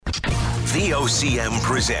VOCM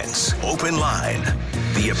presents Open Line.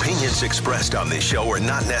 The opinions expressed on this show are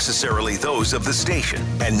not necessarily those of the station.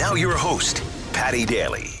 And now your host, Patty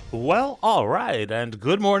Daly. Well, all right, and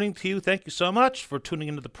good morning to you. Thank you so much for tuning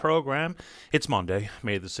into the program. It's Monday,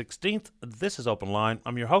 May the 16th. This is Open Line.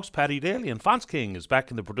 I'm your host, Patty Daly, and Fonz King is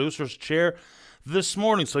back in the producer's chair this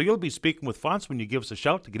morning. So you'll be speaking with Fonz when you give us a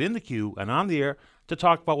shout to get in the queue and on the air to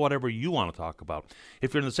talk about whatever you want to talk about.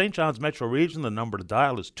 If you're in the St. John's metro region, the number to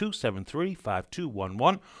dial is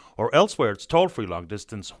 273-5211, or elsewhere it's toll-free long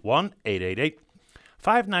distance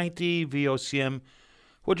 1-888-590-VOCM,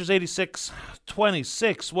 which is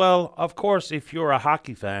 8626. Well, of course, if you're a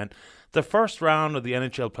hockey fan, the first round of the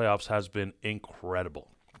NHL playoffs has been incredible.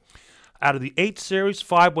 Out of the 8 series,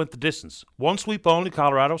 5 went the distance. 1 sweep only,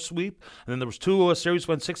 Colorado sweep, and then there was 2 series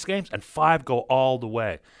went 6 games, and 5 go all the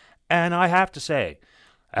way. And I have to say,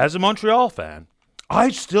 as a Montreal fan, I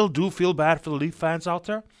still do feel bad for the Leaf fans out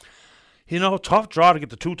there. You know, tough draw to get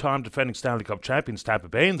the 2-time defending Stanley Cup champions Tampa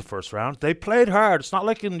Bay in the first round. They played hard. It's not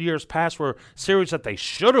like in years past where series that they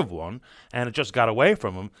should have won and it just got away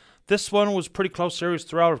from them. This one was pretty close series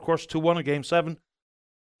throughout. Of course, 2-1 in Game 7.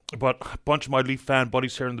 But a bunch of my Leaf fan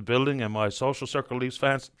buddies here in the building and my social circle Leafs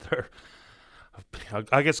fans, they're,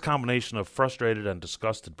 I guess, a combination of frustrated and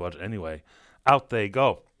disgusted. But anyway, out they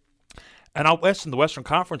go. And out west in the Western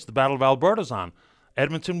Conference, the Battle of Alberta's on.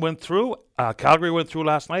 Edmonton went through. Calgary went through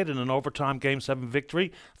last night in an overtime Game 7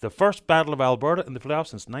 victory. The first Battle of Alberta in the playoffs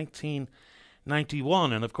since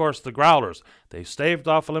 1991. And, of course, the Growlers. They staved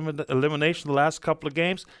off elimination the last couple of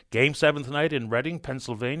games. Game 7 tonight in Reading,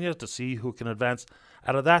 Pennsylvania, to see who can advance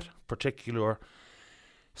out of that particular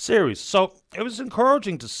series. So it was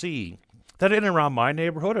encouraging to see that in and around my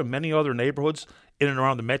neighborhood and many other neighborhoods in and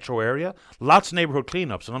around the metro area, lots of neighborhood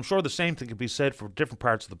cleanups. And I'm sure the same thing could be said for different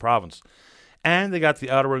parts of the province. And they got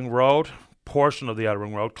the Outer Ring Road, portion of the Outer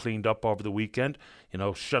Ring Road, cleaned up over the weekend. You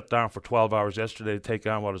know, shut down for 12 hours yesterday to take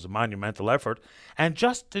on what is a monumental effort. And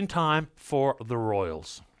just in time for the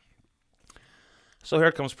Royals. So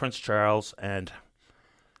here comes Prince Charles and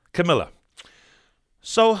Camilla.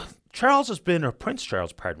 So Prince Charles, has been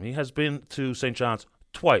to St. John's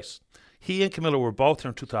twice. He and Camilla were both here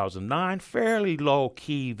in 2009, fairly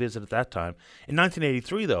low-key visit at that time. In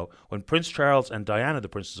 1983, though, when Prince Charles and Diana, the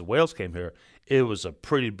Princess of Wales, came here, it was a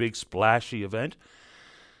pretty big, splashy event.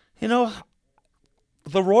 You know,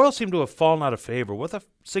 the royals seem to have fallen out of favor with a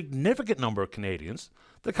significant number of Canadians.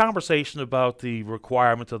 The conversation about the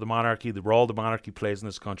requirement of the monarchy, the role the monarchy plays in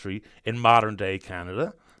this country in modern-day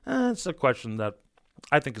Canada, it's a question that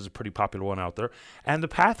I think is a pretty popular one out there. And the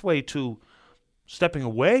pathway to stepping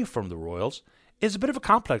away from the royals is a bit of a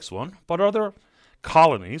complex one, but other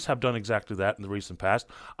colonies have done exactly that in the recent past.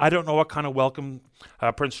 I don't know what kind of welcome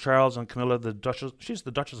Prince Charles and Camilla, the Duchess, she's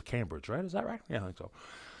the Duchess of Cambridge, right? Is that right? Yeah, I think so.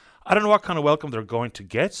 I don't know what kind of welcome they're going to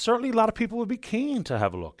get. Certainly a lot of people would be keen to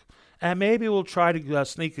have a look. And maybe we'll try to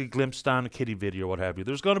sneak a glimpse down a kiddie video or what have you.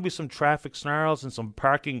 There's going to be some traffic snarls and some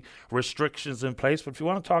parking restrictions in place, but if you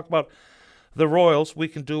want to talk about the royals, we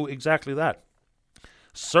can do exactly that.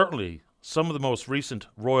 Certainly, some of the most recent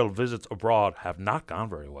royal visits abroad have not gone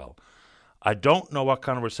very well. I don't know what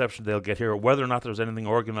kind of reception they'll get here, or whether or not there's anything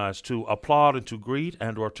organized to applaud and to greet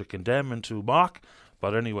and or to condemn and to mock.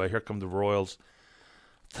 But anyway, here come the royals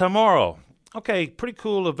tomorrow. Okay, pretty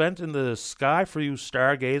cool event in the sky for you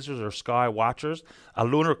stargazers or sky watchers. A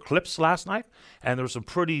lunar eclipse last night, and there were some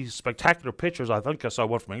pretty spectacular pictures. I think I saw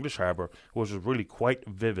one from English Harbour, which was really quite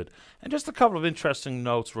vivid. And just a couple of interesting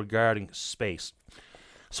notes regarding space.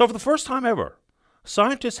 So for the first time ever,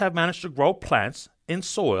 scientists have managed to grow plants in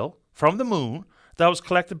soil from the moon that was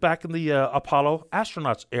collected back in the Apollo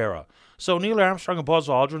astronauts era. So Neil Armstrong and Buzz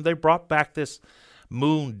Aldrin, they brought back this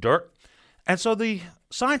moon dirt. And so the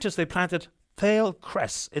scientists, they planted Thale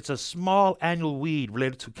cress. It's a small annual weed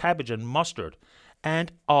related to cabbage and mustard.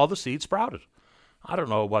 And all the seeds sprouted. I don't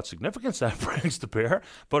know what significance that brings to bear,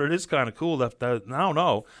 but it is kind of cool that they now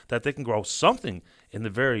know that they can grow something in the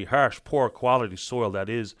very harsh, poor quality soil that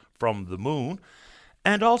is from the moon.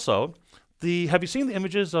 And also, have you seen the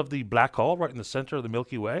images of the black hole right in the center of the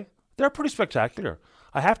Milky Way? They're pretty spectacular,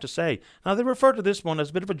 I have to say. Now, they refer to this one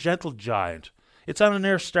as a bit of a gentle giant. It's on a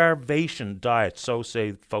near starvation diet, so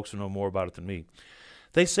say folks who know more about it than me.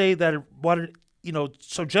 They say that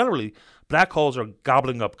so generally, black holes are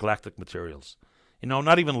gobbling up galactic materials. You know,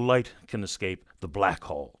 not even light can escape the black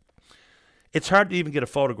hole. It's hard to even get a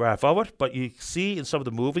photograph of it, but you see in some of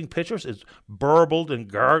the moving pictures, it's burbled and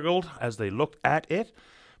gargled as they look at it.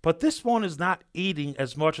 But this one is not eating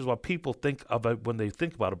as much as what people think of it when they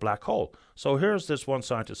think about a black hole. So here's this one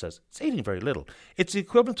scientist says, it's eating very little. It's the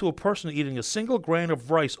equivalent to a person eating a single grain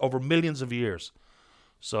of rice over millions of years.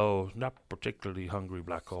 So not particularly hungry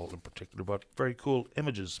black hole in particular, but very cool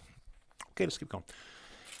images. Okay, let's keep going.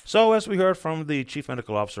 So as we heard from the Chief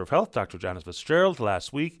Medical Officer of Health, Dr. Janice Fitzgerald,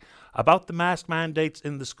 last week about the mask mandates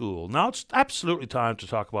in the school. Now it's absolutely time to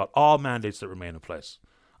talk about all mandates that remain in place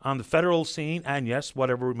on the federal scene and, yes,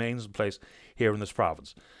 whatever remains in place here in this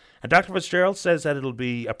province. And Dr. Fitzgerald says that it'll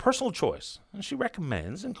be a personal choice, and she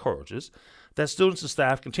encourages, that students and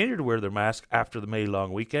staff continue to wear their mask after the May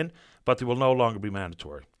long weekend, but they will no longer be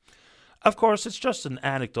mandatory. Of course, it's just an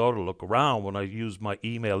anecdotal look around when I use my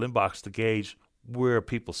email inbox to gauge where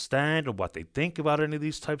people stand and what they think about any of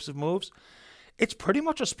these types of moves. It's pretty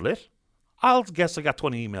much a split. I'll guess I got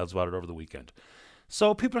 20 emails about it over the weekend.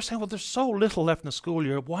 So people are saying, well, there's so little left in the school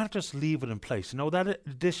year, why not just leave it in place? You know, that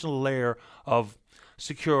additional layer of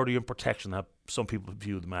security and protection that some people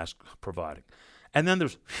view the mask providing. And then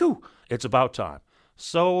there's, it's about time.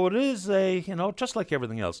 So it is just like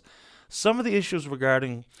everything else. Some of the issues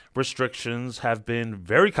regarding restrictions have been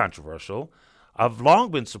very controversial. I've long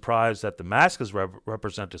been surprised that the mask has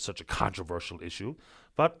represented such a controversial issue.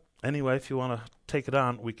 But anyway, if you want to take it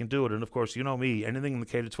on, we can do it. And of course, you know me, anything in the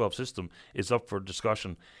K-12 system is up for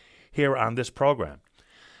discussion here on this program.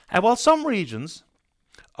 And while some regions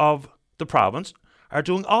of the province are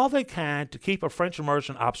doing all they can to keep a French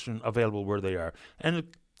immersion option available where they are. And,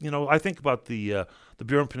 I think about the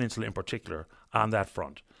Burin Peninsula in particular on that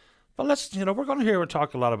front. But we're going to hear and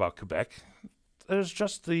talk a lot about Quebec. There's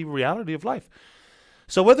just the reality of life.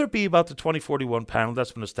 So whether it be about the 2041 panel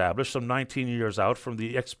that's been established some 19 years out from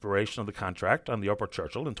the expiration of the contract on the Upper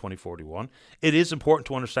Churchill in 2041, it is important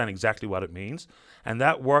to understand exactly what it means. And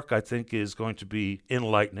that work, I think, is going to be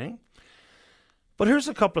enlightening. But here's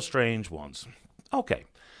a couple of strange ones. Okay,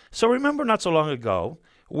 so remember not so long ago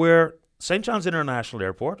where St. John's International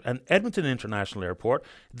Airport and Edmonton International Airport,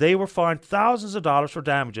 they were fined thousands of dollars for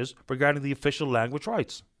damages regarding the official language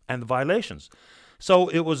rights and the violations. So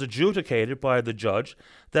it was adjudicated by the judge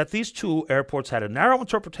that these two airports had a narrow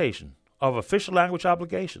interpretation of official language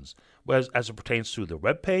obligations as it pertains to their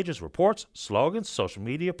web pages, reports, slogans, social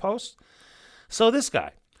media posts. So this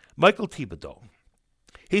guy, Michael Thibodeau,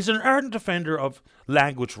 he's an ardent defender of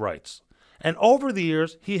language rights. And over the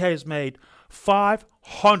years, he has made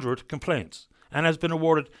 500 complaints and has been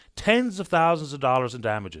awarded tens of thousands of dollars in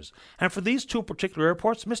damages. And for these two particular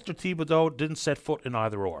airports, Mr. Thibodeau didn't set foot in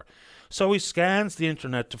either or. So he scans the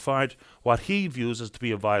internet to find what he views as to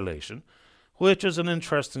be a violation, which is an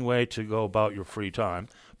interesting way to go about your free time.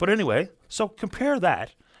 But anyway, so compare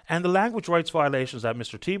that and the language rights violations that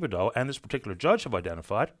Mr. Thibodeau and this particular judge have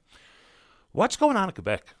identified. What's going on in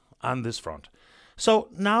Quebec on this front? So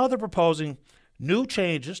now they're proposing new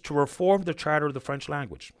changes to reform the Charter of the French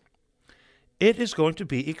language. It is going to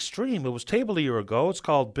be extreme. It was tabled a year ago. It's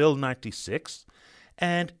called Bill 96,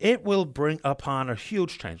 and it will bring upon a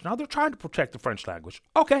huge change. Now, they're trying to protect the French language.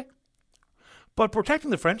 Okay. But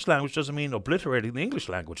protecting the French language doesn't mean obliterating the English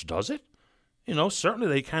language, does it? Certainly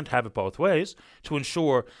they can't have it both ways to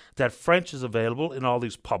ensure that French is available in all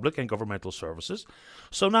these public and governmental services.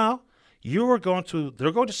 So now they're going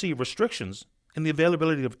to see restrictions in the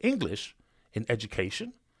availability of English in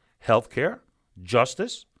education, healthcare,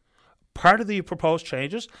 justice. Part of the proposed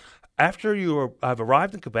changes, after you have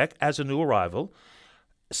arrived in Quebec as a new arrival,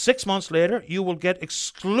 6 months later, you will get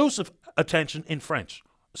exclusive attention in French.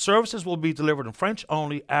 Services will be delivered in French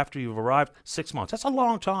only after you've arrived 6 months. That's a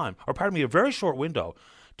long time, a very short window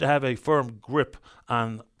to have a firm grip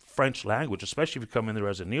on French language, especially if you come in there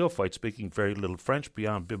as a neophyte speaking very little French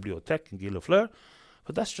beyond bibliothèque and Guy Lafleur.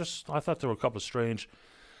 But I thought there were a couple of strange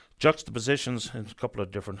juxtapositions in a couple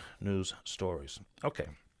of different news stories. Okay.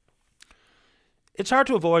 It's hard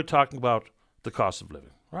to avoid talking about the cost of living,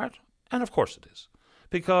 right? And of course it is.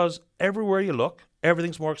 Because everywhere you look,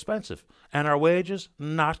 everything's more expensive. And our wages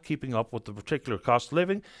not keeping up with the particular cost of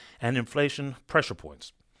living and inflation pressure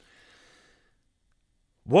points.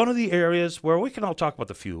 One of the areas where we can all talk about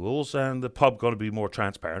the fuels and the pub going to be more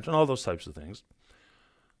transparent and all those types of things.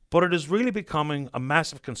 But it is really becoming a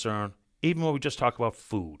massive concern, even when we just talk about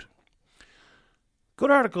food.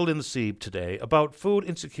 Good article in the Seeb today about food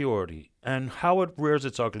insecurity and how it rears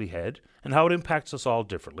its ugly head and how it impacts us all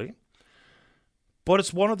differently. But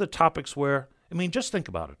it's one of the topics where, just think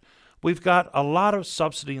about it. We've got a lot of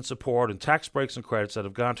subsidy and support and tax breaks and credits that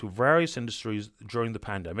have gone to various industries during the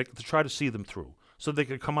pandemic to try to see them through so they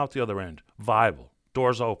could come out the other end, viable,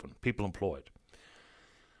 doors open, people employed.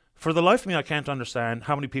 For the life of me, I can't understand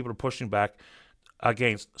how many people are pushing back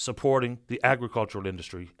against supporting the agricultural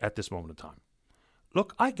industry at this moment in time.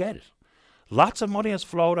 Look, I get it. Lots of money has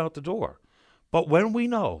flowed out the door. But when we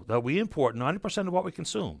know that we import 90% of what we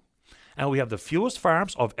consume, And we have the fewest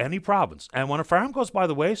farms of any province. And when a farm goes by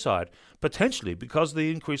the wayside, potentially because of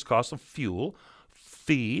the increased cost of fuel,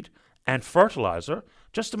 feed, and fertilizer,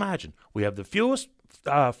 just imagine, we have the fewest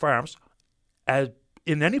farms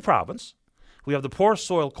in any province, we have the poorest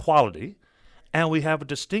soil quality, and we have a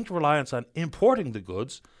distinct reliance on importing the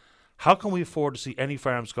goods. How can we afford to see any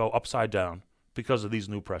farms go upside down because of these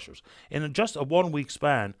new pressures? In just a 1 week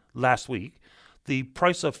span last week, the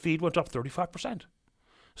price of feed went up 35%.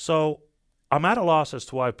 So I'm at a loss as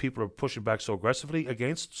to why people are pushing back so aggressively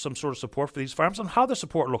against some sort of support for these farms, and how the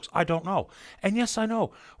support looks, I don't know. And yes, I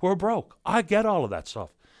know, we're broke. I get all of that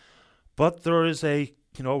stuff. But there is a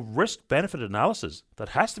risk-benefit analysis that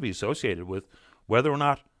has to be associated with whether or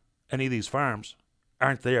not any of these farms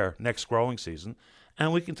aren't there next growing season,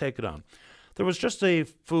 and we can take it on. There was just a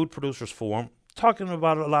food producers forum talking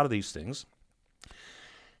about a lot of these things.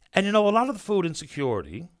 And a lot of the food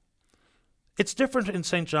insecurity, it's different in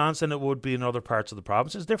St. John's than it would be in other parts of the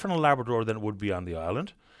province. It's different in Labrador than it would be on the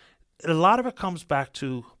island. A lot of it comes back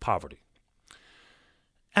to poverty.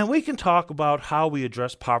 And we can talk about how we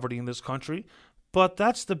address poverty in this country, but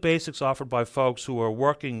that's the basics offered by folks who are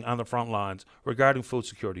working on the front lines regarding food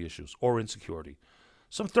security issues or insecurity.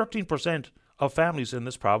 Some 13% of families in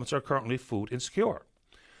this province are currently food insecure.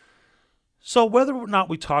 So whether or not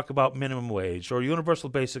we talk about minimum wage or universal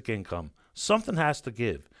basic income, something has to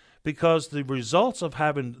give, because the results of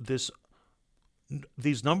having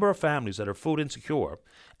these number of families that are food insecure,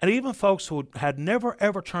 and even folks who had never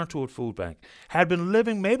ever turned to a food bank, had been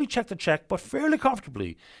living maybe check to check but fairly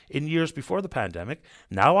comfortably in years before the pandemic,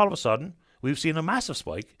 now all of a sudden we've seen a massive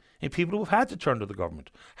spike in people who have had to turn to the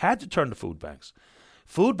government, had to turn to food banks.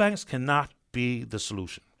 Food banks cannot be the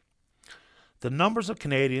solution. The numbers of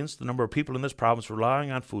Canadians, the number of people in this province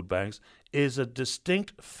relying on food banks, is a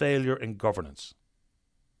distinct failure in governance.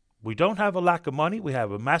 We don't have a lack of money, we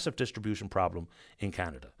have a massive distribution problem in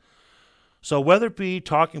Canada. So whether it be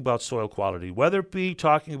talking about soil quality, whether it be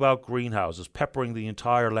talking about greenhouses peppering the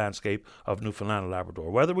entire landscape of Newfoundland and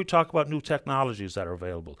Labrador, whether we talk about new technologies that are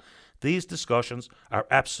available, these discussions are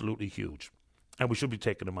absolutely huge, and we should be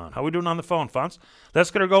taking them on. How are we doing on the phone, Fonz?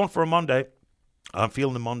 Let's get her going for a Monday. I'm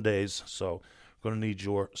feeling the Mondays, so I'm going to need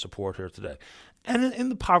your support here today. And in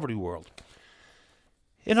the poverty world,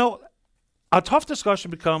 a tough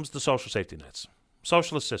discussion becomes the social safety nets,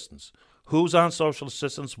 social assistance. Who's on social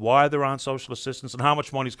assistance, why they're on social assistance, and how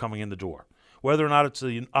much money's coming in the door. Whether or not it's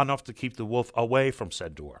enough to keep the wolf away from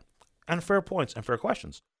said door. And fair points and fair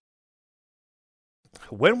questions.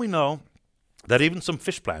 When we know that even some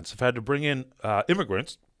fish plants have had to bring in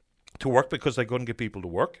immigrants to work because they couldn't get people to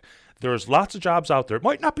work, there's lots of jobs out there. It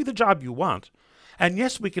might not be the job you want. And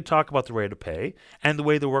yes, we could talk about the rate of pay and the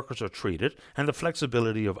way the workers are treated and the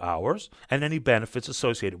flexibility of hours and any benefits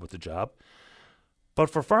associated with the job. But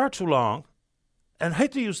for far too long, and I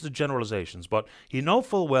hate to use the generalizations, but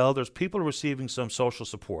full well there's people receiving some social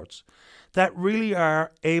supports that really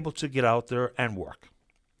are able to get out there and work.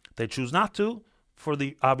 They choose not to for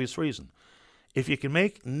the obvious reason. If you can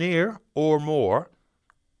make near or more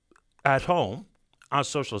at home on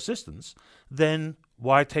social assistance, then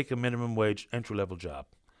why take a minimum wage entry-level job?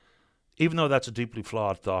 Even though that's a deeply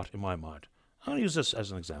flawed thought in my mind. I'm going to use this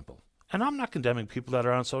as an example. And I'm not condemning people that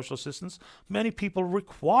are on social assistance. Many people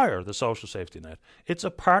require the social safety net. It's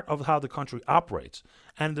a part of how the country operates.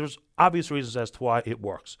 And there's obvious reasons as to why it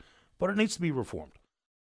works. But it needs to be reformed.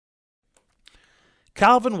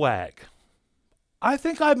 Calvin Wagg. I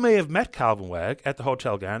think I may have met Calvin Wagg at the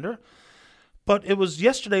Hotel Gander. But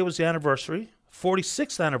yesterday was the anniversary,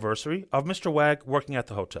 46th anniversary of Mr. Wagg working at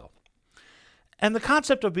the hotel. And the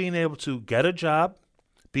concept of being able to get a job,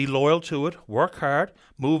 be loyal to it, work hard,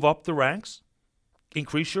 move up the ranks,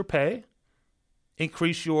 increase your pay,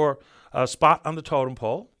 increase your spot on the totem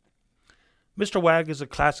pole. Mr. Wagg is a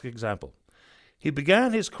classic example. He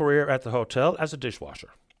began his career at the hotel as a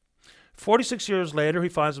dishwasher. 46 years later, he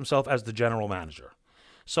finds himself as the general manager.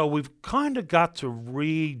 So we've kind of got to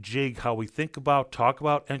rejig how we talk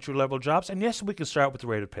about entry-level jobs. And yes, we can start with the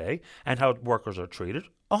rate of pay and how workers are treated,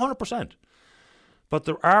 100%. But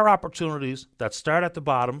there are opportunities that start at the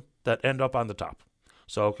bottom that end up on the top.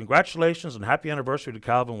 So congratulations and happy anniversary to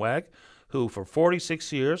Calvin Wagg, who for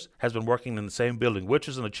 46 years has been working in the same building, which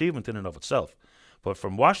is an achievement in and of itself. But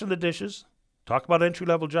from washing the dishes, talk about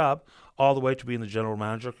entry-level job, all the way to being the general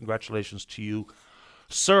manager, congratulations to you,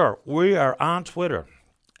 sir. We are on Twitter.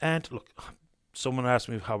 And look, someone asked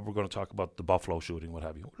me how we're going to talk about the Buffalo shooting, what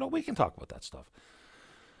have you. No, we can talk about that stuff.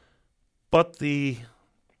 But the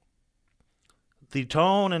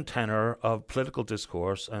tone and tenor of political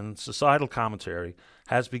discourse and societal commentary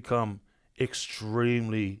has become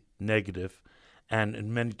extremely negative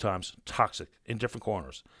and many times toxic in different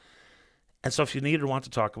corners. And so if you need or want to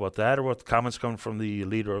talk about that, or what the comments coming from the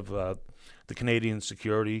leader of the Canadian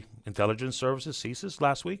Security Intelligence Services, CSIS,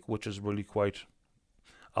 last week, which is really quite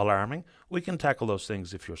alarming, we can tackle those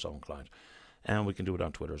things if you're so inclined. And we can do it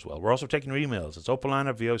on Twitter as well. We're also taking your emails. It's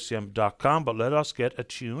openline@vocm.com, but let us get a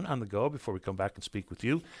tune on the go before we come back and speak with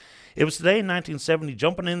you. It was today in 1970,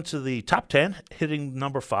 jumping into the top 10, hitting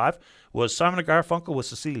number 5, was Simon & Garfunkel with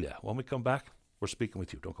Cecilia. When we come back, we're speaking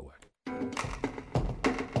with you. Don't go away.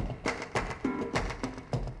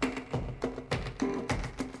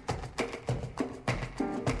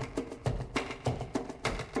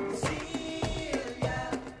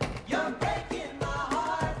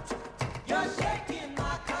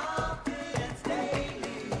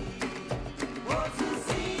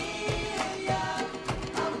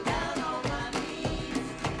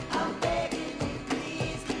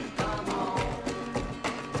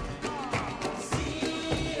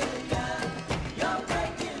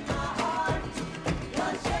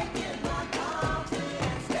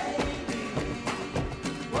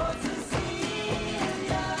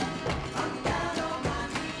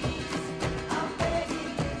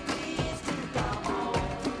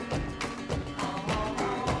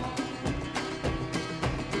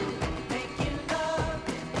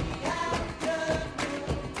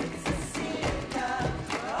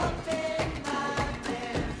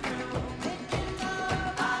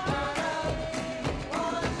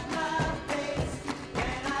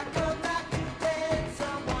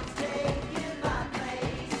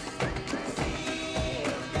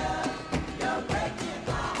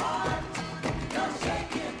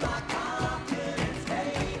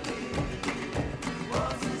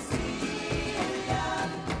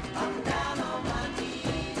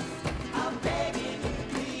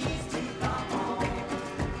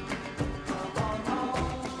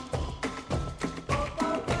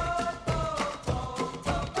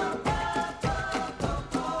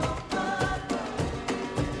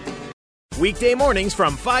 Weekday mornings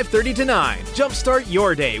from 5:30 to 9. Jumpstart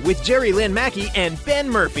your day with Jerry Lynn Mackey and Ben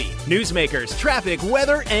Murphy. Newsmakers, traffic,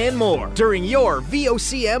 weather, and more during your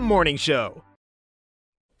VOCM morning show.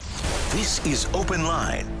 This is Open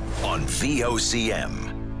Line on VOCM.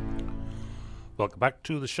 Welcome back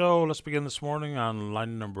to the show. Let's begin this morning on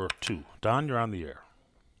line number 2. Don, you're on the air.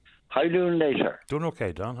 How you doing today, sir? Doing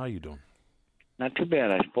okay, Don. How you doing? Not too bad,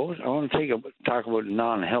 I suppose. I want to talk about the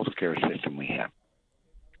non-healthcare system we have.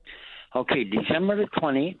 Okay, December the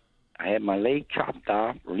 20th, I had my leg chopped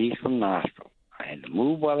off, released from the hospital. I had to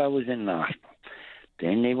move while I was in the hospital.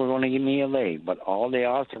 Then they were going to give me a leg, but all they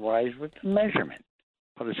authorized was the measurement.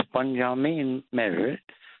 Put a sponge on me and measure it.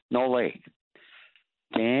 No leg.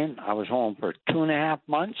 Then I was home for 2.5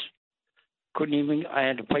 months. I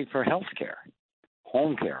had to pay for health care.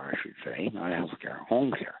 Home care, I should say, not health care,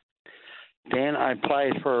 home care. Then I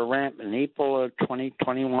applied for a ramp in April of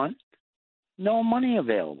 2021. No money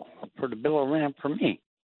available for the bill of ramp for me.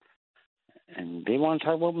 And they want to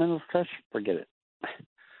talk about mental stress? Forget it.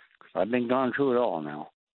 Because I've been gone through it all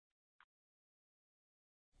now.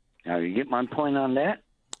 Now, you get my point on that?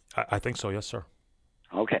 I think so, yes, sir.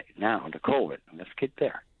 Okay, now the COVID. Let's get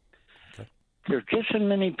there. Okay. There's just as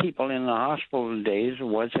many people in the hospital today as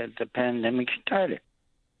was at the pandemic started.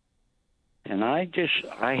 And I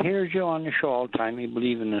hear you on the show all the time, you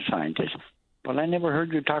believe in the scientists, but I never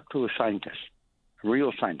heard you talk to a scientist, a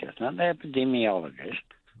real scientist, not an epidemiologist.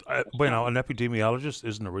 Wait, now, an epidemiologist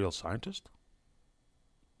isn't a real scientist?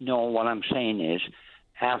 No, what I'm saying is,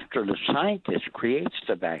 after the scientist creates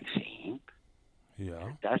the vaccine,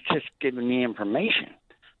 that's just giving me information.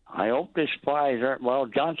 I hope this flies. Well,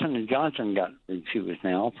 Johnson & Johnson got refused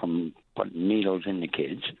now from putting needles in the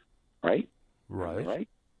kids, right? Right.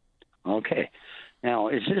 Okay. Now,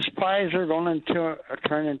 is this Pfizer going to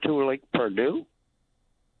turn into like Purdue?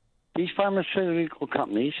 These pharmaceutical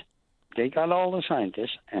companies, they got all the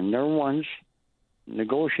scientists, and they're ones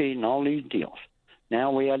negotiating all these deals.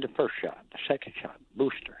 Now we had the first shot, the second shot,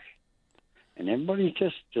 boosters. And everybody's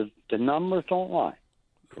just, the numbers don't lie.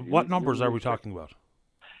 What numbers are we talking about?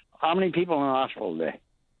 How many people in the hospital today?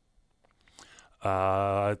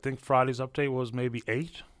 I think Friday's update was maybe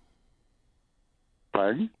 8.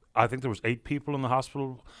 Pardon? I think there was 8 people in the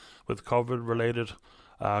hospital with COVID-related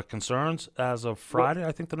concerns as of Friday.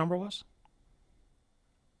 I think the number was.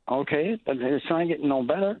 Okay, but it's not getting no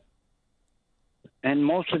better. And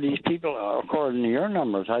most of these people, according to your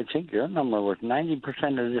numbers, I think your number was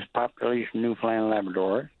 90% of this population, Newfoundland,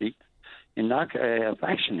 Labrador, is not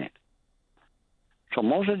vaccinated. So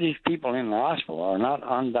most of these people in the hospital are not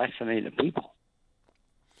unvaccinated people.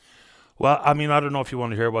 Well, I mean, I don't know if you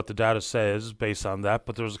want to hear what the data says based on that,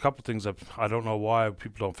 but there's a couple of things that I don't know why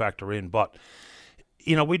people don't factor in. But,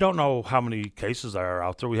 we don't know how many cases are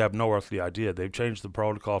out there. We have no earthly idea. They've changed the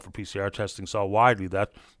protocol for PCR testing so widely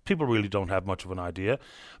that people really don't have much of an idea.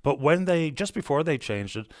 But just before they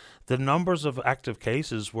changed it, the numbers of active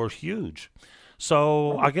cases were huge.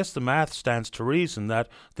 So I guess the math stands to reason that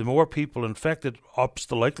the more people infected ups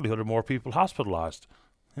the likelihood of more people hospitalized.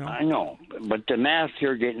 I know, but the math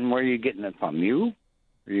you're getting, where are you getting it from? You?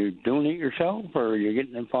 Are you doing it yourself, or are you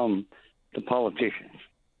getting it from the politicians?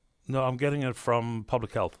 No, I'm getting it from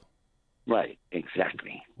public health. Right,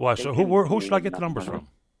 exactly. Why? So who should I get the numbers from?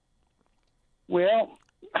 Well,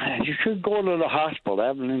 you should go to the hospital. They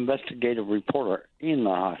have an investigative reporter in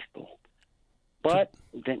the hospital. But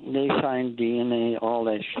then they sign DNA, all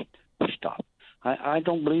that stuff. I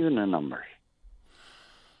don't believe in the numbers.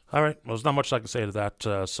 All right. Well, there's not much I can say to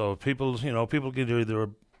that. So people can either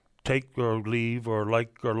take or leave or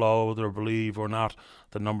like or loathe or believe or not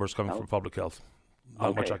the numbers coming from public health.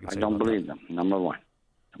 Not much I can say. I don't believe them. Number one,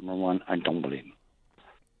 I don't believe them.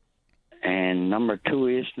 And number two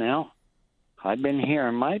is now, I've been here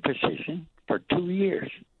in my position for 2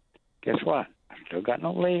 years. Guess what? I still got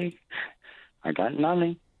no leg. I got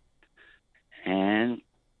nothing. And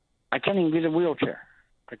I can't even get a wheelchair.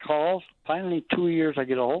 I call. Finally, 2 years, I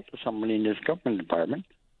get a hold of somebody in this government department.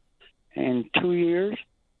 And 2 years,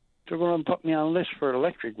 they're going to put me on a list for an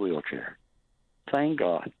electric wheelchair. Thank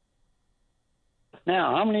God.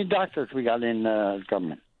 Now, how many doctors we got in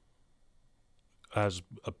government? As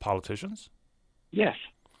politicians? Yes.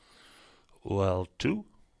 Well, 2.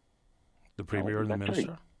 The Premier and the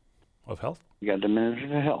Minister of Health. We got the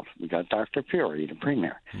Minister of Health. We got Dr. Fury, the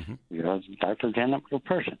Premier. Mm-hmm. We got Dr. Janet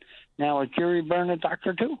McPherson. Now, is Jerry Byrne a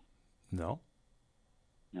doctor too? No.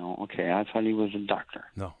 No, okay. I thought he was a doctor.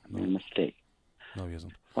 No. I made a mistake. No, he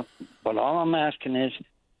isn't. But all I'm asking is,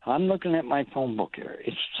 I'm looking at my phone book here.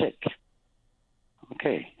 It's sick.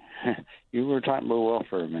 Okay. You were talking about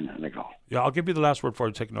welfare a minute ago. Yeah, I'll give you the last word before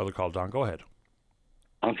you take another call, Don. Go ahead.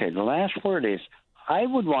 Okay, the last word is, I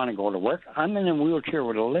would want to go to work. I'm in a wheelchair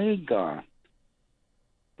with a leg gone.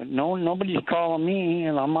 But nobody's calling me,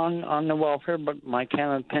 and I'm on the welfare, but my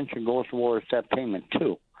Canada pension goes towards that payment,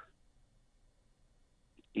 too.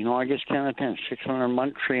 I guess Canada pension, 600 a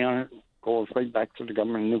month, 300 goes right back to the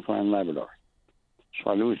government of Newfoundland and Labrador.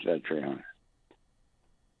 So I lose that 300.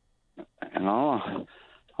 And I'll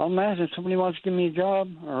imagine somebody wants to give me a job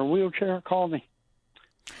or a wheelchair, call me.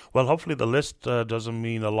 Well, hopefully the list doesn't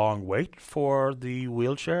mean a long wait for the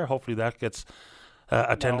wheelchair. Hopefully that gets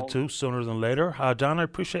attended to sooner than later. Don, I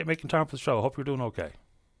appreciate making time for the show. I hope you're doing okay.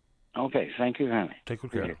 Okay, thank you, honey. Take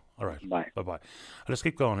good care. All right. Bye. Bye-bye. Let's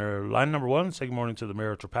keep going here. Line number 1, say good morning to the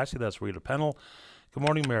Mayor of Trapassi. That's Rita Pennell. Good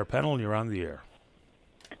morning, Mayor Pennell. You're on the air.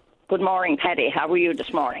 Good morning, Paddy. How are you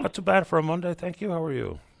this morning? Not too bad for a Monday, thank you. How are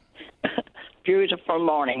you? Beautiful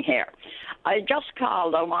morning here. I just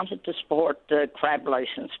called. I wanted to support the crab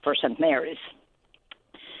license for St. Mary's.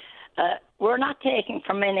 We're not taking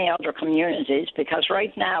from any other communities because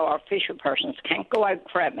right now our fisher persons can't go out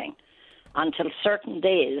crabbing until certain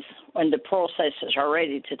days when the processors are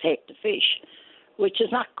ready to take the fish, which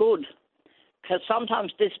is not good because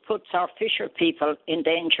sometimes this puts our fisher people in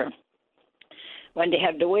danger when they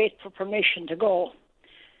have to wait for permission to go.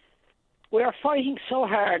 We are fighting so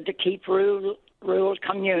hard to keep rural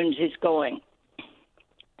communities going.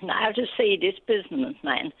 Now to see this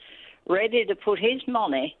businessman ready to put his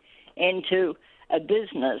money into a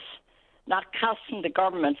business not costing the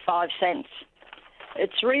government 5 cents.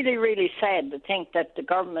 It's really, really sad to think that the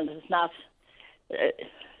government is not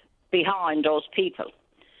behind those people.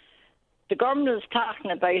 The government is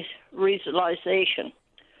talking about regionalisation.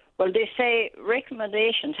 Well, they say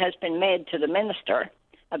recommendations has been made to the minister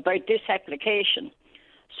about this application.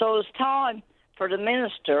 So it's time for the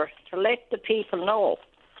minister to let the people know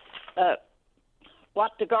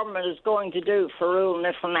what the government is going to do for rural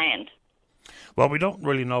Newfoundland. Well, we don't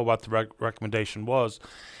really know what the recommendation was.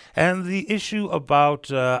 And the issue about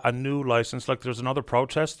a new license, like there's another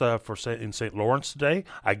protest in St. Lawrence today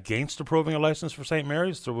against approving a license for St.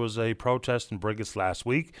 Mary's. There was a protest in Brigus last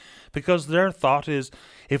week because their thought is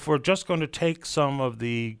if we're just going to take some of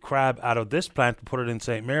the crab out of this plant and put it in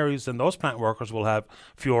St. Mary's, then those plant workers will have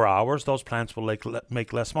fewer hours. Those plants will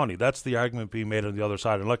make less money. That's the argument being made on the other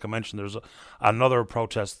side. And like I mentioned, there's another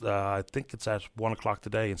protest, I think it's at 1 o'clock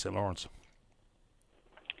today in St. Lawrence.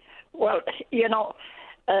 Well,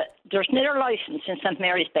 there's neither license in St.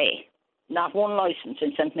 Mary's Bay, not one license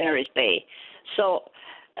in St. Mary's Bay. So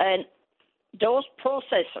those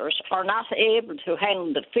processors are not able to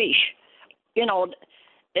handle the fish.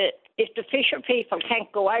 if the fisher people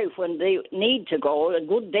can't go out when they need to go, a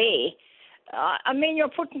good day, I mean, you're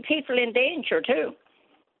putting people in danger too.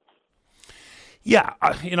 Yeah,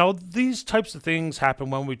 these types of things happen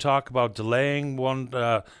when we talk about delaying one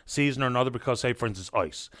season or another because, say, for instance,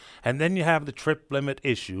 ice. And then you have the trip limit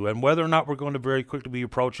issue and whether or not we're going to very quickly be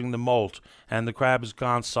approaching the molt and the crab has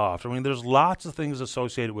gone soft. I mean, there's lots of things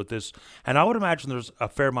associated with this. And I would imagine there's a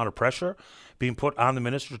fair amount of pressure being put on the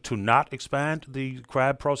minister to not expand the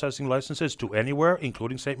crab processing licenses to anywhere,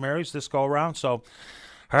 including St. Mary's, this go around. So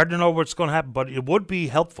hard to know what's going to happen, but it would be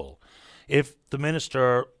helpful if the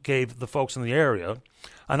minister gave the folks in the area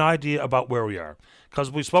an idea about where we are. Because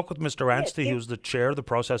we spoke with Mr. Anstey, who's the chair of the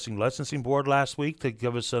Processing Licensing Board last week, to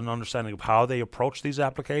give us an understanding of how they approach these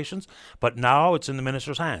applications. But now it's in the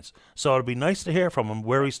minister's hands. So it'd be nice to hear from him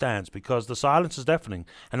where he stands, because the silence is deafening.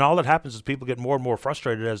 And all that happens is people get more and more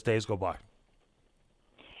frustrated as days go by.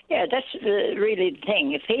 Yeah, that's really the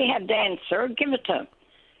thing. If he had the answer, give it to him.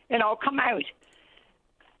 Come out.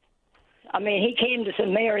 I mean, he came to St.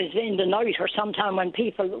 Mary's in the night or sometime when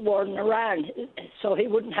people weren't around, so he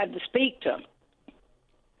wouldn't have to speak to them.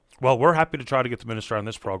 Well, we're happy to try to get the minister on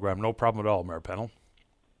this program. No problem at all, Mayor Pennell.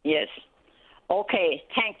 Yes. Okay.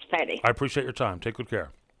 Thanks, Paddy. I appreciate your time. Take good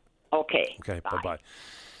care. Okay. Okay, bye-bye.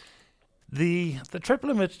 The trip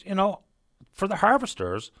limit, for the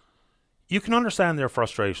harvesters, you can understand their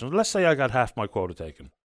frustration. Let's say I got half my quota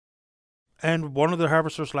taken. And one of the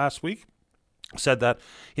harvesters last week said that,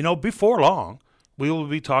 before long, we will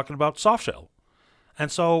be talking about soft shell. And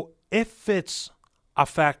so if it's a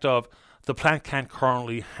fact of the plant can't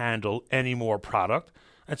currently handle any more product,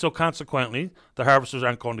 and so consequently, the harvesters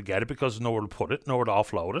aren't going to get it because there's nowhere to put it, nowhere to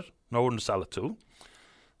offload it, nowhere to sell it to,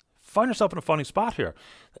 find yourself in a funny spot here.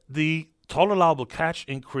 The total allowable catch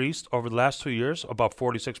increased over the last 2 years about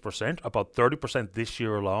 46%, about 30% this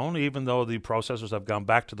year alone, even though the processors have gone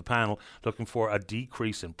back to the panel looking for a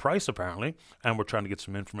decrease in price, apparently, and we're trying to get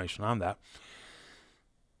some information on that.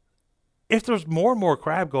 If there's more and more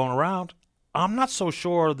crab going around, I'm not so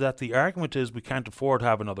sure that the argument is we can't afford to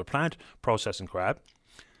have another plant processing crab,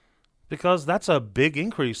 because that's a big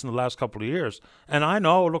increase in the last couple of years. And I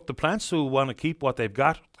know, look, the plants who want to keep what they've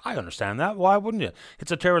got, I understand that. Why wouldn't you?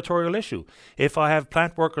 It's a territorial issue. If I have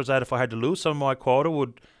plant workers that if I had to lose some of my quota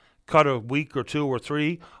would cut a week or 2 or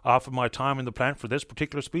 3 off of my time in the plant for this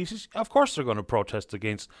particular species, of course they're going to protest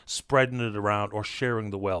against spreading it around or sharing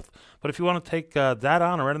the wealth. But if you want to take that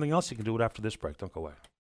on or anything else, you can do it after this break. Don't go away.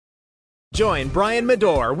 Join Brian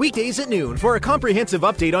Medore weekdays at noon for a comprehensive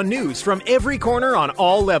update on news from every corner on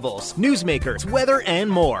all levels, newsmakers, weather, and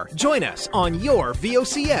more. Join us on your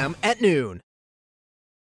VOCM at noon.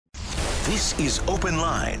 This is Open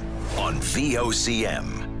Line on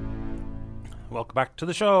VOCM. Welcome back to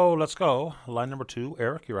the show. Let's go. Line number 2.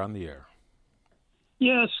 Eric, you're on the air.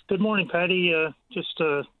 Yes. Good morning, Patty. Just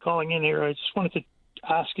calling in here. I just wanted to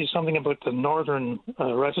ask you something about the Northern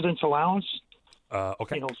Residence Allowance.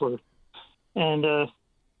 Okay.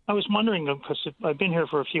 I was wondering, because I've been here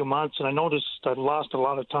for a few months, and I noticed I've lost a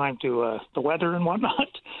lot of time to the weather and whatnot.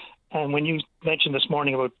 And when you mentioned this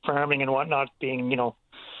morning about farming and whatnot being,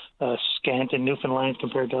 scant in Newfoundland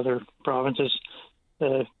compared to other provinces,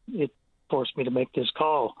 it forced me to make this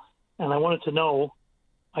call. And I wanted to know,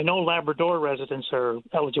 I know Labrador residents are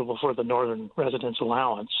eligible for the Northern Residence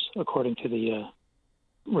Allowance, according to the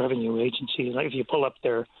Revenue Agency, if you pull up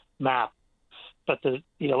their map. But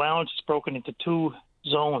the allowance is broken into 2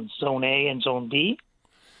 zones, Zone A and Zone B.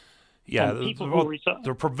 Yeah,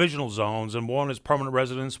 they're provisional zones, and one is permanent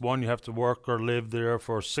residence, one you have to work or live there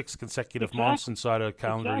for 6 consecutive months inside a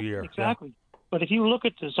calendar year. Exactly. Yeah. But if you look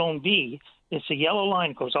at the Zone B, it's a yellow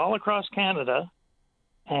line, it goes all across Canada,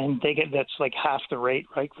 and that's like half the rate,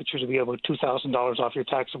 right? Which would be about $2,000 off your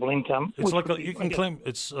taxable income. It's like you can claim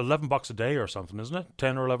it's $11 a day or something, isn't it?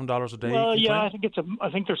 $10 or $11 a day. Well, yeah, claim? I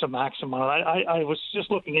think there's a maximum. I was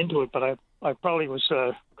just looking into it, but I probably was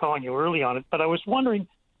calling you early on it. But I was wondering,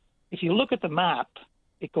 if you look at the map,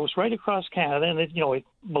 it goes right across Canada, and it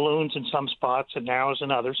balloons in some spots and narrows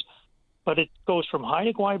in others. But it goes from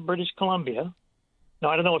Haida Gwaii, British Columbia. Now,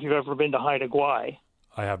 I don't know if you've ever been to Haida Gwaii.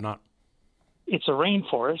 I have not. It's a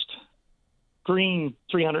rainforest, green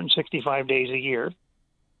 365 days a year,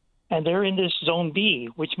 and they're in this Zone B,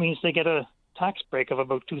 which means they get a tax break of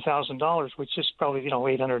about $2,000, which is probably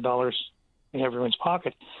 $800 in everyone's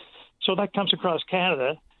pocket. So that comes across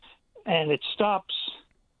Canada, and it stops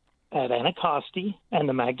at Anacostia and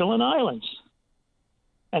the Magdalen Islands,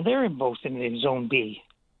 and they're both in the Zone B.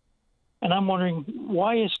 And I'm wondering,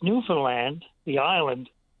 why is Newfoundland, the island,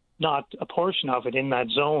 not a portion of it in that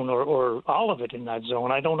zone or all of it in that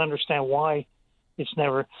zone? I don't understand why it's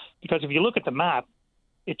never, because if you look at the map,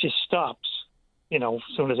 it just stops. As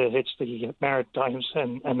soon as it hits the Maritimes,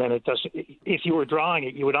 and then it does. If you were drawing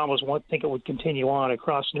it, you would almost think it would continue on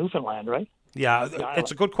across Newfoundland, right? Yeah,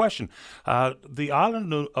 it's a good question. The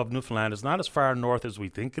island of Newfoundland is not as far north as we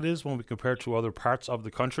think it is when we compare it to other parts of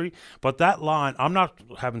the country. But that line,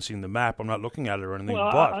 haven't seen the map. I'm not looking at it or anything.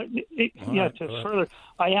 Further,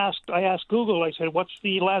 I asked Google. I said, "What's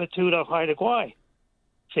the latitude of Haida Gwaii?"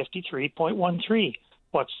 53.13.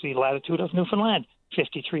 What's the latitude of Newfoundland?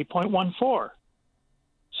 53.14.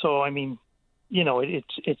 So I mean,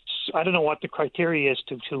 it's I don't know what the criteria is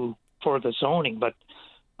for the zoning, but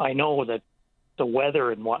I know that the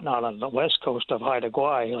weather and whatnot on the west coast of Haida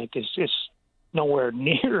Gwaii is nowhere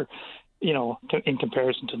near, in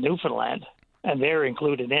comparison to Newfoundland, and they're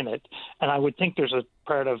included in it. And I would think there's a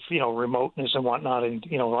part of remoteness and whatnot, and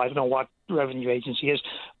I don't know what revenue agency is,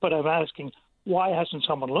 but I'm asking, why hasn't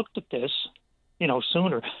someone looked at this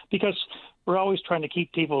sooner? Because we're always trying to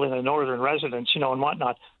keep people in the northern residence, and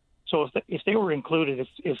whatnot. So if they were included,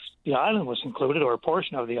 if the island was included or a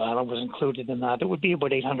portion of the island was included in that, it would be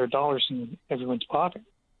about $800 in everyone's pocket.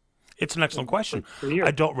 It's an excellent question.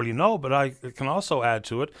 I don't really know, but I can also add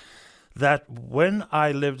to it that when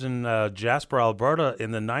I lived in Jasper, Alberta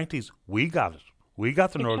in the 90s, we got it. We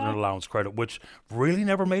got the Northern Allowance credit, which really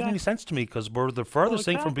never made any sense to me because we're the furthest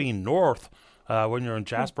thing from being north when you're in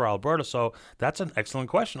Jasper, Alberta. So that's an excellent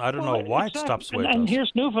question. I don't know why it stops the way it does. And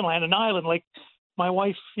here's Newfoundland, an island. Like my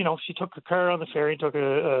wife, she took her car on the ferry, took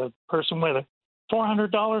a person with her,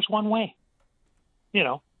 $400 one way.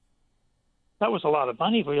 That was a lot of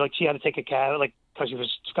money. She had to take a cab, because she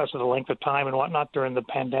was discussing the length of time and whatnot during the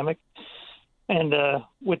pandemic, and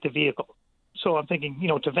with the vehicle. So I'm thinking,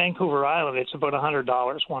 to Vancouver Island, it's about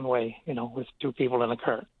 $100 one way, with two people in a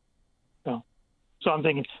car. So I'm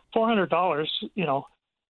thinking $400,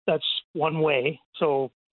 that's one way.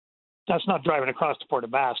 So that's not driving across to Port aux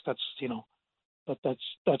Basques. That's, but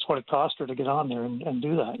that's what it cost her to get on there and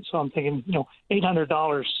do that. So I'm thinking,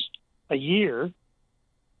 $800 a year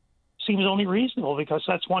seems only reasonable because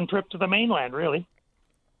that's one trip to the mainland, really.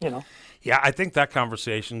 Yeah, I think that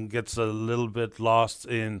conversation gets a little bit lost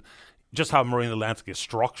in just how Marine Atlantic is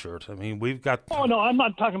structured. I mean, we've got... Oh, no, I'm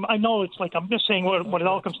not talking... I know it's I'm just saying what it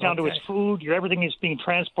all comes down to is food. Everything is being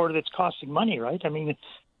transported. It's costing money, right? I mean,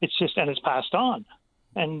 it's just... And it's passed on.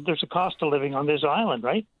 And there's a cost of living on this island,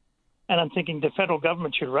 right? And I'm thinking the federal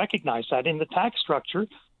government should recognize that in the tax structure,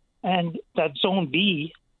 and that Zone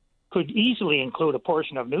B could easily include a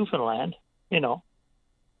portion of Newfoundland.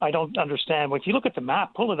 I don't understand. If you look at the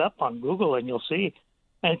map, pull it up on Google and you'll see.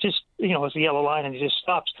 And it just, it's a yellow line and it just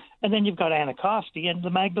stops. And then you've got Anacostia and the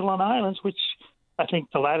Magdalen Islands, which I think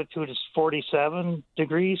the latitude is 47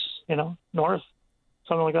 degrees, north,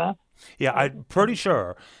 something like that. Yeah, I'm pretty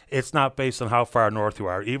sure it's not based on how far north you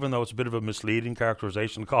are, even though it's a bit of a misleading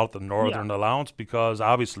characterization to call it the Northern Allowance, because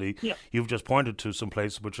obviously you've just pointed to some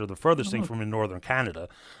places which are the furthest thing from in northern Canada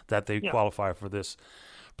that they qualify for this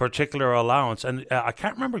particular allowance. And I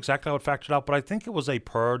can't remember exactly how it factored out, but I think it was a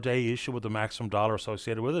per day issue with the maximum dollar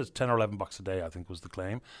associated with it. It's $10 or $11 a day, I think, was the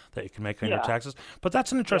claim that you can make on your taxes. But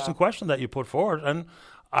that's an interesting question that you put forward, and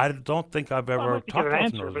I don't think I've ever talked about an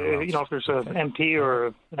answer. If there's an MP or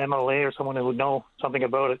an MLA or someone who would know something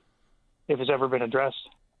about it, if it's ever been addressed,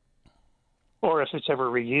 or if it's ever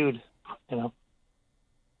reviewed, be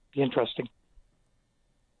interesting.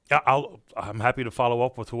 Yeah, I'm happy to follow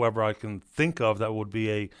up with whoever I can think of that would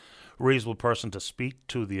be a reasonable person to speak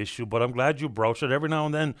to the issue. But I'm glad you broached it. Every now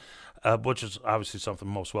and then, which is obviously something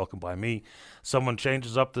most welcome by me, someone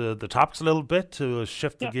changes up the topics a little bit to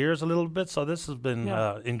shift the gears a little bit. So this has been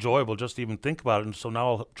enjoyable just to even think about it. And so now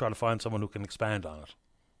I'll try to find someone who can expand on it.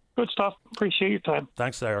 Good stuff. Appreciate your time.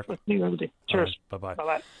 Thanks, Eric. Cheers. Right, bye-bye.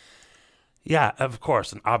 Bye-bye. Yeah, of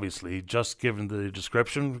course, and obviously, just given the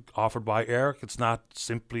description offered by Eric, it's not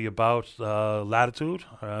simply about latitude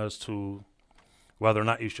as to whether or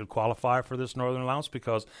not you should qualify for this Northern Allowance,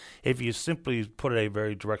 because if you simply put a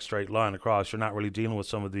very direct straight line across, you're not really dealing with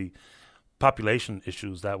some of the population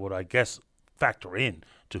issues that would, I guess, factor in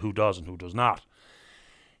to who does and who does not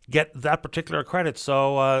get that particular credit.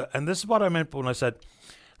 So, and this is what I meant when I said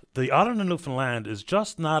the island of Newfoundland is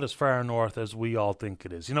just not as far north as we all think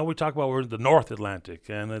it is. We talk about we're in the North Atlantic,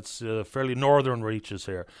 and it's fairly northern reaches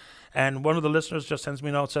here. And one of the listeners just sends me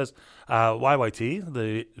a note, says YYT,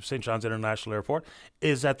 the St. John's International Airport,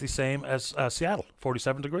 is at the same as Seattle,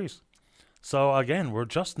 47 degrees. So, again, we're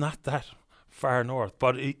just not that far north.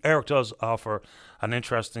 But Eric does offer an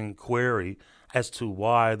interesting query as to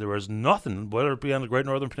why there is nothing, whether it be on the Great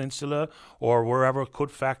Northern Peninsula or wherever it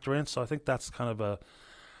could factor in. So I think that's kind of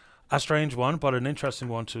a strange one, but an interesting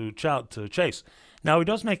one to chase. Now, he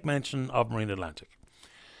does make mention of Marine Atlantic.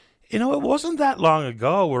 You know, it wasn't that long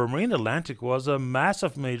ago where Marine Atlantic was a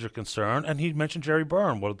massive major concern, and he mentioned Jerry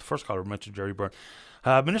Byrne. Well, the first caller mentioned Jerry Byrne.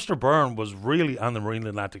 Minister Byrne was really on the Marine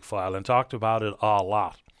Atlantic file and talked about it a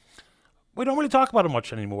lot. We don't really talk about it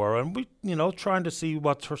much anymore, and we, trying to see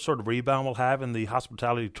what sort of rebound we'll have in the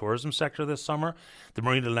hospitality tourism sector this summer. The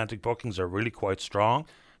Marine Atlantic bookings are really quite strong.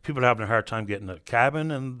 People are having a hard time getting a cabin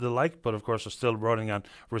and the like, but of course are still running on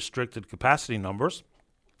restricted capacity numbers.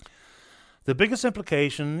 The biggest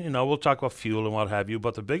implication, we'll talk about fuel and what have you,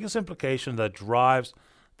 but the biggest implication that drives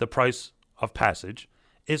the price of passage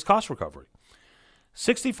is cost recovery.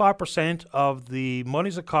 65% of the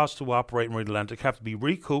monies it costs to operate Marine Atlantic have to be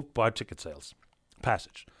recouped by ticket sales,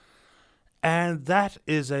 passage. And that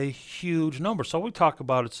is a huge number. So we talk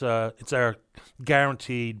about it's our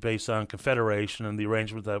guaranteed based on Confederation and the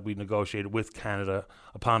arrangement that we negotiated with Canada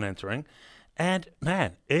upon entering. And,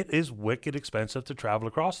 man, it is wicked expensive to travel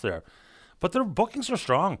across there. But their bookings are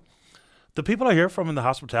strong. The people I hear from in the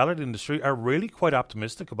hospitality industry are really quite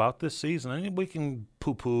optimistic about this season. I mean, we can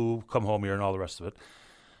poo-poo, come home here and all the rest of it.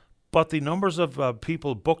 But the numbers of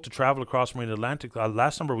people booked to travel across Marine Atlantic, the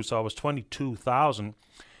last number we saw was 22,000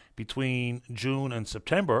 between June and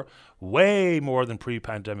September, way more than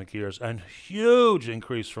pre-pandemic years, and huge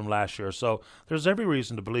increase from last year. So there's every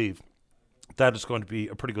reason to believe that it's going to be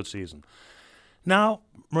a pretty good season. Now,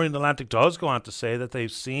 Marine Atlantic does go on to say that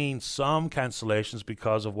they've seen some cancellations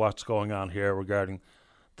because of what's going on here regarding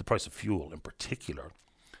the price of fuel in particular.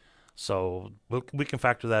 So we can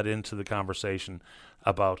factor that into the conversation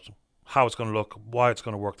about how it's going to look, why it's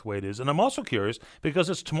going to work the way it is. And I'm also curious because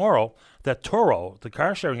it's tomorrow that Turo, the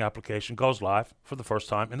car sharing application, goes live for the first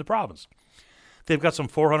time in the province. They've got some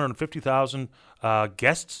 450,000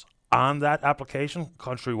 guests on that application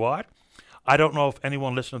countrywide. I don't know if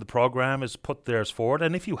anyone listening to the program has put theirs forward,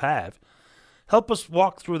 and if you have, help us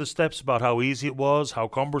walk through the steps about how easy it was, how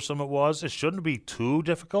cumbersome it was. It shouldn't be too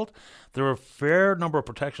difficult. There are a fair number of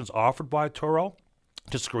protections offered by Turo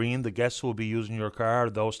to screen the guests who will be using your car,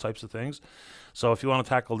 those types of things. So if you want to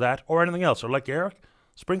tackle that or anything else, or like Eric,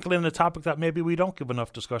 sprinkle in a topic that maybe we don't give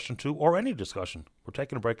enough discussion to, or any discussion. We're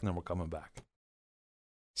taking a break and then we're coming back.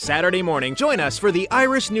 Saturday morning, join us for the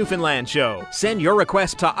Irish Newfoundland Show. Send your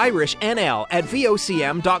request to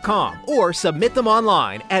irishnl@vocm.com or submit them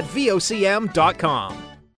online at vocm.com.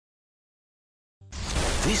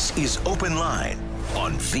 This is Open Line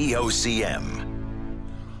on VOCM.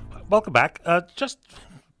 Welcome back. Just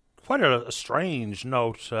quite a strange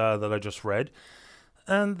note that I just read.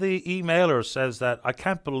 And the emailer says that I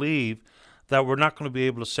can't believe that we're not going to be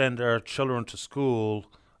able to send our children to school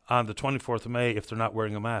on the 24th of May if they're not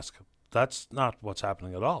wearing a mask. That's not what's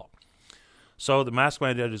happening at all. So the mask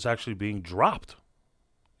mandate is actually being dropped.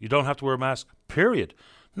 You don't have to wear a mask, period.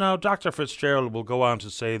 Now, Dr. Fitzgerald will go on to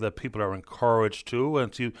say that people are encouraged to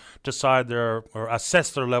and to decide or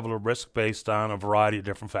assess their level of risk based on a variety of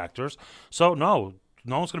different factors. So no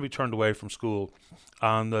one's going to be turned away from school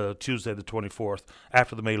on the Tuesday the 24th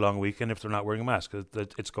after the May long weekend if they're not wearing a mask.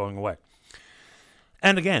 It's going away.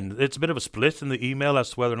 And again, it's a bit of a split in the email as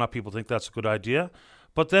to whether or not people think that's a good idea.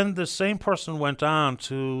 But then the same person went on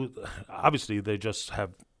to, obviously they just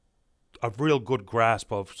have a real good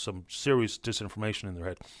grasp of some serious disinformation in their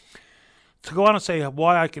head, to go on and say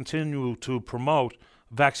why I continue to promote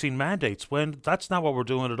vaccine mandates when that's not what we're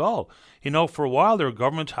doing at all. For a while their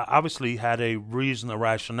government obviously had a reason, a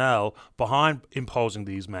rationale behind imposing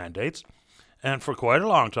these mandates. And for quite a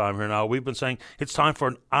long time here now, we've been saying it's time for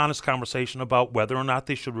an honest conversation about whether or not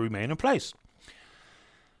they should remain in place.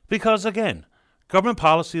 Because, again, government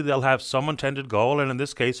policy, they'll have some intended goal, and in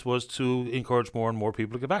this case was to encourage more and more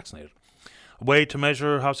people to get vaccinated. A way to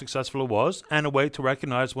measure how successful it was, and a way to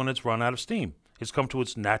recognize when it's run out of steam. It's come to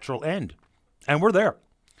its natural end. And we're there.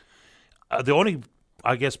 The only,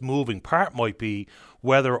 moving part might be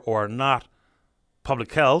whether or not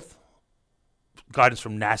public health guidance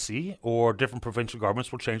from NACI or different provincial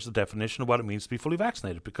governments will change the definition of what it means to be fully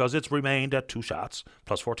vaccinated, because it's remained at 2 shots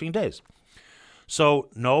plus 14 days. So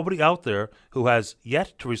nobody out there who has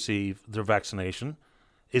yet to receive their vaccination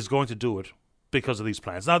is going to do it because of these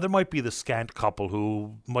plans. Now, there might be the scant couple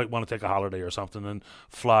who might want to take a holiday or something and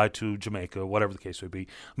fly to Jamaica, whatever the case may be.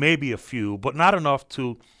 Maybe a few, but not enough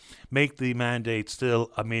to make the mandate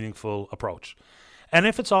still a meaningful approach. And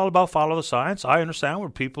if it's all about follow the science, I understand where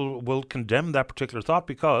people will condemn that particular thought,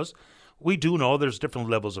 because we do know there's different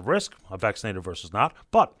levels of risk, of vaccinated versus not.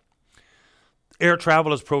 But air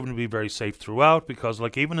travel has proven to be very safe throughout, because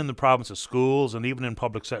even in the province of schools and even in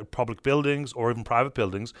public buildings or even private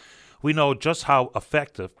buildings, we know just how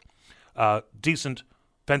effective decent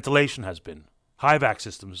ventilation has been.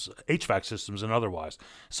 HVAC systems and otherwise.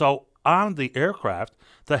 So on the aircraft,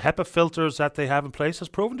 the HEPA filters that they have in place has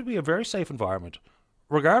proven to be a very safe environment,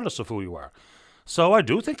 regardless of who you are. So I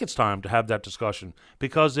do think it's time to have that discussion,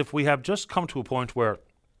 because if we have just come to a point where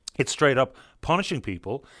it's straight up punishing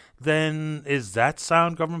people, then is that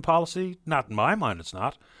sound government policy? Not in my mind, it's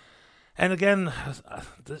not. And again,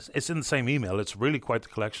 it's in the same email. It's really quite the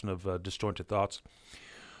collection of disjointed thoughts.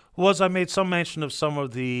 I made some mention of some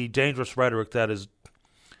of the dangerous rhetoric that is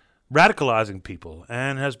radicalizing people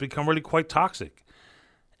and has become really quite toxic.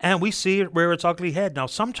 And we see it rear its ugly head. Now,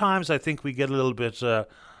 sometimes I think we get a little bit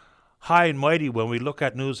high and mighty when we look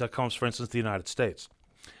at news that comes, for instance, the United States,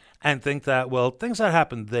 and think that, well, things that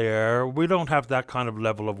happen there, we don't have that kind of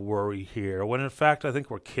level of worry here, when in fact I think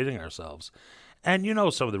we're kidding ourselves. And you know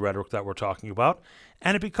some of the rhetoric that we're talking about,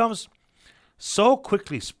 and it becomes so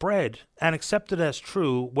quickly spread and accepted as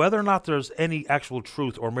true, whether or not there's any actual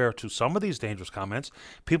truth or merit to some of these dangerous comments,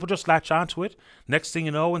 people just latch onto it. Next thing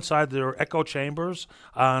you know, inside their echo chambers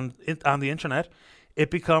on the internet, it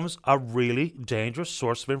becomes a really dangerous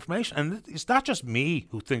source of information. And it's not just me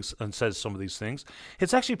who thinks and says some of these things.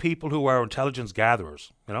 It's actually people who are intelligence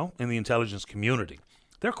gatherers, in the intelligence community.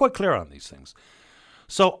 They're quite clear on these things.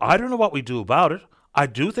 So I don't know what we do about it. I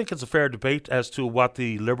do think it's a fair debate as to what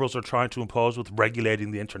the Liberals are trying to impose with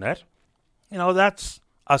regulating the internet. That's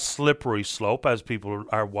a slippery slope, as people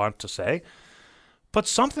are wont to say. But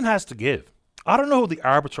something has to give. I don't know who the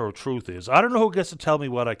arbiter of truth is. I don't know who gets to tell me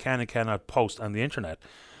what I can and cannot post on the internet.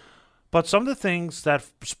 But some of the things that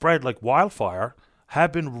spread like wildfire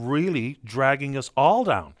have been really dragging us all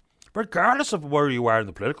down, regardless of where you are in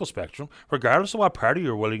the political spectrum, regardless of what party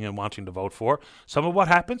you're willing and wanting to vote for. Some of what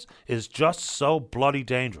happens is just so bloody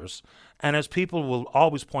dangerous. And as people will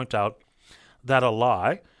always point out, that a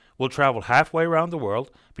lie will travel halfway around the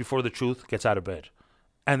world before the truth gets out of bed.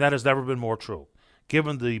 And that has never been more true.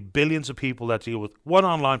 Given the billions of people that deal with one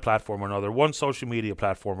online platform or another, one social media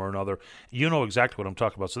platform or another, you know exactly what I'm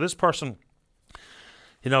talking about. So this person,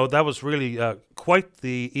 that was really quite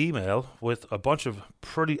the email with a bunch of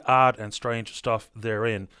pretty odd and strange stuff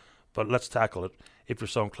therein. But let's tackle it if you're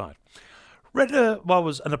so inclined. Read what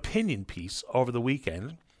was an opinion piece over the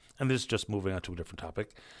weekend, and this is just moving on to a different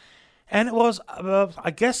topic. And it was,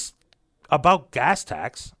 I guess, about gas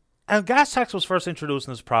tax. And gas tax was first introduced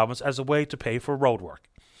in this province as a way to pay for road work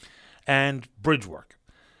and bridge work.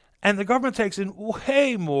 And the government takes in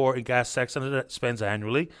way more in gas tax than it spends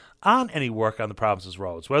annually on any work on the province's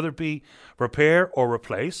roads, whether it be repair or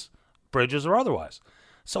replace bridges or otherwise.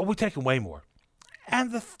 So we take in way more.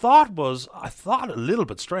 And the thought was, I thought a little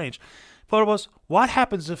bit strange, but it was, what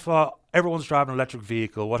happens if everyone's driving an electric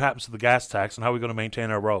vehicle? What happens to the gas tax, and how are we going to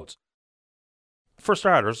maintain our roads? For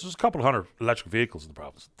starters, there's a couple of hundred electric vehicles in the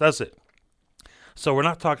province. That's it. So we're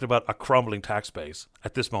not talking about a crumbling tax base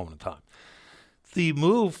at this moment in time. The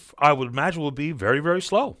move, I would imagine, will be very, very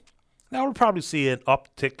slow. Now we'll probably see an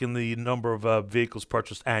uptick in the number of vehicles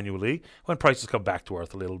purchased annually when prices come back to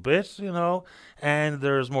earth a little bit, and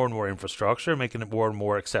there's more and more infrastructure, making it more and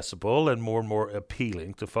more accessible and more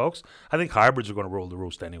appealing to folks. I think hybrids are going to rule the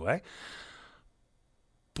roost anyway.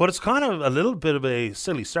 But it's kind of a little bit of a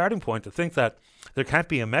silly starting point to think that there can't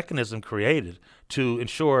be a mechanism created to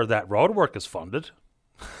ensure that road work is funded.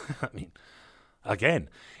 I mean, again,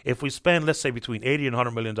 if we spend, let's say, between $80 and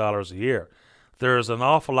 $100 million a year, there's an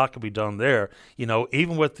awful lot can be done there.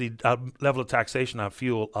 Even with the level of taxation on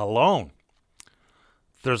fuel alone,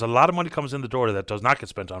 there's a lot of money comes in the door that does not get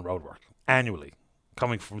spent on road work annually,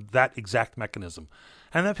 coming from that exact mechanism.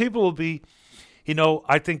 And then people will be,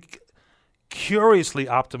 I think, curiously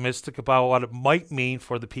optimistic about what it might mean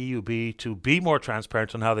for the PUB to be more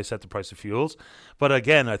transparent on how they set the price of fuels. But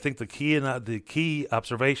again, I think the key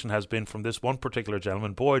observation has been from this one particular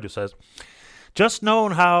gentleman, Boyd, who says, just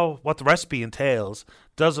knowing what the recipe entails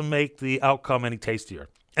doesn't make the outcome any tastier.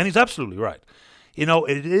 And he's absolutely right.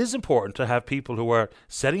 It is important to have people who are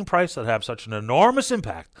setting prices that have such an enormous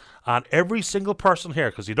impact on every single person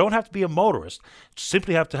here, because you don't have to be a motorist. You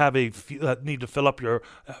simply have to have need to fill up your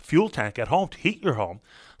fuel tank at home to heat your home.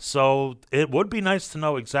 So it would be nice to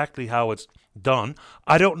know exactly how it's done.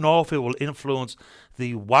 I don't know if it will influence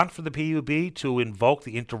the want for the PUB to invoke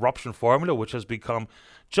the interruption formula, which has become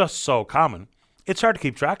just so common. It's hard to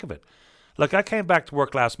keep track of it. Like, I came back to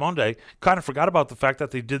work last Monday, kind of forgot about the fact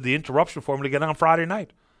that they did the interruption formula again on Friday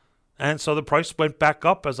night. And so the price went back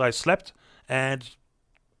up as I slept, and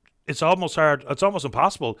it's almost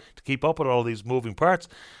impossible to keep up with all these moving parts.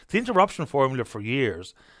 The interruption formula for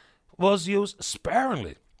years was used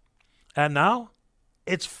sparingly, and now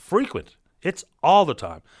it's frequent. It's all the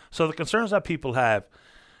time. So the concerns that people have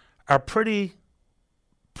are pretty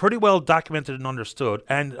pretty well documented and understood,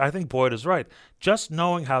 and I think Boyd is right. Just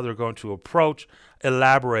knowing how they're going to approach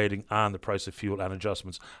elaborating on the price of fuel and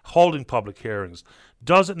adjustments, holding public hearings,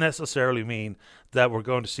 doesn't necessarily mean that we're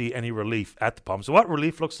going to see any relief at the pumps. What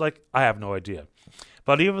relief looks like, I have no idea.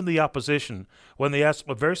 But even the opposition, when they ask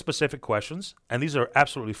very specific questions, and these are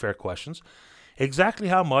absolutely fair questions, exactly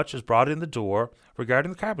how much is brought in the door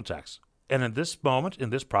regarding the carbon tax? And in this moment, in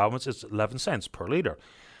this province, it's 11 cents per litre.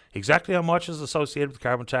 Exactly how much is associated with the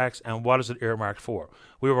carbon tax and what is it earmarked for?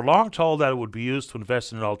 We were long told that it would be used to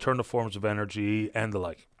invest in alternative forms of energy and the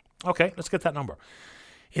like. Okay, let's get that number.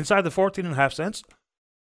 Inside the 14.5 cents,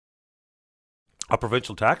 a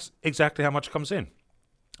provincial tax, exactly how much comes in.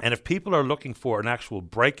 And if people are looking for an actual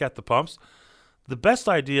break at the pumps, the best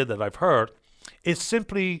idea that I've heard is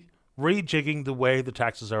simply rejigging the way the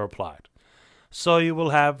taxes are applied. So you will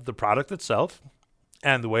have the product itself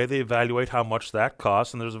and the way they evaluate how much that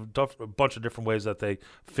costs, and there's a bunch of different ways that they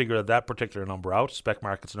figure that particular number out, spec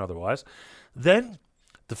markets and otherwise. Then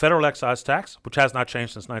the federal excise tax, which has not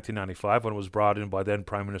changed since 1995 when it was brought in by then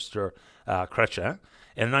Prime Minister Chrétien.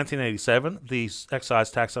 In 1987, the excise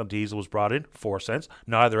tax on diesel was brought in, 4 cents.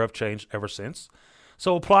 Neither have changed ever since.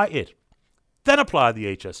 So apply it. Then apply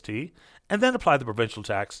the HST, and then apply the provincial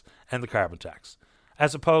tax and the carbon tax,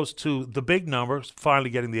 as opposed to the big numbers finally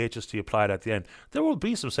getting the HST applied at the end. There will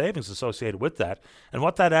be some savings associated with that, and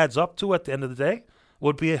what that adds up to at the end of the day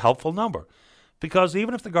would be a helpful number. Because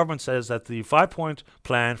even if the government says that the 5-point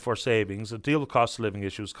plan for savings, to deal with cost of living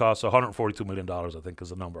issues, costs $142 million, I think is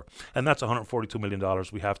the number. And that's $142 million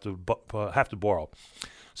we have to borrow.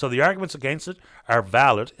 So the arguments against it are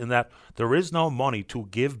valid in that there is no money to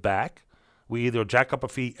give back. We either jack up a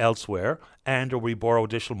fee elsewhere or we borrow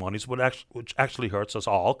additional monies, which actually hurts us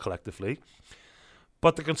all collectively.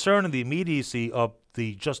 But the concern and the immediacy of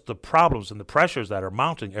the problems and the pressures that are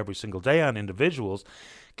mounting every single day on individuals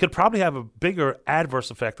could probably have a bigger adverse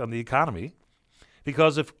effect on the economy,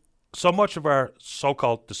 because if so much of our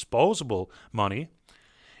so-called disposable money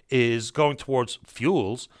is going towards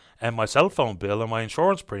fuels and my cell phone bill and my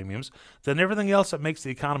insurance premiums, then everything else that makes the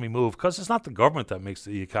economy move, because it's not the government that makes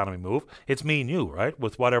the economy move, it's me and you, right,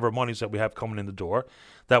 with whatever monies that we have coming in the door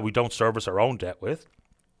that we don't service our own debt with,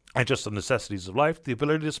 and just the necessities of life, the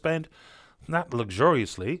ability to spend, not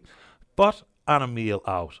luxuriously, but on a meal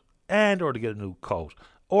out, and or to get a new coat,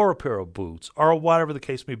 or a pair of boots, or whatever the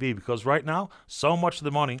case may be, because right now, so much of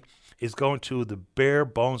the money is going to the bare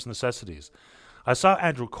bones necessities. I saw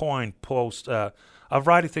Andrew Coyne post a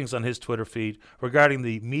variety of things on his Twitter feed regarding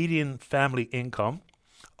the median family income,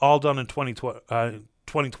 all done in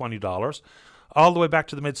 2020 dollars, all the way back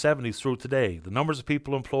to the mid-'70s through today. The numbers of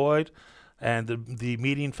people employed and the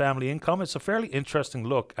median family income. It's a fairly interesting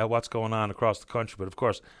look at what's going on across the country, but of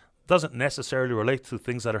course, doesn't necessarily relate to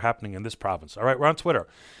things that are happening in this province. All right, we're on Twitter.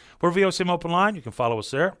 We're VOCM Open Line. You can follow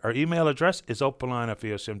us there. Our email address is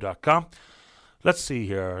openline@vocm.com. Let's see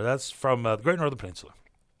here. That's from the Great Northern Peninsula.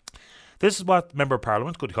 This is what Member of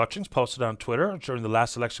Parliament Goody Hutchings posted on Twitter during the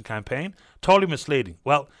last election campaign. Totally misleading.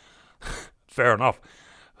 Well, fair enough.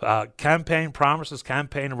 Campaign promises,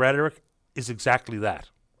 campaign rhetoric is exactly that.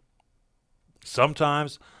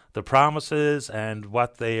 Sometimes the promises and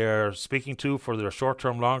what they are speaking to for their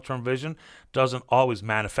short-term, long-term vision doesn't always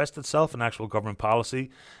manifest itself in actual government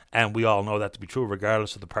policy, and we all know that to be true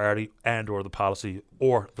regardless of the party and or the policy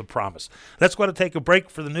or the promise. Let's go ahead and take a break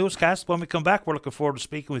for the newscast. When we come back, we're looking forward to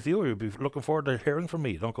speaking with you. We'll be looking forward to hearing from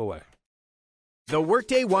me. Don't go away. The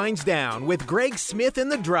workday winds down with Greg Smith in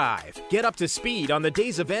The Drive. Get up to speed on the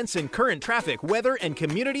day's events and current traffic, weather, and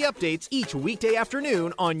community updates each weekday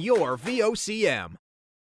afternoon on your VOCM.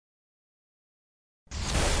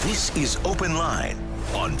 This is Open Line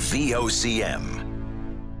on VOCM.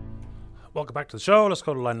 Welcome back to the show. Let's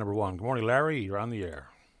go to line number one. Good morning, Larry. You're on the air.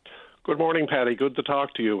 Good morning, Paddy. Good to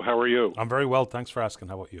talk to you. How are you? I'm very well. Thanks for asking.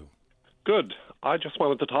 How about you? Good. I just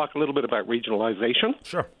wanted to talk a little bit about regionalization.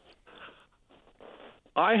 Sure.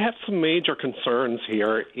 I have some major concerns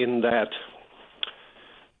here in that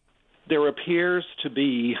there appears to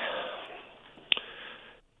be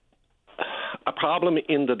a problem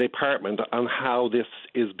in the department on how this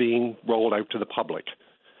is being rolled out to the public.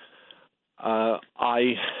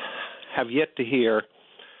 I have yet to hear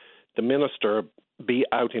the minister be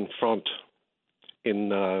out in front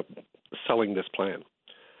in selling this plan.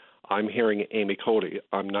 I'm hearing Amy Cody.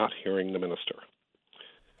 I'm not hearing the minister.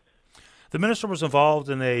 The minister was involved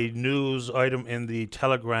in a news item in the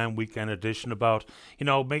Telegram weekend edition about,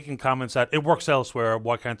 making comments that it works elsewhere.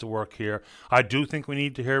 Why can't it work here? I do think we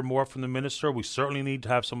need to hear more from the minister. We certainly need to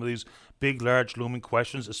have some of these big, large, looming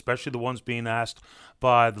questions, especially the ones being asked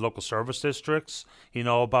by the local service districts,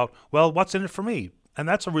 about, well, what's in it for me? And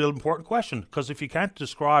that's a real important question, because if you can't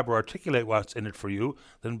describe or articulate what's in it for you,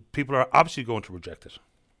 then people are obviously going to reject it.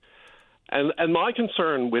 And my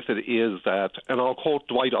concern with it is that, and I'll quote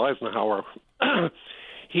Dwight Eisenhower,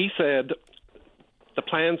 he said, the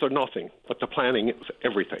plans are nothing, but the planning is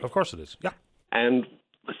everything. Of course it is, yeah. And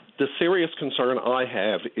the serious concern I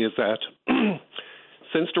have is that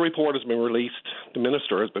since the report has been released, the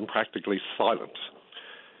minister has been practically silent.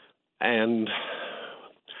 And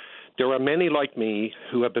there are many like me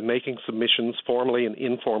who have been making submissions formally and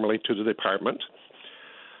informally to the department.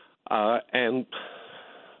 And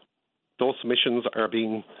those submissions are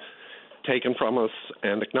being taken from us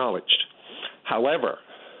and acknowledged. However,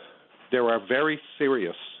 there are very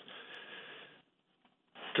serious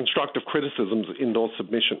constructive criticisms in those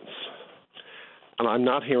submissions. And I'm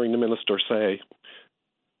not hearing the minister say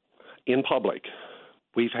in public,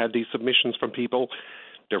 we've had these submissions from people,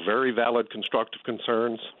 they're very valid constructive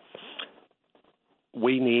concerns.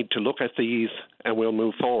 We need to look at these and we'll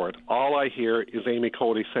move forward. All I hear is Amy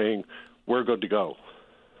Cody saying, we're good to go.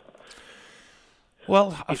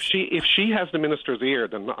 Well, if she has the minister's ear,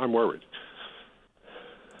 then I'm worried.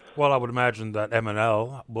 Well, I would imagine that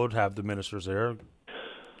MNL would have the minister's ear,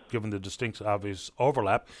 given the distinct, obvious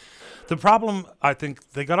overlap. The problem, I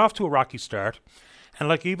think, they got off to a rocky start. And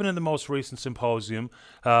like even in the most recent symposium,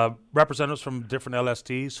 representatives from different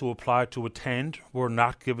LSDs who applied to attend were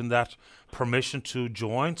not given that permission to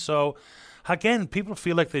join. So again, people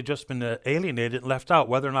feel like they've just been alienated and left out.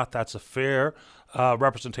 Whether or not that's a fair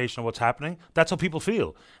representation of what's happening, that's how people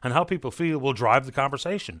feel. And how people feel will drive the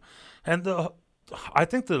conversation. And I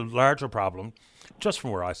think the larger problem, just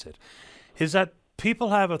from where I sit, is that people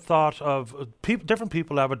have a thought of, different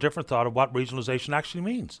people have a different thought of what regionalization actually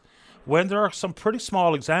means. When there are some pretty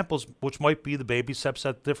small examples, which might be the baby steps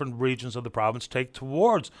that different regions of the province take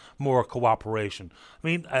towards more cooperation. I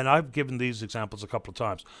mean, and I've given these examples a couple of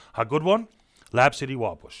times. A good one, Lab City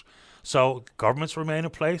Wabush. So governments remain in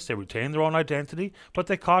place, they retain their own identity, but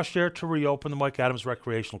they cost share to reopen the Mike Adams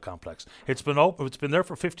Recreational Complex. It's been open, it's been there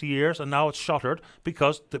for 50 years, and now it's shuttered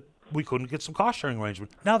because we couldn't get some cost-sharing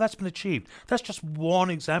arrangement. Now that's been achieved. That's just one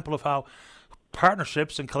example of how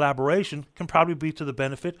partnerships and collaboration can probably be to the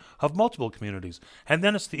benefit of multiple communities. And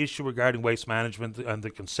then it's the issue regarding waste management and the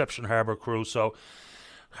Conception Harbour crew. So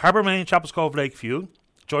Harbour Main, Chapels Cove, Lakeview,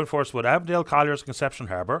 join forces with Avondale, Colliers, Conception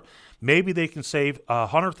Harbour. Maybe they can save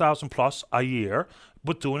 100,000 plus a year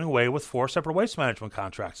with doing away with 4 separate waste management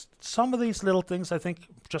contracts. Some of these little things, I think,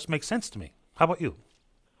 just make sense to me. How about you?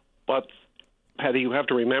 But, Paddy, you have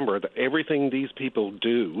to remember that everything these people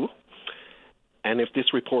do, and if this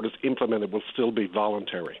report is implemented, will still be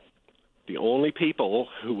voluntary. The only people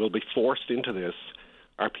who will be forced into this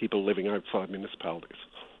are people living outside municipalities.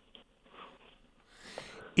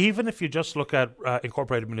 Even if you just look at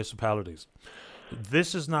incorporated municipalities,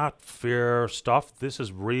 this is not fair stuff. This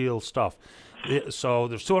is real stuff. So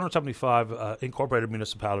there's 275 incorporated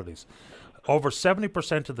municipalities. Over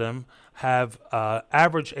 70% of them have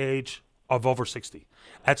average age of over 60.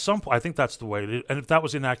 At some point, I think that's the way it is. And if that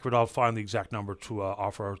was inaccurate, I'll find the exact number to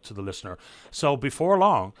offer to the listener. So before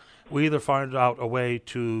long, we either find out a way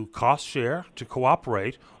to cost share, to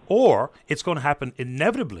cooperate, or it's going to happen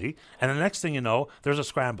inevitably, and the next thing you know, there's a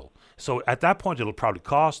scramble. So at that point, it'll probably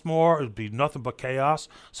cost more. It'll be nothing but chaos.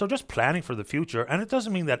 So just planning for the future. And it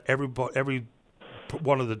doesn't mean that every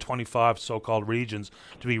one of the 25 so-called regions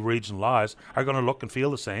to be regionalized are going to look and feel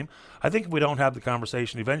the same. I think if we don't have the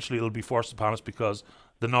conversation, eventually it'll be forced upon us because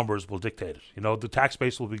the numbers will dictate it. You know, the tax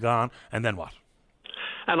base will be gone, and then what?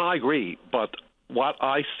 And I agree, but what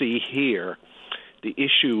I see here, the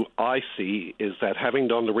issue I see is that having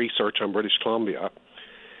done the research on British Columbia,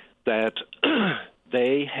 that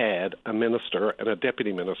they had a minister and a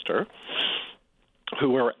deputy minister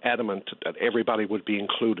who were adamant that everybody would be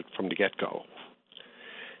included from the get-go.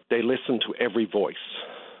 They listened to every voice.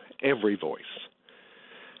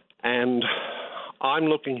 And I'm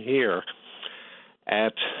looking here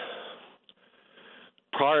at,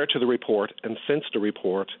 prior to the report and since the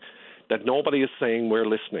report, that nobody is saying we're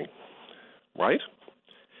listening, right?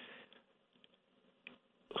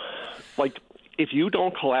 Like, if you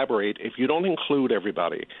don't collaborate, if you don't include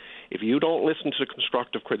everybody, if you don't listen to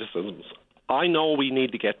constructive criticisms, I know we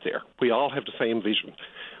need to get there. We all have the same vision.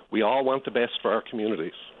 We all want the best for our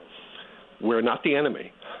communities. We're not the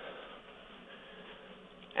enemy.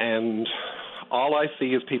 And all I see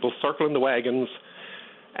is people circling the wagons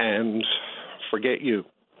and forget you,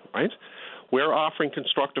 right? We're offering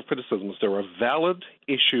constructive criticisms. There are valid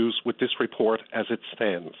issues with this report as it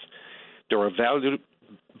stands. There are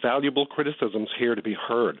valuable criticisms here to be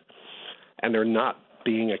heard, and they're not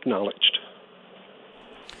being acknowledged.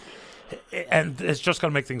 And it's just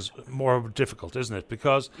going to make things more difficult, isn't it?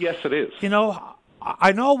 Because yes, it is. You know,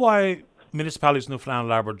 I know why municipalities in Newfoundland and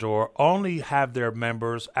Labrador only have their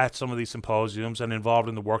members at some of these symposiums and involved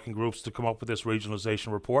in the working groups to come up with this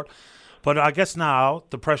regionalisation report. But I guess now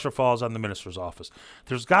the pressure falls on the Minister's office.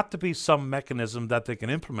 There's got to be some mechanism that they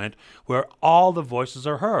can implement where all the voices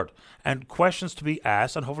are heard and questions to be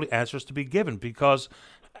asked and hopefully answers to be given. Because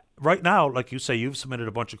right now, like you say, you've submitted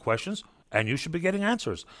a bunch of questions and you should be getting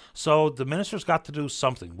answers. So the Minister's got to do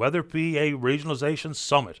something, whether it be a regionalisation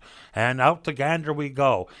summit, and out to Gander we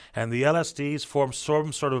go, and the LSDs form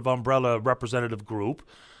some sort of umbrella representative group,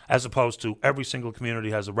 as opposed to every single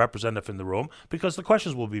community has a representative in the room, because the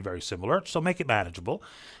questions will be very similar, so make it manageable.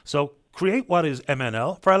 So create what is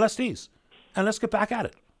MNL for LSDs, and let's get back at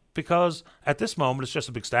it. Because at this moment, it's just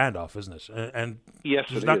a big standoff, isn't it? And yes,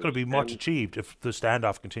 there's not going to be much achieved if the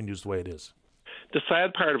standoff continues the way it is. The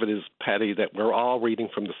sad part of it is, Paddy, that we're all reading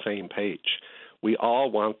from the same page. We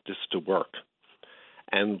all want this to work.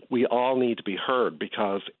 And we all need to be heard,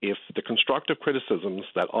 because if the constructive criticisms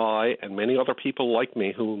that I and many other people like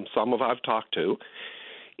me, whom some of I've talked to,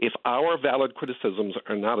 if our valid criticisms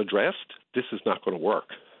are not addressed, this is not going to work.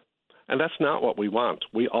 And that's not what we want.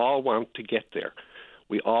 We all want to get there.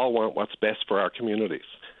 We all want what's best for our communities.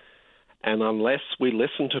 And unless we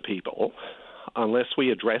listen to people, unless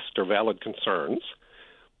we address their valid concerns,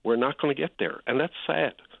 we're not going to get there. And that's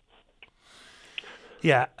sad.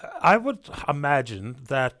 Yeah, I would imagine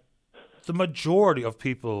that the majority of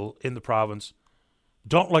people in the province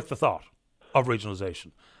don't like the thought of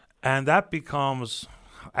regionalisation. And that becomes,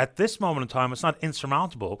 at this moment in time, it's not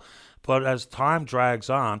insurmountable, but as time drags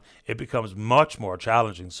on, it becomes much more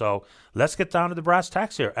challenging. So let's get down to the brass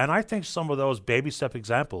tacks here. And I think some of those baby step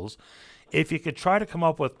examples, if you could try to come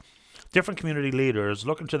up with different community leaders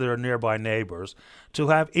looking to their nearby neighbours to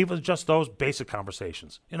have even just those basic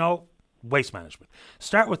conversations, you know, waste management.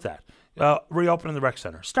 Start with that. Reopening the rec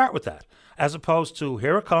centre. Start with that. As opposed to,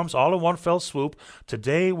 here it comes, all in one fell swoop.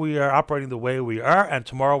 Today we are operating the way we are, and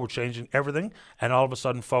tomorrow we're changing everything. And all of a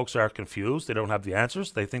sudden folks are confused. They don't have the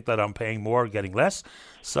answers. They think that I'm paying more, getting less.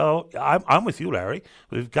 So I'm with you, Larry.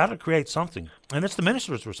 We've got to create something. And it's the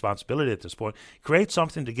Minister's responsibility at this point. Create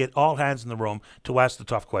something to get all hands in the room to ask the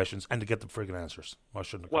tough questions and to get the friggin' answers. I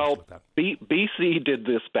shouldn't have well, like that. BC did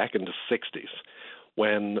this back in the 60s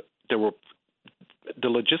when the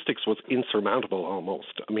logistics was insurmountable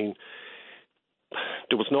almost. I mean,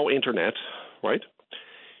 there was no internet, right?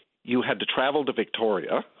 You had to travel to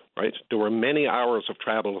Victoria, right? There were many hours of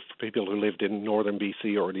travel for people who lived in northern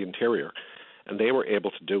BC or the interior, and they were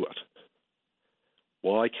able to do it.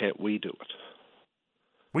 Why can't we do it?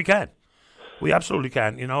 We can. We absolutely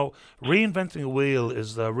can. You know, reinventing a wheel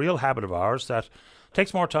is the real habit of ours that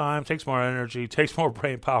takes more time, takes more energy, takes more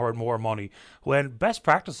brain power and more money when best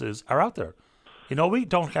practices are out there. You know, we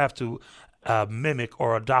don't have to mimic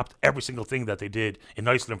or adopt every single thing that they did in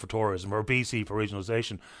Iceland for tourism or BC for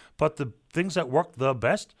regionalisation. But the things that work the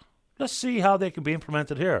best, let's see how they can be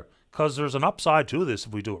implemented here, because there's an upside to this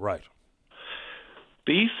if we do it right.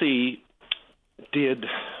 BC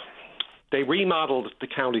they remodeled the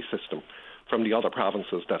county system from the other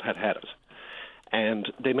provinces that had it.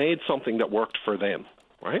 And they made something that worked for them,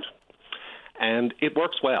 right? And it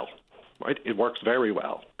works well, right? It works very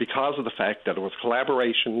well because of the fact that there was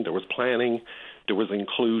collaboration, there was planning, there was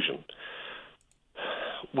inclusion.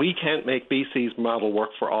 We can't make BC's model work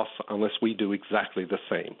for us unless we do exactly the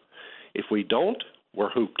same. If we don't, we're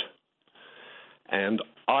hooped. And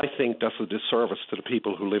I think that's a disservice to the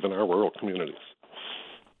people who live in our rural communities.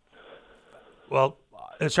 Well,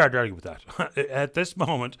 it's hard to argue with that. At this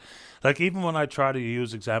moment, like even when I try to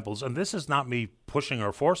use examples, and this is not me pushing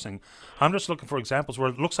or forcing, I'm just looking for examples where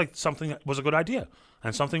it looks like something was a good idea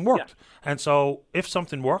and something worked. Yeah. And so if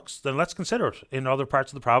something works, then let's consider it in other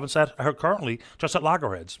parts of the province that are currently just at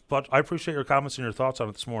loggerheads. But I appreciate your comments and your thoughts on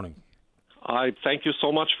it this morning. I thank you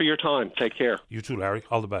so much for your time. Take care. You too, Larry.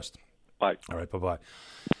 All the best. Bye. All right, bye-bye.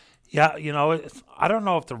 Yeah, you know, I don't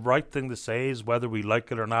know if the right thing to say is whether we like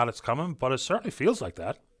it or not it's coming, but it certainly feels like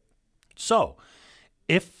that. So,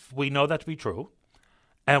 if we know that to be true,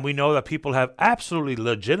 and we know that people have absolutely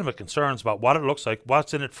legitimate concerns about what it looks like,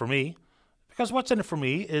 what's in it for me, because what's in it for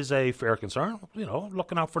me is a fair concern. You know,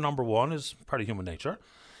 looking out for number one is part of human nature,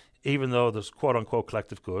 even though this quote-unquote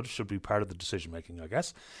collective good should be part of the decision-making, I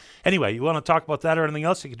guess. Anyway, you want to talk about that or anything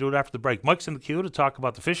else, you can do it after the break. Mike's in the queue to talk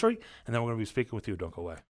about the fishery, and then we're going to be speaking with you. Don't go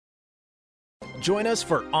away. Join us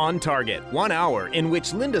for On Target, 1 hour in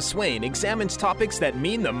which Linda Swain examines topics that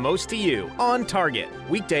mean the most to you. On Target,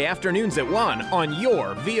 weekday afternoons at 1 on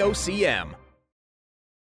your VOCM.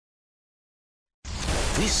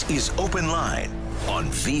 This is Open Line. on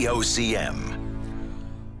VOCM.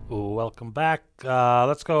 Welcome back.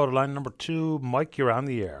 Let's go to line number 2. Mike, you're on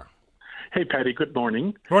the air. Hey, Patty, good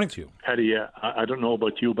morning. Morning to you. Patty, I don't know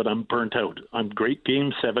about you, but I'm burnt out. I'm great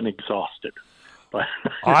Game 7 exhausted.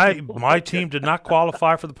 My team did not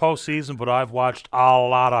qualify for the postseason, but I've watched a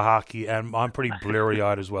lot of hockey, and I'm pretty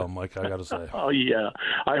bleary-eyed as well, Mike, I got to say. Oh, yeah.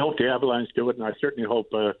 I hope the Avalanche do it, and I certainly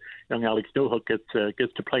hope young Alex Newhook gets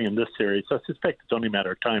to play in this series. I suspect it's only a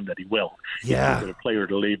matter of time that he will. Yeah. He's a player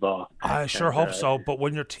to leave off. I sure hope so, but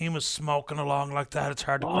when your team is smoking along like that, it's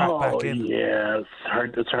hard to crack back in. Yeah,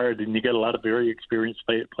 it's hard, and you get a lot of very experienced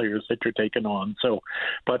players that you're taking on.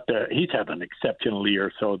 But he's had an exceptional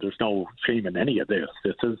year, so there's no shame in any of this.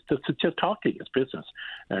 This is just hockey. It's business,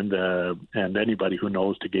 and anybody who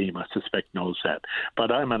knows the game, I suspect, knows that.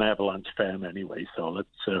 But I'm an Avalanche fan anyway, so let's.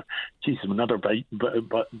 Another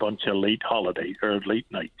bunch of late holidays or late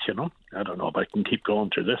nights. I don't know if I can keep going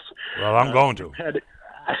through this. Well, I'm going to.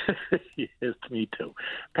 Yes, me too.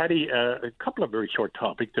 Patty, a couple of very short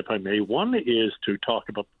topics, if I may. One is to talk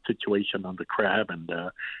about the situation on the Crab and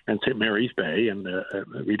St. Mary's Bay, and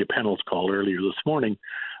Rita Pennell's call earlier this morning,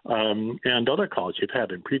 and other calls you've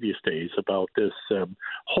had in previous days about this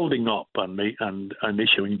holding up on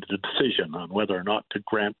issuing the decision on whether or not to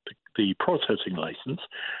grant the processing license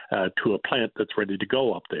to a plant that's ready to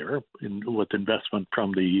go up there with investment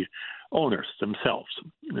from the owners themselves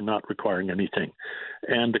and not requiring anything.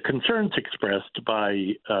 And the concerns expressed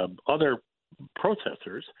by other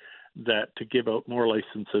processors that to give out more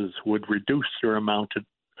licenses would reduce their amount of,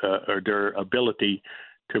 or their ability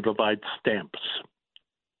to provide stamps,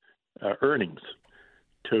 earnings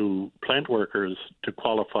to plant workers to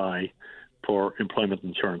qualify for employment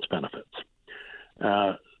insurance benefits.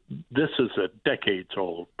 This is a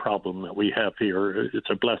decades-old problem that we have here. It's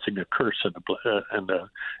a blessing, a curse, and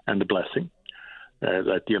a blessing.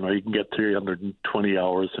 That you can get 320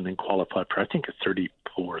 hours and then qualify for, I think it's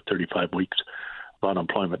 34, 35 weeks of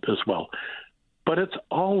unemployment as well. But it's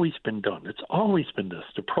always been done. It's always been this.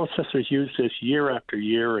 The processors use this year after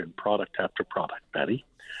year and product after product, Betty.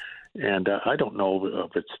 And I don't know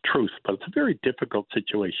if it's truth, but it's a very difficult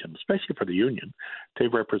situation, especially for the union. They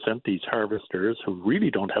represent these harvesters who really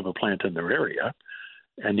don't have a plant in their area.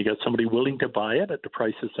 And you got somebody willing to buy it at the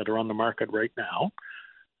prices that are on the market right now.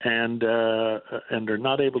 And they're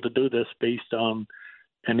not able to do this based on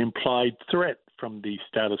an implied threat from the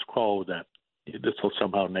status quo that this will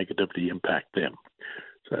somehow negatively impact them.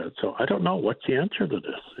 So I don't know what's the answer to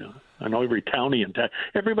this. I know everybody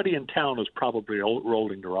in town is probably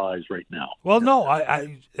rolling their eyes right now. Well, no,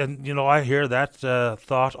 I hear that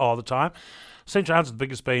thought all the time. St. John's is the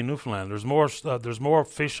biggest bay in Newfoundland. There's more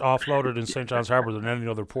fish offloaded in St. John's Harbour than any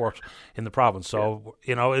other port in the province. So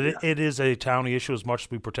it is a towny issue as much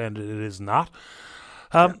as we pretend it is not.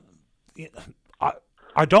 I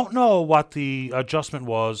don't know what the adjustment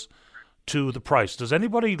was to the price. Does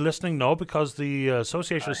anybody listening know? Because the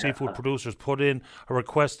Association of Seafood Producers put in a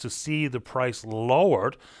request to see the price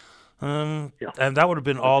lowered, and that would have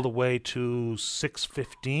been all the way to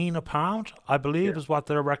 $6.15 a pound, I believe, is what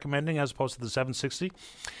they're recommending, as opposed to the $7.60.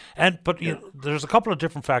 But there's a couple of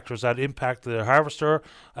different factors that impact the harvester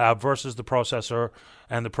versus the processor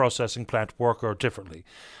and the processing plant worker differently.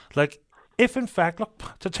 Like, if in fact, look,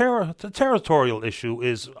 the territorial issue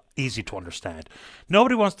is easy to understand.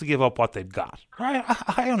 Nobody wants to give up what they've got, right?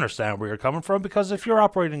 I understand where you're coming from, because if you're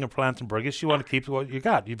operating a plant in Brigus, you want to keep what you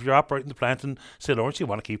got. If you're operating the plant in St. Lawrence, you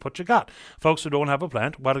want to keep what you got. Folks who don't have a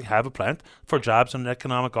plant want to have a plant for jobs and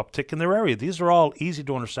economic uptick in their area. These are all easy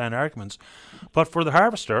to understand arguments. But for the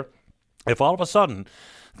harvester, if all of a sudden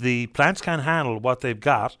the plants can't handle what they've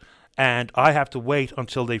got, and I have to wait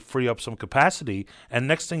until they free up some capacity, and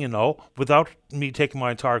next thing you know, without me taking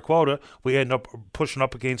my entire quota, we end up pushing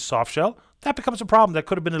up against soft shell. That becomes a problem that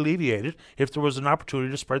could have been alleviated if there was an opportunity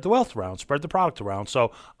to spread the wealth around, spread the product around.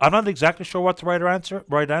 So I'm not exactly sure what the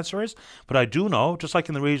right answer is, but I do know, just like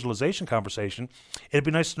in the regionalization conversation, it'd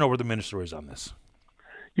be nice to know where the minister is on this.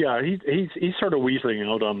 Yeah, he's sort of weaseling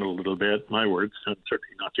out on it a little bit. My words, and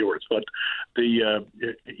certainly not yours. But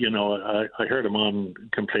I heard him on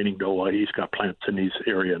complaining though why he's got plants in his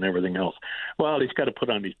area and everything else. Well, he's got to put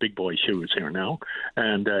on his big boy shoes here now,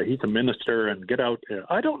 and he's a minister and get out.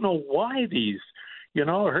 I don't know why these. I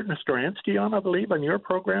heard Mr. Anstey on, I believe, on your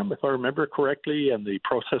program, if I remember correctly, and the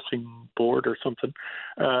processing board or something.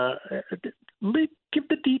 Give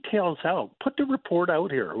the details out. Put the report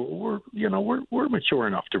out here. We're mature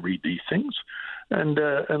enough to read these things.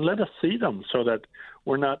 and let us see them so that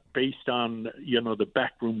we're not based on the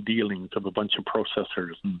backroom dealings of a bunch of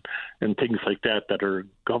processors and things like that are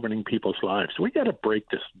governing people's lives. We got to break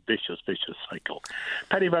this vicious cycle.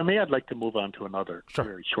 Patty, if I may, I'd like to move on to another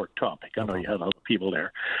very short topic. I know you had other people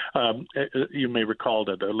there. You may recall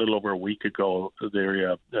that a little over a week ago,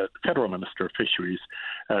 the Federal Minister of Fisheries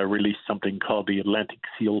released something called the Atlantic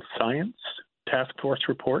Seal Science Task Force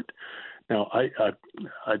Report. Now,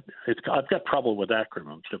 I've got trouble with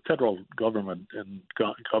acronyms. The federal government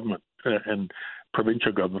and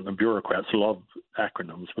provincial government and bureaucrats love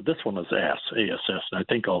acronyms, but this one is ASS, and I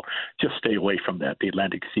think I'll just stay away from that, the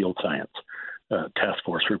Atlantic Seal Science Task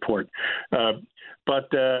Force Report. But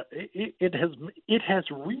it has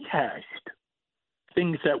rehashed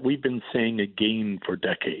things that we've been saying again for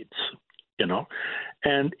decades,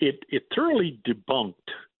 and it thoroughly debunked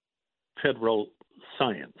federal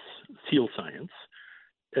science, seal science,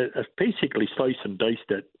 basically sliced and diced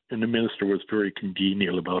it, and the minister was very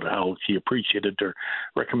congenial about how she appreciated their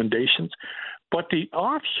recommendations. But the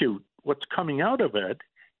offshoot, what's coming out of it,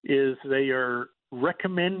 is they are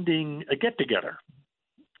recommending a get-together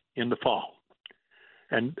in the fall.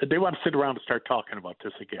 And they want to sit around and start talking about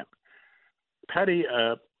this again. Patty,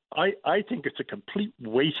 I think it's a complete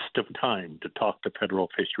waste of time to talk to federal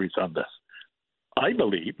fisheries on this. I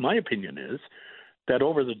believe, my opinion is, that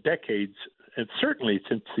over the decades, and certainly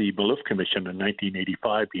since the Maloof Commission in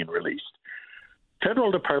 1985 being released,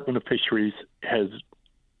 Federal Department of Fisheries has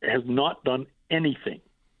not done anything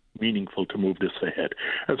meaningful to move this ahead.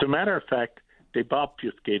 As a matter of fact, they've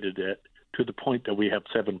obfuscated it to the point that we have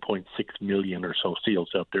 7.6 million or so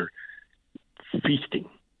seals out there feasting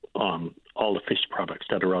on all the fish products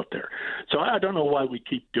that are out there. So I don't know why we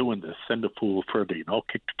keep doing this, send a fool further,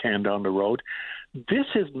 kick the can down the road. This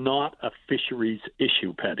is not a fisheries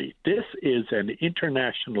issue, Patty. This is an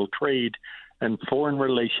international trade and foreign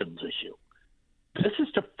relations issue. This is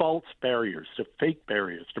the false barriers, the fake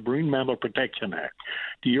barriers, the Marine Mammal Protection Act,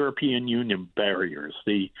 the European Union barriers,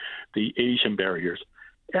 the Asian barriers.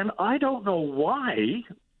 And I don't know why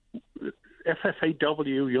FFAW,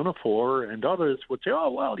 Unifor, and others would say,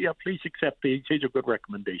 oh, well, yeah, please accept these. These are good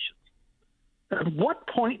recommendations. At what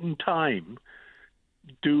point in time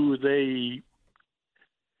do they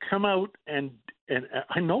come out and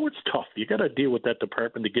I know it's tough. You got to deal with that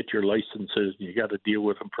department to get your licenses, and you got to deal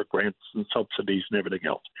with them for grants and subsidies and everything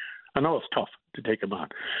else. I know it's tough to take them on.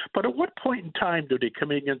 But at what point in time do they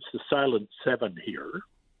come against the silent seven here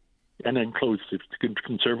and then close the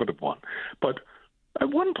conservative one? But at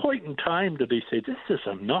one point in time, do they say, this is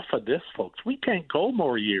enough of this, folks? We can't go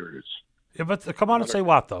more years. Yeah, but come on and say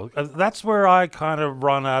what, though? That's where I kind of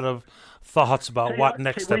run out of thoughts about what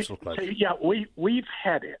next steps look like. Yeah, we've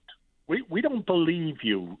had it. We don't believe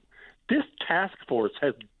you. This task force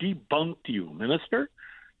has debunked you, Minister.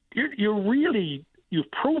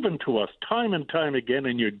 You've proven to us time and time again,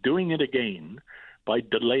 and you're doing it again by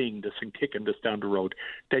delaying this and kicking this down the road,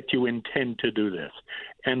 that you intend to do this.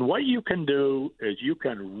 And what you can do is you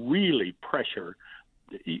can really pressure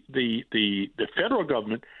the federal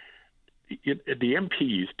government, the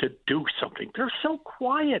MPs, to do something. They're so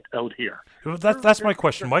quiet out here. That's my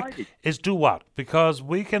question, Mike, is do what? Because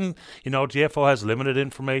we can, GFO has limited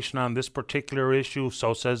information on this particular issue,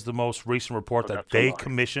 so says the most recent report that they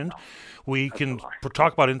commissioned. We can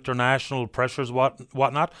talk about international pressures,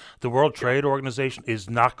 whatnot. The World Trade Organization is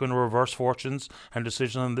not going to reverse fortunes and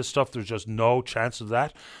decisions on this stuff. There's just no chance of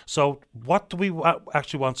that. So what do we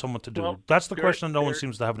actually want someone to do? Well, that's the question that no one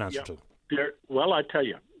seems to have an answer to. Well, I tell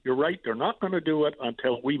you, you're right. They're not going to do it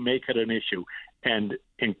until we make it an issue. And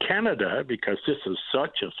in Canada, because this is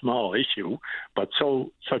such a small issue, but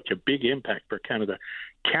such a big impact for Canada,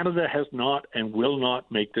 Canada has not and will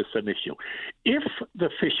not make this an issue. If the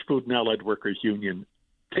Fish, Food and Allied Workers Union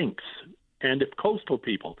thinks, and if coastal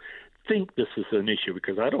people think this is an issue,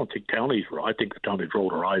 because I don't think I think the counties roll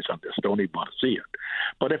their eyes on this, don't even want to see it.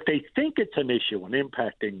 But if they think it's an issue and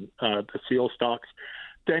impacting the seal stocks,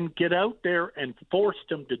 then get out there and force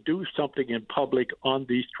them to do something in public on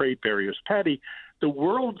these trade barriers. Patty, the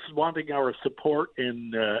world's wanting our support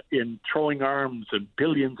in throwing arms and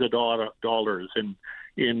billions of dollars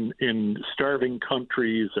in starving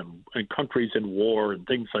countries and countries in war and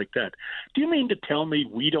things like that. Do you mean to tell me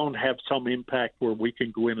we don't have some impact where we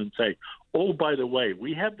can go in and say, oh, by the way,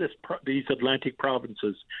 we have these Atlantic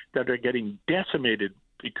provinces that are getting decimated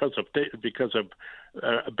because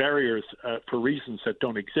of barriers for reasons that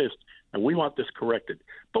don't exist, and we want this corrected.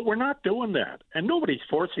 But we're not doing that, and nobody's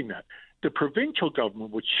forcing that. The provincial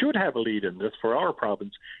government, which should have a lead in this for our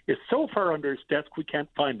province, is so far under its desk we can't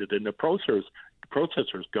find it. And the processors,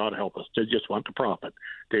 God help us, they just want to profit.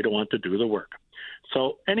 They don't want to do the work.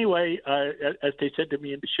 So anyway, as they said to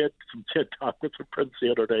me in the shed, some shed talk with the Prince the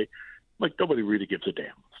other day, like, nobody really gives a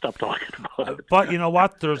damn. Stop talking about it. But you know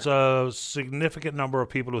what? There's a significant number of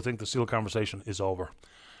people who think the seal conversation is over.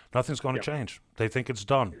 Nothing's going to change. They think it's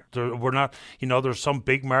done. We're not, there's some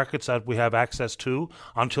big markets that we have access to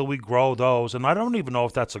until we grow those. And I don't even know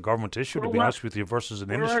if that's a government issue, to be honest with you, versus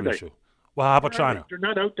an industry issue. Well, how about China? They're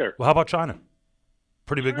not out there. Well, how about China?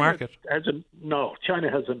 Pretty big market.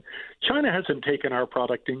 China hasn't taken our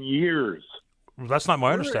product in years. Well, that's not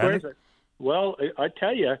my understanding. Well, I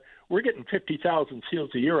tell you, we're getting 50,000 seals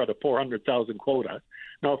a year out of 400,000 quota.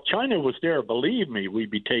 Now, if China was there, believe me,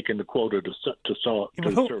 we'd be taking the quota to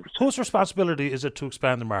service. Whose responsibility is it to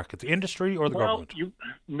expand the market, the industry or the government?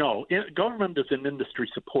 Government is an industry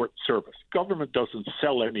support service. Government doesn't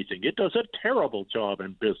sell anything. It does a terrible job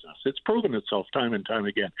in business. It's proven itself time and time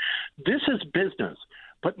again. This is business.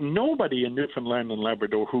 But nobody in Newfoundland and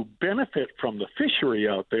Labrador who benefit from the fishery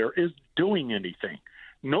out there is doing anything.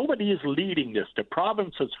 Nobody is leading this. The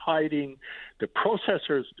province is hiding. The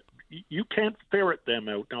processors, you can't ferret them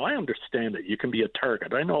out. Now, I understand it. You can be a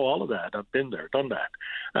target. I know all of that. I've been there, done that.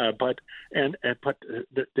 But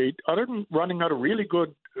other than running out a really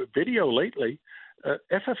good video lately,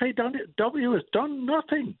 FFAW has done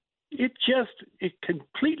nothing. It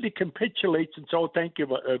completely capitulates and so thank you,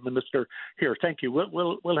 Minister. Here, thank you.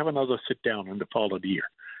 We'll have another sit down in the fall of the year.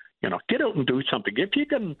 Get out and do something. If you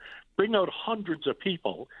can bring out hundreds of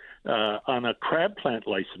people on a crab plant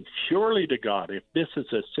license, surely to God, if this is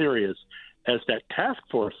as serious as that task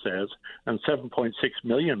force says, and 7.6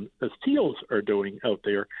 million seals are doing out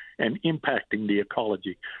there and impacting the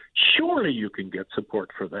ecology, surely you can get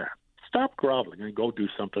support for that. Stop groveling and go do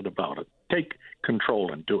something about it. Take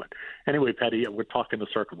control and do it. Anyway, Patty, we're talking a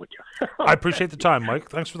circle with you. I appreciate the time, Mike.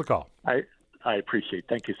 Thanks for the call. I appreciate it.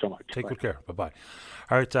 Thank you so much. Take good care. Bye-bye.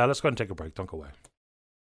 All right, let's go ahead and take a break. Don't go away.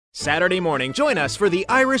 Saturday morning, join us for the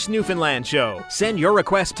Irish Newfoundland Show. Send your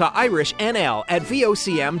request to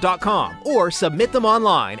irishnl@vocm.com or submit them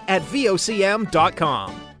online at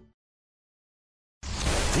vocm.com.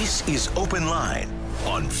 This is Open Line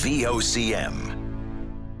on VOCM.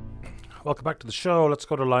 Welcome back to the show. Let's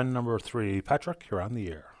go to line number 3. Patrick, you're on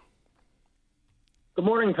the air. Good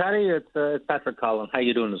morning, Patty. It's Patrick Collin. How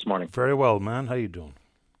you doing this morning? Very well, man. How you doing?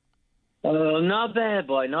 Not bad,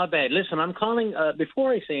 boy. Not bad. Listen, I'm calling.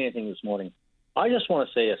 Before I say anything this morning, I just want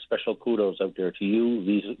to say a special kudos out there to you,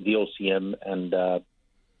 the OCM, and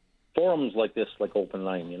forums like this, like Open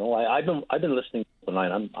Line. I've been listening to Open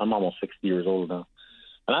Line. I'm almost 60 years old now,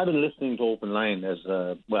 and I've been listening to Open Line as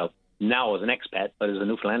now as an expat, but as a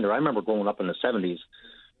Newfoundlander. I remember growing up in the 70s.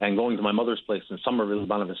 And going to my mother's place in Somerville,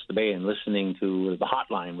 Bonavista Bay, and listening to the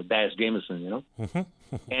Hotline with Baz Jameson,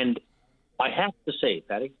 And I have to say,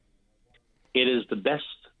 Patty, it is the best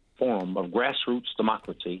form of grassroots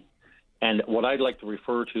democracy and what I'd like to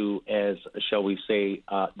refer to as, shall we say,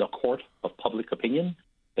 the court of public opinion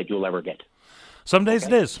that you'll ever get. Some days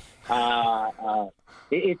it is.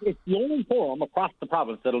 It's the only forum across the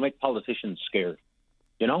province that'll make politicians scared.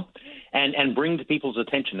 And bring to people's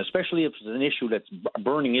attention, especially if it's an issue that's a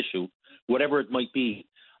burning issue, whatever it might be,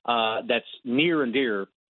 that's near and dear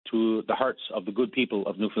to the hearts of the good people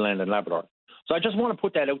of Newfoundland and Labrador. So I just want to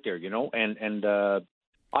put that out there, and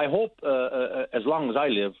I hope as long as I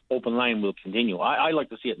live, Open Line will continue. I like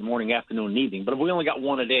to see it in the morning, afternoon, and evening, but if we only got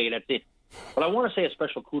one a day, that's it. But I want to say a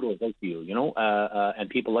special kudos out to you, and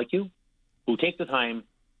people like you who take the time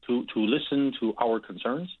to listen to our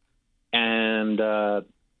concerns. And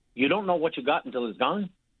you don't know what you got until it's gone,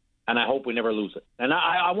 and I hope we never lose it. And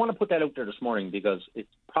I want to put that out there this morning because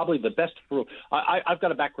it's probably the best for. I've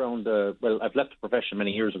got a background. I've left the profession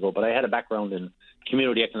many years ago, but I had a background in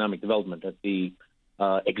community economic development at the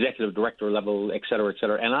executive director level, et cetera, et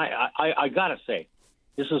cetera. And I gotta say,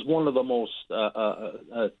 this is one of the most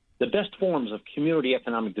the best forms of community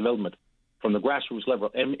economic development from the grassroots level.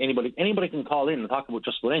 Anybody can call in and talk about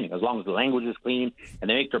just anything, as long as the language is clean and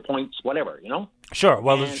they make their points, whatever, Sure.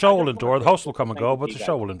 Well, the show will endure. The host will come and go, but the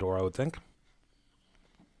show will endure, I would think.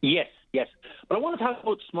 Yes. But I want to talk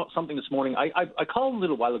about something this morning. I called a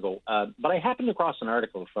little while ago, but I happened across an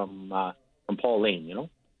article from Paul Lane,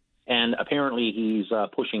 and apparently he's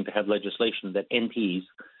pushing to have legislation that MPs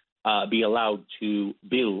be allowed to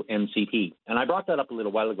bill MCP. And I brought that up a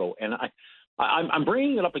little while ago, and I'm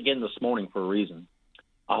bringing it up again this morning for a reason.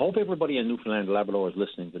 I hope everybody in Newfoundland and Labrador is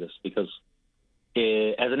listening to this because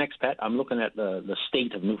as an expat, I'm looking at the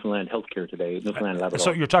state of Newfoundland healthcare today, Newfoundland and Labrador.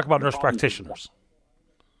 So you're talking about nurse practitioners?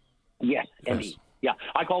 Yes, NP. Yeah,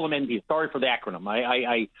 I call them NP. Sorry for the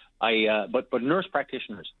acronym. But nurse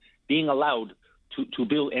practitioners being allowed to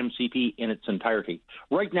bill MCP in its entirety.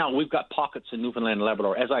 Right now, we've got pockets in Newfoundland and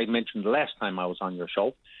Labrador, as I mentioned last time I was on your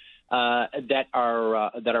show, that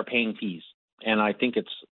are paying fees, and I think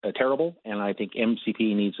it's terrible. And I think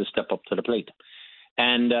MCP needs to step up to the plate.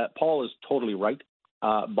 And Paul is totally right.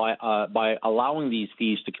 By allowing these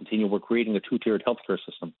fees to continue, we're creating a two-tiered healthcare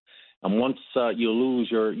system. And once you lose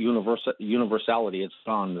your universality, it's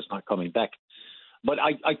gone. It's not coming back. But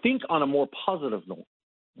I think on a more positive note,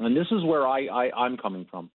 and this is where I'm coming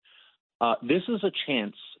from, this is a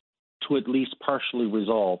chance to at least partially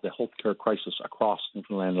resolve the healthcare crisis across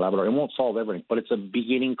Newfoundland and Labrador. It won't solve everything, but it's a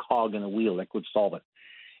beginning cog in a wheel that could solve it.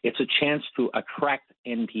 It's a chance to attract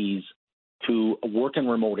NPs to work in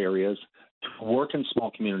remote areas, to work in small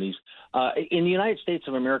communities. In the United States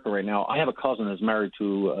of America right now, I have a cousin who's married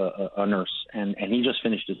to a nurse, and he just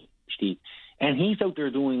finished his PhD. And he's out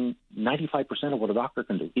there doing 95% of what a doctor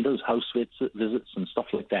can do. He does house visits and stuff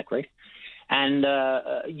like that, right? And,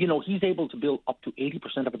 he's able to bill up to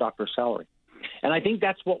 80% of a doctor's salary. And I think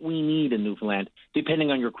that's what we need in Newfoundland,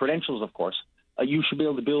 depending on your credentials, of course. You should be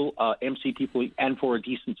able to bill MC people and for a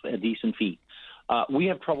decent fee. We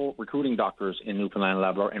have trouble recruiting doctors in Newfoundland and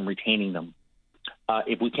Labrador and retaining them.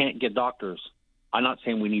 If we can't get doctors, I'm not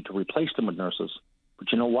saying we need to replace them with nurses,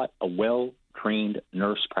 but you know what? A well-trained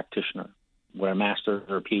nurse practitioner with a master's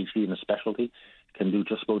or a PhD in a specialty can do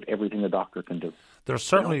just about everything a doctor can do. There's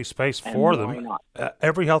certainly space for them.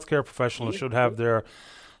 Every healthcare professional should have their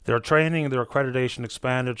training and their accreditation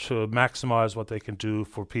expanded to maximize what they can do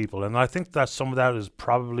for people. And I think that some of that is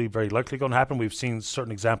probably very likely going to happen. We've seen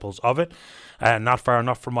certain examples of it, and not far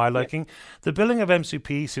enough for my liking. The billing of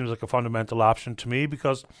MCP seems like a fundamental option to me,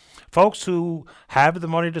 because folks who have the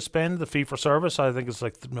money to spend, the fee for service, I think it's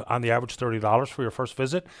like on the average $30 for your first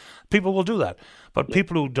visit, people will do that. But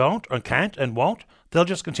people who don't and can't and won't, they'll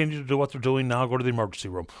just continue to do what they're doing now, go to the emergency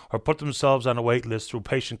room, or put themselves on a wait list through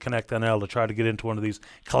Patient Connect NL to try to get into one of these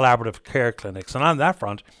collaborative care clinics. And on that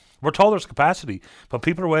front, we're told there's capacity, but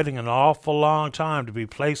people are waiting an awful long time to be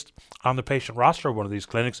placed on the patient roster of one of these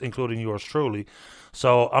clinics, including yours truly.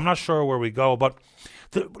 So I'm not sure where we go, but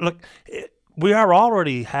we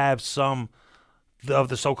already have some of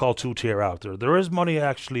the so-called two-tier out there. There is money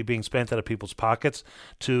actually being spent out of people's pockets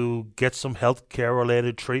to get some health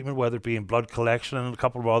care-related treatment, whether it be in blood collection and a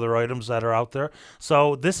couple of other items that are out there.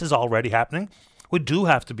 So this is already happening. We do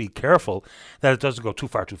have to be careful that it doesn't go too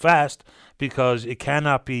far too fast, because it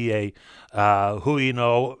cannot be a who you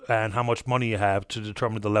know and how much money you have to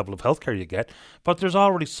determine the level of healthcare you get. But there's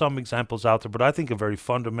already some examples out there. But I think a very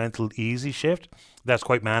fundamental, easy shift that's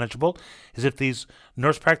quite manageable is if these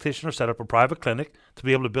nurse practitioners set up a private clinic to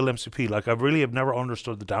be able to bill MCP. Like, I really have never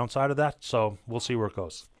understood the downside of that. So we'll see where it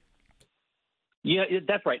goes. Yeah,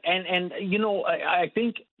 that's right. And I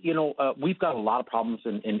think, we've got a lot of problems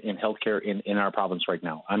in healthcare in our province right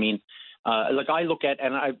now. I mean, I look at,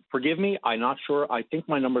 and forgive me, I'm not sure. I think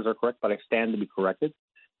my numbers are correct, but I stand to be corrected.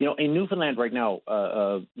 In Newfoundland right now,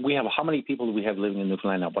 we have, how many people do we have living in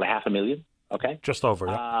Newfoundland now? About 500,000, okay? Just over,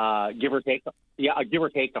 yeah. Give or take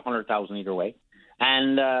 100,000 either way.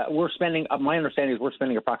 And we're spending, my understanding is we're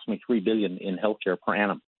spending approximately $3 billion in healthcare per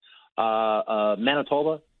annum.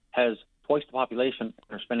 Manitoba has twice the population, and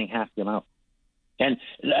they're spending half the amount. And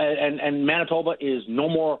Manitoba is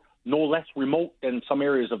no less remote than some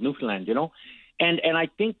areas of Newfoundland, And I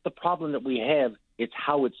think the problem that we have is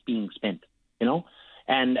how it's being spent,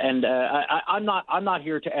 And I'm not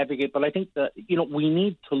here to advocate, but I think that we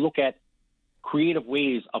need to look at creative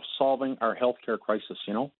ways of solving our healthcare crisis,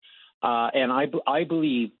 And I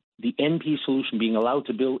believe the NP solution, being allowed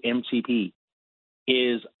to bill MCP,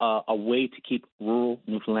 is a way to keep rural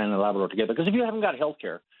Newfoundland and Labrador together. Because if you haven't got health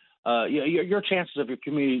care, your chances of your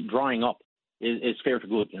community drying up is fair to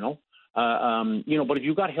good, But if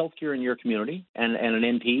you've got health care in your community and an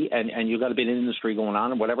NP and you've got a bit of industry going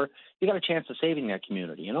on or whatever, you got a chance of saving that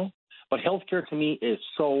community, But health care to me is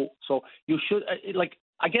so you should,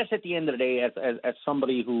 I guess at the end of the day, as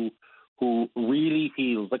somebody who really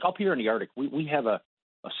feels, like up here in the Arctic, we have a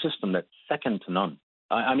system that's second to none.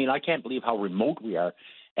 I mean, I can't believe how remote we are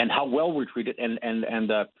and how well we're treated.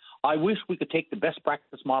 And I wish we could take the best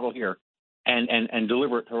practice model here and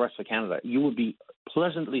deliver it to the rest of Canada. You would be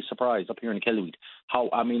pleasantly surprised up here in Kellyweed how,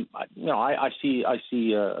 I see a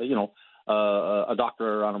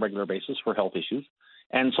doctor on a regular basis for health issues.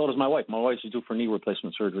 And so does my wife. My wife is due for knee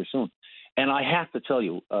replacement surgery soon. And I have to tell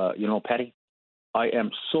you, Patty, I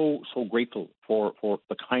am so grateful for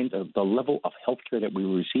the level of health care that we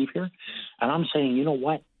receive here. And I'm saying, you know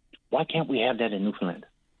what? Why can't we have that in Newfoundland?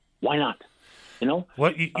 Why not?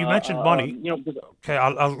 Well, you mentioned money. Okay,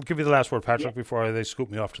 I'll give you the last word, Patrick, before they scoop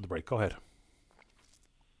me off to the break. Go ahead.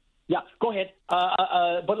 Yeah, go ahead.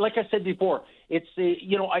 But like I said before, it's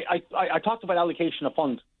I talked about allocation of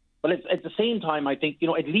funds, but it's, at the same time, I think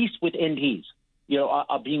at least with NTs,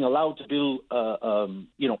 being allowed to bill,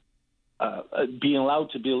 being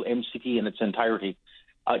allowed to bill MCT in its entirety,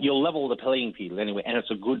 you'll level the playing field anyway, and it's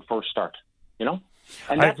a good first start.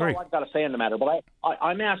 And that's all I've got to say on the matter. But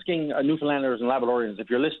I'm asking Newfoundlanders and Labradorians, if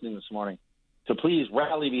you're listening this morning, to please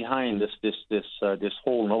rally behind this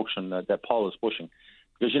whole notion that Paul is pushing.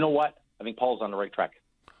 Because you know what? I think Paul's on the right track.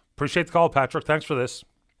 Appreciate the call, Patrick. Thanks for this.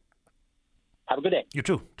 Have a good day. You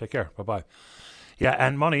too. Take care. Bye-bye. Yeah,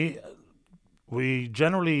 and money, we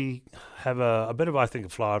generally have a bit of, I think, a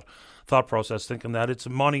flawed thought process, thinking that it's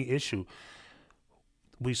a money issue.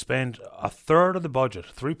 We spend a third of the budget,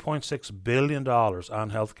 $3.6 billion,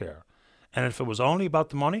 on healthcare. And if it was only about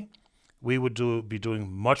the money, we would be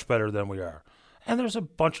doing much better than we are. And there's a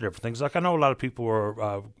bunch of different things. Like, I know a lot of people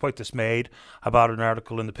were quite dismayed about an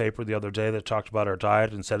article in the paper the other day that talked about our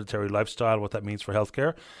diet and sedentary lifestyle, what that means for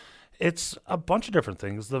healthcare. It's a bunch of different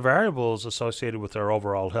things. The variables associated with our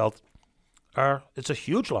overall health it's a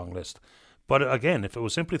huge long list. But again, if it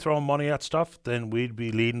was simply throwing money at stuff, then we'd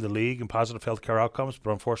be leading the league in positive healthcare outcomes.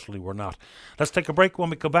 But unfortunately, we're not. Let's take a break. When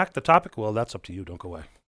we come back, the topic, well, that's up to you. Don't go away.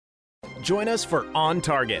 Join us for On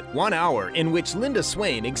Target, 1 hour in which Linda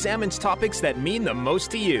Swain examines topics that mean the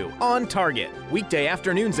most to you. On Target, weekday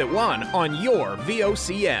afternoons at 1 on your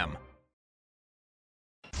VOCM.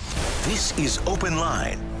 This is Open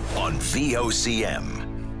Line on VOCM.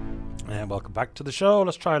 And welcome back to the show.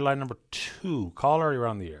 Let's try line number 2. Caller, you're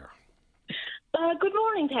on the air. Good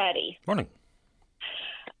morning, Patty. Morning.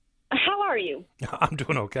 How are you? I'm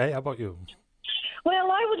doing okay. How about you?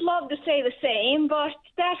 Well, I would love to say the same, but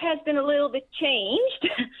that has been a little bit changed.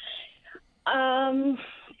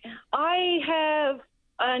 I have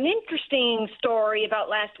an interesting story about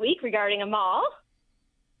last week regarding a mall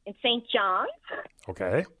in St. John's.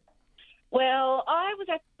 Okay. Well, I was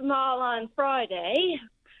at the mall on Friday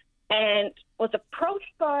and was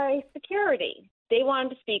approached by security. They wanted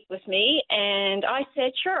to speak with me, and I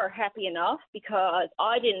said, sure, happy enough, because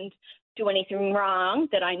I didn't do anything wrong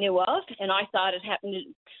that I knew of, and I thought it happened to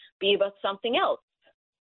be about something else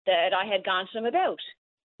that I had gone to them about.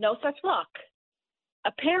 No such luck.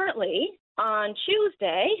 Apparently, on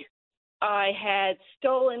Tuesday, I had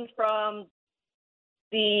stolen from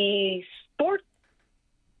the sports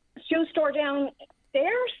shoe store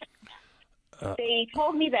downstairs. They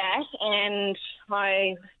told me that, and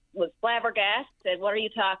I was flabbergasted, said, what are you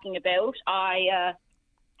talking about? I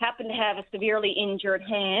happened to have a severely injured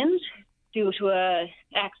hand due to an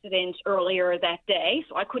accident earlier that day,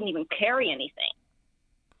 so I couldn't even carry anything.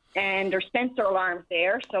 And there's sensor alarms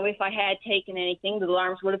there, so if I had taken anything, the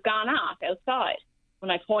alarms would have gone off outside.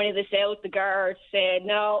 When I pointed this out, the guard said,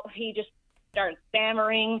 no, he just started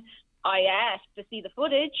stammering. I asked to see the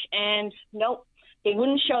footage, and nope, they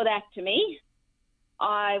wouldn't show that to me.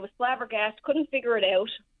 I was flabbergasted, couldn't figure it out.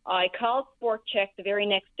 I called Sport Check the very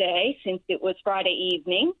next day, since it was Friday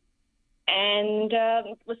evening, and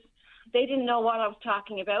they didn't know what I was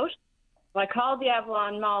talking about. So I called the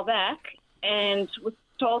Avalon Mall back and was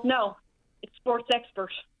told, no, it's Sports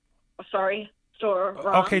Expert. Store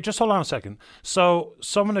wrong. Okay, just hold on a second. So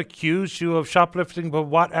someone accused you of shoplifting, but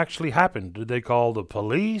what actually happened? Did they call the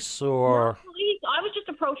police or? Not police. I was just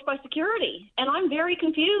approached by security, and I'm very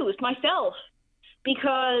confused myself.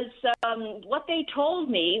 Because what they told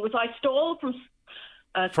me was I stole from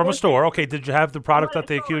a store. Okay, did you have the product that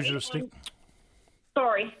they accused you of stealing?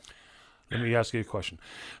 Sorry. Let me ask you a question.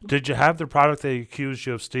 Did you have the product they accused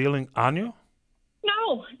you of stealing on you?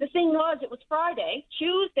 No. The thing was, it was Friday.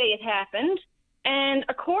 Tuesday it happened. And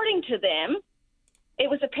according to them,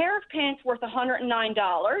 it was a pair of pants worth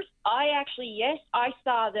 $109. I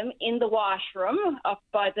saw them in the washroom up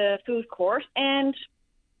by the food court, and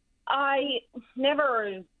I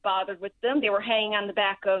never bothered with them. They were hanging on the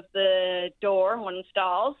back of the door in one of the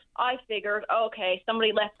stalls. I figured, okay,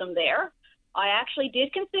 somebody left them there. I actually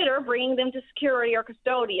did consider bringing them to security or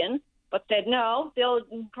custodian, but said no, they'll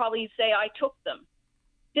probably say I took them.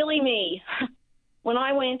 Silly me. When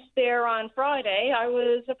I went there on Friday, I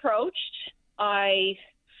was approached. I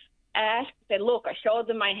asked, said, look, I showed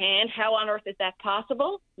them my hand. How on earth is that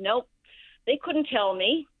possible? Nope. They couldn't tell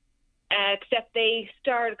me. Except they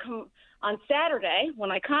started on Saturday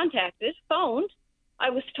when I phoned, I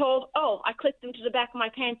was told, oh, I clipped them to the back of my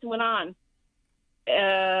pants and went on.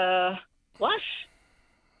 What?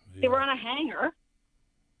 Yeah. They were on a hanger,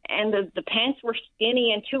 and the pants were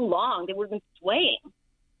skinny and too long. They would have been swaying,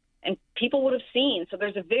 and people would have seen. So this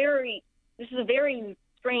is a very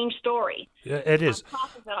strange story. Yeah, it is. On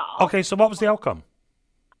top of it all, okay, so what was the outcome?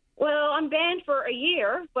 Well, I'm banned for a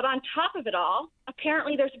year, but on top of it all,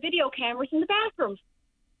 apparently there's video cameras in the bathrooms.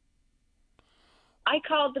 I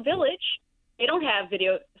called the village. They don't have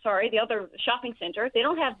the other shopping center. They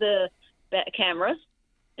don't have the cameras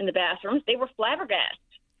in the bathrooms. They were flabbergasted.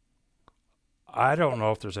 I don't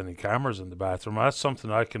know if there's any cameras in the bathroom. That's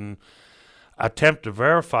something I can attempt to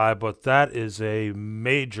verify, but that is a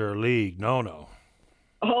major league no-no.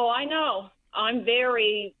 Oh, I know. I'm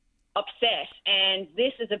very upset, and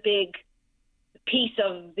this is a big piece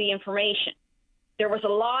of the information. There was a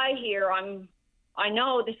lie here. I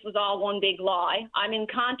know this was all one big lie. I'm in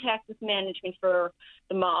contact with management for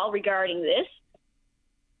the mall regarding this,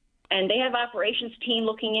 and they have operations team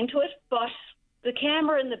looking into it, but the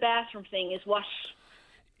camera in the bathroom thing is what...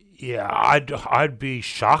 Yeah, I'd be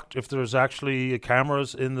shocked if there's actually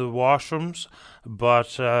cameras in the washrooms,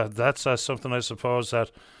 but that's something I suppose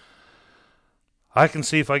that I can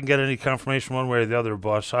see if I can get any confirmation one way or the other.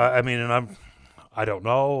 But I don't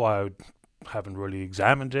know. I haven't really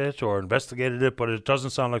examined it or investigated it, but it doesn't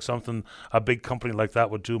sound like something a big company like that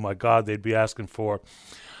would do. My God, they'd be asking for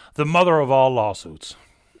the mother of all lawsuits.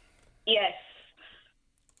 Yes.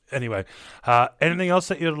 Anyway, anything else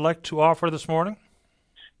that you'd like to offer this morning?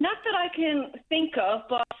 Not that I can think of,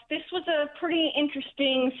 but this was a pretty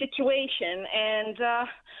interesting situation, and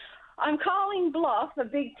I'm calling bluff a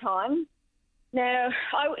big time. Now,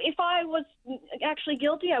 if I was actually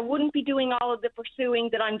guilty, I wouldn't be doing all of the pursuing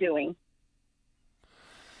that I'm doing.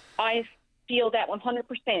 I feel that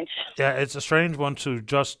 100%. Yeah, it's a strange one to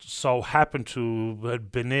just so happen to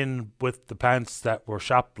have been in with the pants that were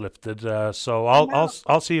shoplifted. So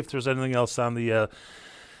I'll see if there's anything else on the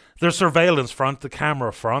surveillance front, the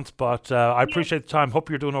camera front. But I appreciate the time. Hope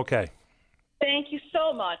you're doing okay. Thank you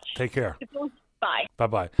so much. Take care. Bye.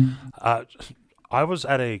 Bye-bye. I was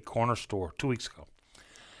at a corner store 2 weeks ago,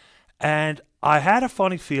 and I had a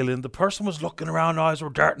funny feeling. The person was looking around, eyes were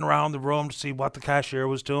darting around the room to see what the cashier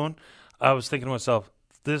was doing. I was thinking to myself,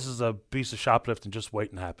 this is a piece of shoplifting just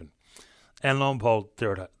waiting to happen. And lo and behold,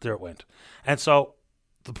 there it went. And so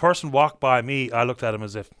the person walked by me. I looked at him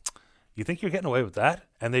as if, you think you're getting away with that?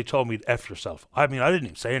 And they told me to F yourself. I mean, I didn't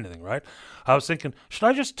even say anything, right? I was thinking, should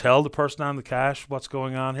I just tell the person on the cash what's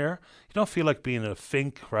going on here? You don't feel like being a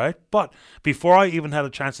fink, right? But before I even had a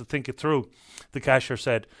chance to think it through, the cashier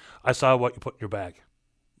said, I saw what you put in your bag.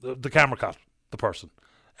 The camera caught the person.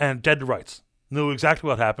 And dead to rights. Knew exactly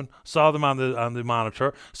what happened, saw them on the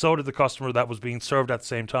monitor, so did the customer that was being served at the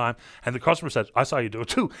same time, and the customer said, I saw you do it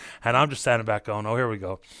too. And I'm just standing back going, oh, here we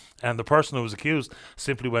go. And the person who was accused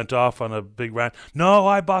simply went off on a big rant. No,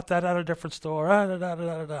 I bought that at a different store.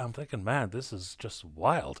 I'm thinking, man, this is just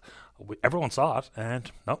wild. Everyone saw it, and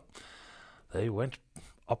nope. They went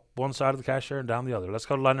up one side of the cashier and down the other. Let's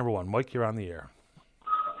go to line number one. Mike, you're on the air.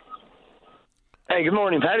 Hey, good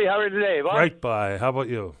morning, Paddy. How are you today, boss? Right by. How about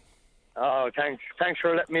you? Oh, thanks. Thanks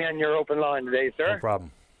for letting me on your open line today, sir. No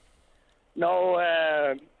problem. No,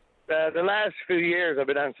 the last few years I've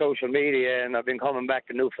been on social media and I've been coming back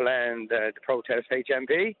to Newfoundland to protest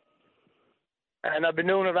HMP. And I've been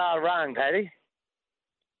doing it all wrong, Paddy.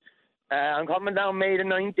 I'm coming down May the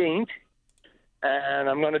 19th and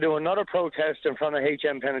I'm going to do another protest in front of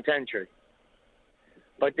HM Penitentiary.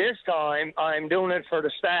 But this time I'm doing it for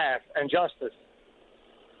the staff and justice.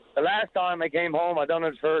 The last time I came home, I done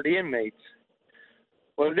it for the inmates.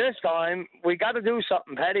 Well, this time, we got to do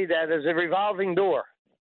something, Paddy, that is a revolving door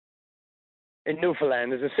in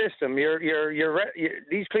Newfoundland. There's a system.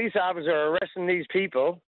 These police officers are arresting these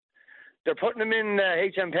people. They're putting them in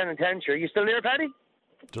HM Penitentiary. You still there, Paddy?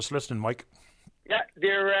 Just listening, Mike. Yeah,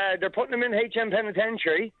 they're putting them in HM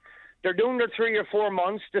Penitentiary. They're doing their 3 or 4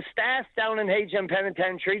 months. The staff down in HM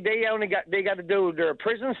Penitentiary, they got to do their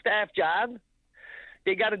prison staff job.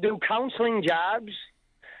 They got to do counseling jobs.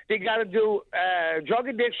 They got to do drug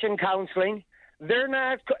addiction counseling. They're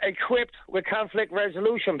not equipped with conflict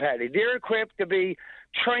resolution, Paddy. They're equipped to be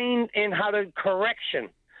trained in how to correction,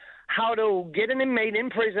 how to get an inmate in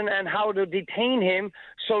prison and how to detain him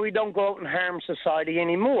so he don't go out and harm society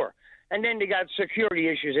anymore. And then they got security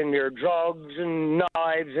issues in there, drugs and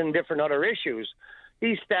knives and different other issues.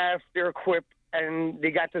 These staff, they're equipped and they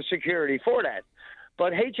got the security for that.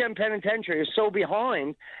 But HM Penitentiary is so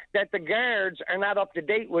behind that the guards are not up to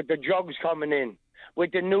date with the drugs coming in,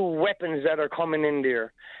 with the new weapons that are coming in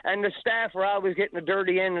there. And the staff are always getting the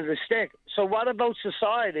dirty end of the stick. So what about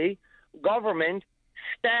society, government,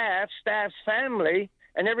 staff's family,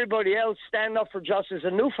 and everybody else stand up for justice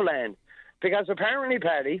in Newfoundland? Because apparently,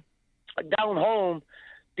 Paddy, down home,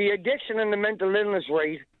 the addiction and the mental illness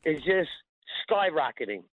rate is just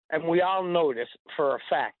skyrocketing. And we all know this for a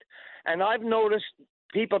fact. And I've noticed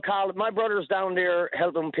people call it. My brother's down there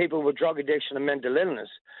helping people with drug addiction and mental illness.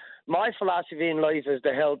 My philosophy in life is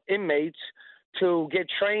to help inmates to get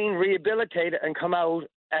trained, rehabilitated, and come out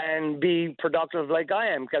and be productive like I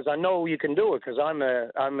am, because I know you can do it, because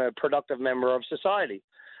I'm a productive member of society.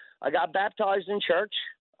 I got baptized in church.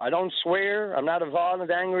 I don't swear. I'm not a violent,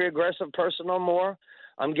 angry, aggressive person no more.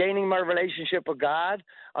 I'm gaining my relationship with God.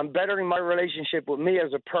 I'm bettering my relationship with me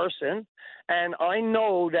as a person. And I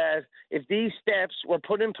know that if these steps were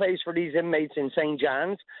put in place for these inmates in St.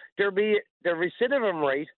 John's, the recidivism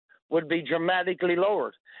rate would be dramatically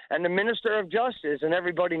lowered. And the Minister of Justice and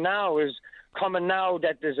everybody now is coming now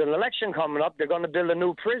that there's an election coming up. They're going to build a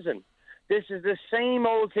new prison. This is the same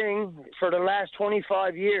old thing for the last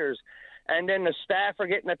 25 years. And then the staff are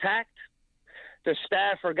getting attacked. The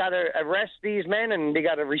staff are got to arrest these men and they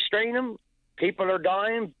got to restrain them. People are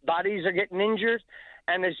dying. Bodies are getting injured.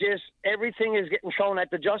 And it's just everything is getting thrown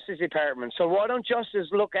at the Justice Department. So why don't Justice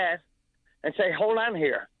look at and say, hold on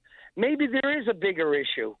here. Maybe there is a bigger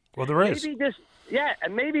issue. Well, there is.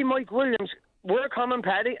 And maybe Mike Williams, we're coming,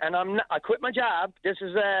 Patty, and I quit my job.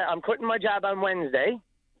 I'm quitting my job on Wednesday,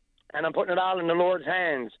 and I'm putting it all in the Lord's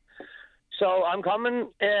hands. So I'm coming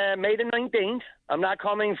May the 19th. I'm not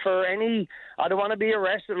coming for I don't want to be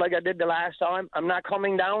arrested like I did the last time. I'm not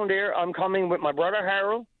coming down there. I'm coming with my brother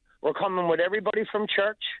Harold. We're coming with everybody from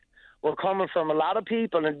church. We're coming from a lot of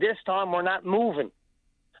people, and this time we're not moving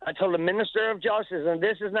until the Minister of Justice, and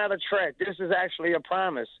this is not a threat, this is actually a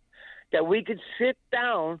promise, that we could sit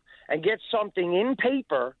down and get something in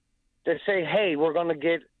paper to say, hey, we're going to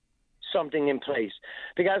get something in place.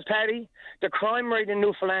 Because, Patty, the crime rate in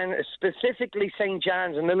Newfoundland, specifically St.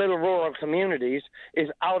 John's and the little rural communities, is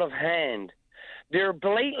out of hand. They're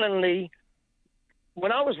blatantly,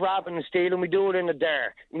 when I was robbing and stealing, we do it in the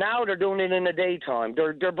dark. Now they're doing it in the daytime.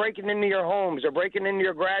 They're breaking into your homes. They're breaking into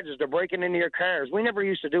your garages. They're breaking into your cars. We never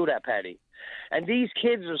used to do that, Patty. And these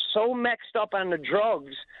kids are so mixed up on the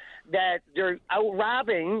drugs that they're out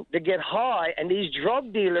robbing to get high, and these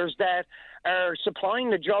drug dealers that are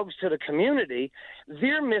supplying the drugs to the community,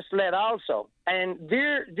 they're misled also. And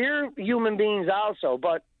they're human beings also,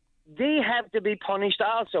 but they have to be punished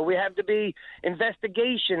also. We have to be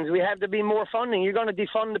investigations. We have to be more funding. You're going to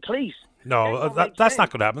defund the police. No, that's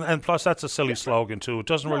not going to happen. And plus, that's a silly slogan, too. It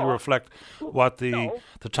doesn't really reflect what the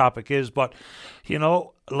topic is. But,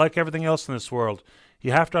 like everything else in this world,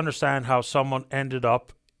 you have to understand how someone ended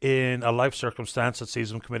up in a life circumstance that sees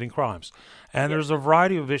them committing crimes. And there's a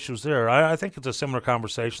variety of issues there. I think it's a similar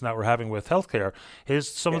conversation that we're having with healthcare, is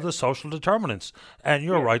some of the social determinants. And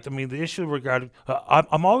you're right. I mean, the issue regarding...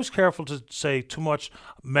 I'm always careful to say too much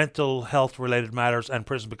mental health-related matters and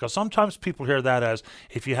prison, because sometimes people hear that as,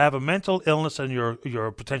 if you have a mental illness and you're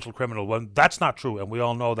a potential criminal. Well, that's not true, and we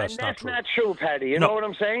all know that's not true. That's not true, Patty. You know what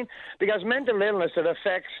I'm saying? Because mental illness, it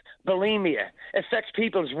affects bulimia. It affects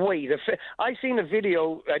people's weight. I seen a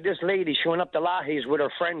video, this lady, she went up to Lahey's with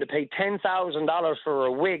her friend to pay $10,000 for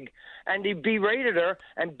a wig, and they berated her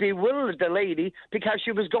and bewildered the lady because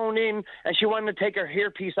she was going in and she wanted to take her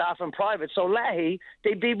hairpiece off in private. So Lahey,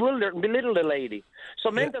 they bewildered and belittled the lady.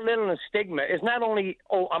 So mental illness stigma is not only,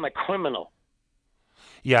 I'm a criminal.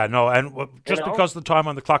 Yeah, no, and just because of the time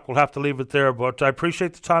on the clock, we'll have to leave it there. But I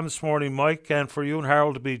appreciate the time this morning, Mike, and for you and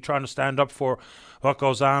Harold to be trying to stand up for what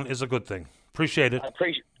goes on is a good thing. Appreciate it. I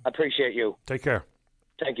appreciate you. Take care.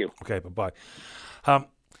 Thank you. Okay, bye-bye.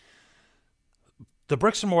 The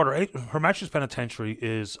bricks and mortar, Her Majesty's Penitentiary,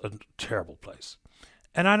 is a terrible place.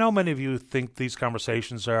 And I know many of you think these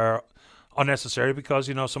conversations are unnecessary because,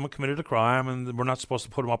 someone committed a crime and we're not supposed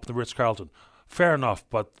to put them up in the Ritz-Carlton. Fair enough,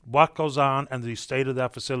 but what goes on and the state of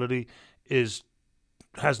that facility has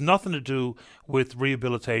nothing to do with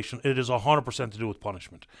rehabilitation. It is 100% to do with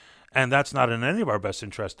punishment. And that's not in any of our best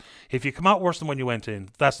interest. If you come out worse than when you went in,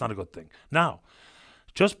 that's not a good thing. Now,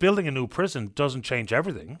 just building a new prison doesn't change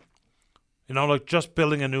everything. Like just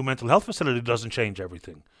building a new mental health facility doesn't change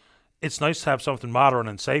everything. It's nice to have something modern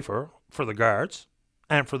and safer for the guards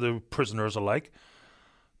and for the prisoners alike.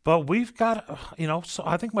 But we've got, so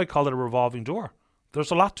I think I might call it a revolving door.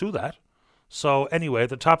 There's a lot to that. So anyway,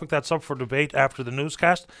 the topic that's up for debate after the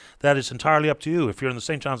newscast, that is entirely up to you. If you're in the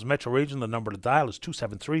St. John's metro region, the number to dial is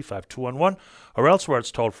 273-5211, or elsewhere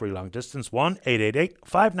it's toll-free long distance,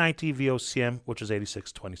 1-888-590-VOCM, which is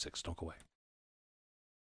 8626. Don't go away.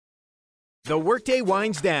 The workday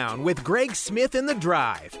winds down with Greg Smith in The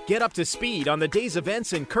Drive. Get up to speed on the day's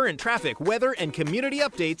events and current traffic, weather, and community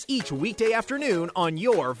updates each weekday afternoon on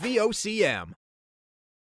your VOCM.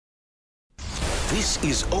 This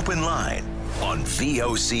is Open Line on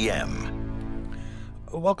VOCM.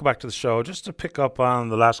 Welcome back to the show. Just to pick up on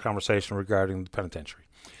the last conversation regarding the penitentiary.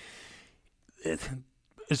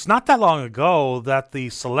 it's not that long ago that the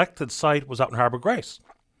selected site was out in Harbour Grace.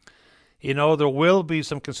 You know, there will be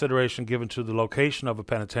some consideration given to the location of a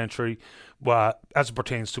penitentiary as it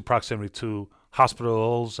pertains to proximity to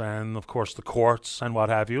hospitals and, of course, the courts and what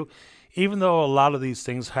have you. Even though a lot of these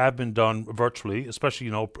things have been done virtually, especially,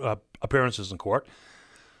 appearances in court.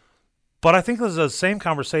 But I think there's the same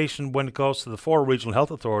conversation when it goes to the 4 regional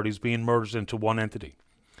health authorities being merged into one entity.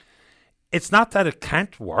 It's not that it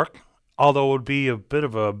can't work, although it would be a bit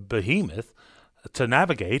of a behemoth to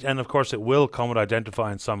navigate, and of course it will come with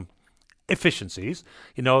identifying some efficiencies.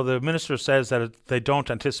 You know, the minister says that they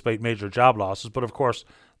don't anticipate major job losses, but of course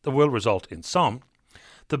there will result in some.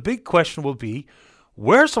 The big question will be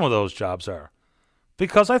where some of those jobs are.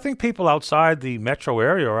 Because I think people outside the metro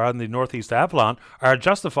area or on the Northeast Avalon are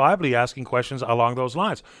justifiably asking questions along those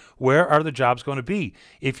lines. Where are the jobs going to be?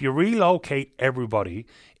 If you relocate everybody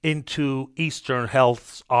into Eastern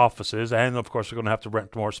Health's offices, and of course you're going to have to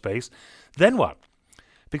rent more space, then what?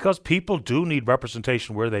 Because people do need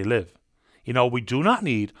representation where they live. You know, we do not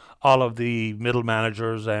need all of the middle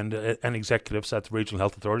managers and executives at the regional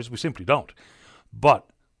health authorities. We simply don't. But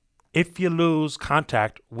if you lose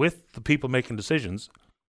contact with the people making decisions,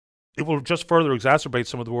 it will just further exacerbate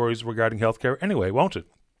some of the worries regarding healthcare anyway, won't it?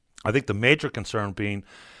 I think the major concern being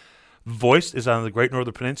voiced is on the Great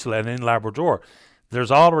Northern Peninsula and in Labrador.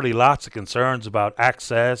 There's already lots of concerns about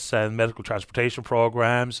access and medical transportation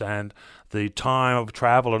programs and the time of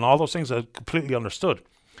travel and all those things are completely understood.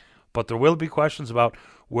 But there will be questions about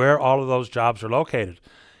where all of those jobs are located.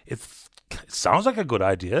 It sounds like a good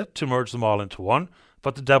idea to merge them all into one,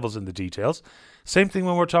 but the devil's in the details. Same thing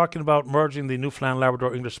when we're talking about merging the Newfoundland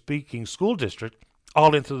Labrador English-speaking school district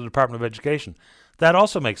all into the Department of Education. That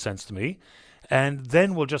also makes sense to me. And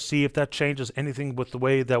then we'll just see if that changes anything with the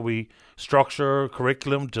way that we structure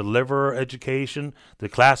curriculum, deliver education, the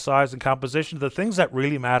class size and composition, the things that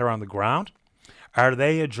really matter on the ground. Are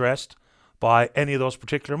they addressed by any of those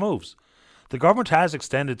particular moves? The government has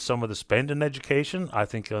extended some of the spend in education, I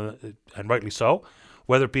think, and rightly so,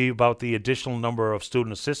 whether it be about the additional number of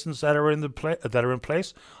student assistants that are in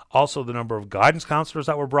place, also the number of guidance counselors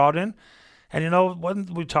that were brought in. And, you know, when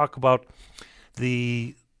we talk about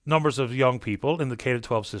the numbers of young people in the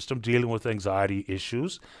K-12 system dealing with anxiety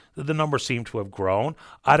issues, the numbers seem to have grown.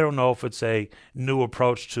 I don't know if it's a new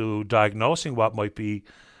approach to diagnosing what might be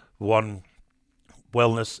one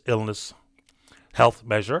wellness, illness, health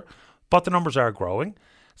measure, but the numbers are growing.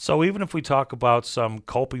 So even if we talk about some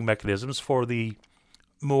coping mechanisms for the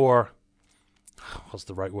more, what's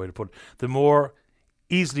the right way to put it, the more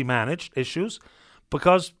easily managed issues,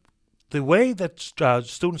 because the way that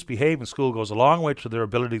students behave in school goes a long way to their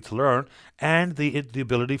ability to learn and the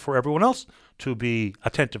ability for everyone else to be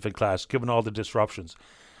attentive in class, given all the disruptions.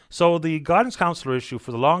 So the guidance counselor issue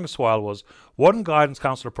for the longest while was one guidance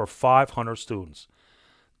counselor per 500 students.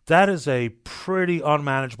 That is a pretty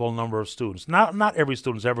unmanageable number of students. Not every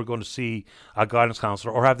student is ever going to see a guidance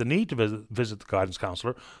counselor or have the need to visit the guidance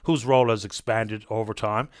counselor, whose role has expanded over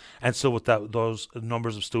time, and still with those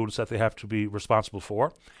numbers of students that they have to be responsible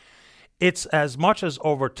for. It's as much as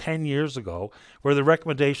over 10 years ago where the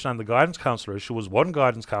recommendation on the guidance counselor issue was one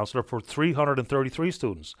guidance counselor for 333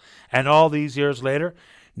 students. And all these years later,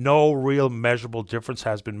 no real measurable difference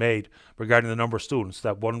has been made regarding the number of students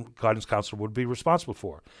that one guidance counselor would be responsible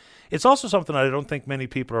for. It's also something I don't think many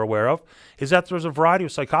people are aware of, is that there's a variety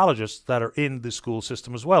of psychologists that are in the school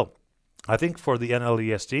system as well. I think for the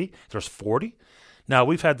NLESD, there's 40. Now,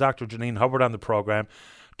 we've had Dr. Janine Hubbard on the program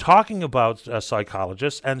talking about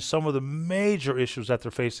psychologists and some of the major issues that they're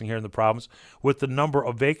facing here in the province with the number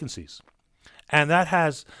of vacancies. And that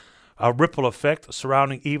has a ripple effect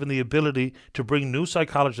surrounding even the ability to bring new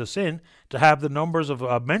psychologists in to have the numbers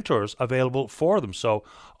of mentors available for them. So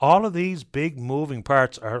all of these big moving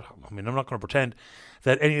parts are, I'm not going to pretend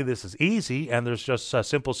that any of this is easy and there's just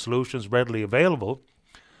simple solutions readily available,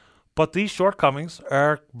 but these shortcomings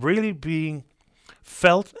are really being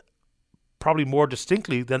felt probably more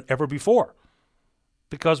distinctly than ever before.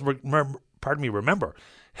 Because, remember,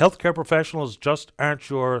 healthcare professionals just aren't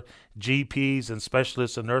your GPs and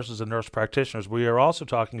specialists and nurse practitioners. We are also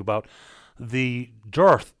talking about the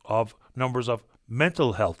dearth of numbers of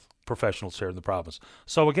mental health professionals here in the province.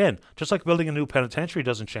 So again, just like building a new penitentiary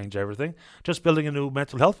doesn't change everything, just building a new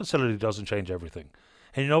mental health facility doesn't change everything.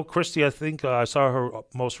 And you know, Christy, I think I saw her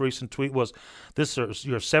most recent tweet was, this is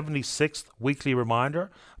your 76th weekly reminder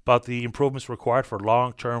about the improvements required for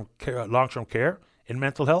long-term care in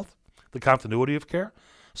mental health, the continuity of care.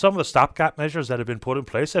 Some of the stopgap measures that have been put in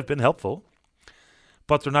place have been helpful.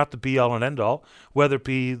 but they're not the be-all and end-all, whether it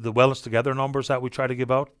be the Wellness Together numbers that we try to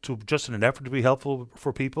give out to just in an effort to be helpful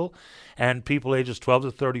for people, and people ages 12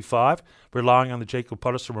 to 35 relying on the Jacob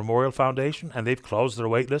Puddiston Memorial Foundation, and they've closed their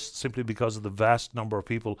wait list simply because of the vast number of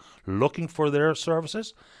people looking for their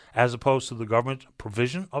services as opposed to the government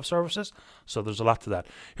provision of services. So there's a lot to that.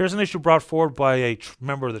 Here's an issue brought forward by a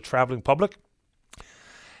member of the traveling public.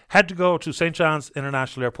 Had to go to St. John's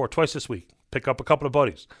International Airport twice this week, pick up a couple of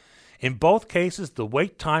buddies. In both cases, the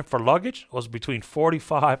wait time for luggage was between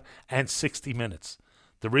 45 and 60 minutes.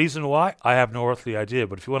 The reason why, I have no earthly idea,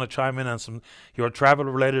 but if you want to chime in on some your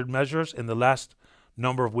travel-related measures in the last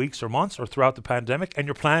number of weeks or months or throughout the pandemic and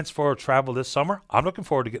your plans for travel this summer, I'm looking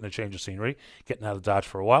forward to getting a change of scenery, getting out of Dodge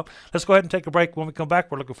for a while. Let's go ahead and take a break. When we come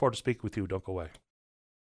back, we're looking forward to speaking with you. Don't go away.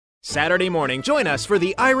 Saturday morning, join us for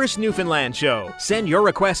the Irish Newfoundland Show. Send your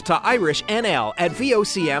request to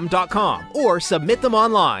irishnl@vocm.com or submit them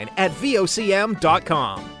online at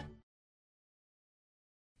vocm.com.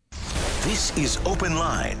 This is Open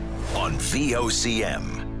Line on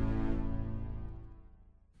VOCM.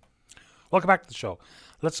 Welcome back to the show.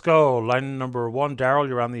 Let's go. Line number 1, Daryl,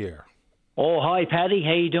 you're on the air. Oh, hi, Paddy.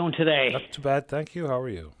 How you doing today? Not too bad, thank you. How are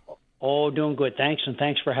you? Oh, doing good, thanks, and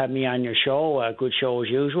thanks for having me on your show. Good show as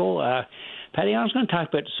usual. Paddy, I was going to talk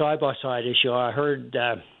about the side-by-side issue. I heard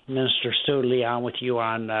Minister Stoodley on with you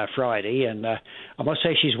on Friday, and I must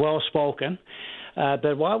say she's well-spoken.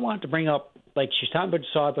 But what I wanted to bring up, like she's talking about the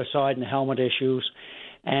side-by-side and the helmet issues,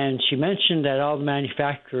 and she mentioned that all the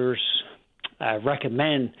manufacturers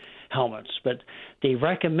recommend helmets, but they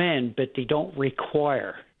recommend, but they don't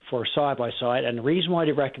require for side-by-side. And the reason why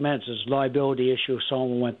they recommend is liability issue.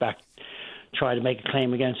 Someone went back try to make a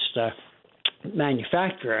claim against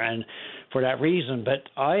manufacturer, and for that reason. But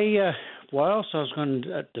what else I was going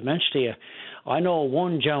to mention to you, I know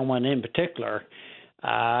one gentleman in particular,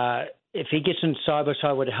 if he gets in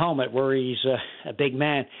side-by-side with a helmet where he's a big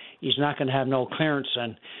man, he's not going to have no clearance.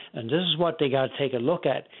 And this is what they got to take a look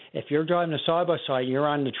at. If you're driving a side-by-side, you're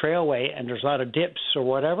on the trailway, and there's a lot of dips or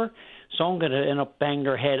whatever, someone going to end up banging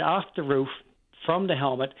their head off the roof from the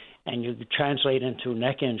helmet, and you translate into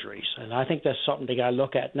neck injuries. And I think that's something they got to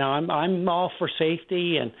look at. Now, I'm all for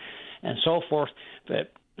safety and so forth,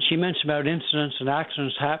 but she mentioned about incidents and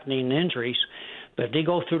accidents happening and injuries, but if they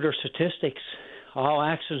go through their statistics, all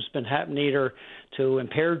accidents have been happening either to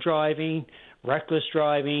impaired driving, reckless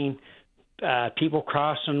driving, people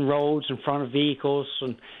crossing roads in front of vehicles,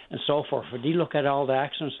 and so forth. If you look at all the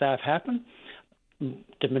accidents that have happened,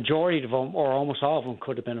 the majority of them, or almost all of them,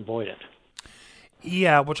 could have been avoided.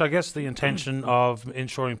 Yeah, which I guess the intention of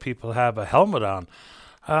ensuring people have a helmet on.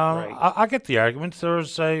 Right. I get the argument.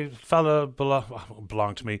 There's a fella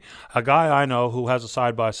belonged to me, a guy I know who has a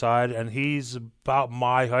side-by-side, and he's about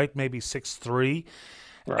my height, maybe 6'3",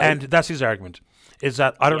 right. And that's his argument, is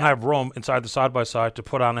that I don't have room inside the side-by-side to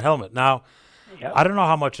put on a helmet. Now, I don't know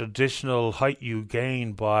how much additional height you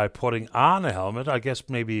gain by putting on a helmet. I guess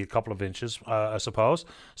maybe a couple of inches, I suppose.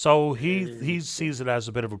 So he sees it as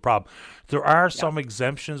a bit of a problem. There are some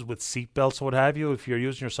exemptions with seatbelts and what have you. If you're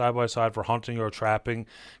using your side-by-side for hunting or trapping,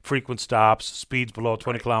 frequent stops, speeds below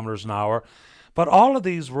 20 kilometers an hour. But all of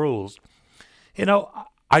these rules, you know,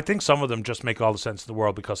 I think some of them just make all the sense in the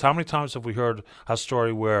world, because how many times have we heard a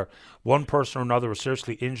story where one person or another was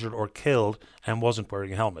seriously injured or killed and wasn't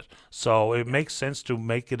wearing a helmet? So it makes sense to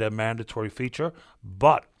make it a mandatory feature,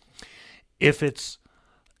 but if it's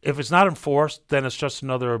not enforced, then it's just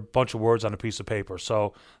another bunch of words on a piece of paper.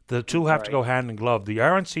 So the two have to go hand in glove. The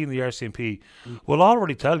RNC and the RCMP will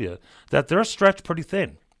already tell you that they're stretched pretty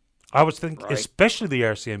thin. I would think, especially the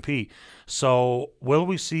RCMP. So will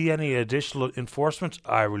we see any additional enforcement?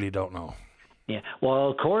 I really don't know. Yeah,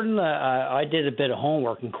 well, according to, I did a bit of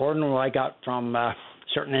homework, and according to what I got from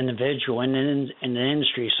certain individual in the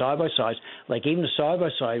industry, side-by-sides, like even the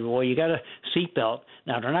side-by-side, well, you got a seatbelt.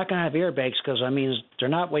 Now, they're not going to have airbags because, I mean, they're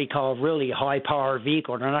not what you call a really high-powered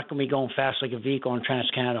vehicle. They're not going to be going fast like a vehicle on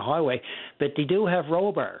Trans-Canada Highway, but they do have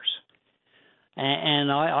roll bars. And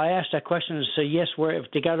I asked that question and said, yes, where if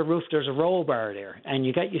they got a roof, there's a roll bar there, and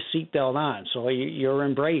you got your seatbelt on, so you're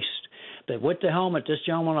embraced. But with the helmet, this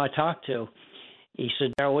gentleman I talked to, he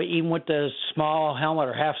said, even with the small helmet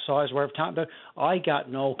or half size, whatever time, I got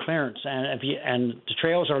no clearance. And the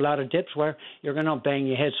trails are a lot of dips where you're going to bang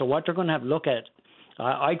your head. So what they're going to have to look at,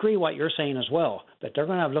 I agree what you're saying as well, but they're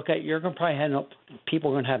going to have to look at, you're going to probably end up,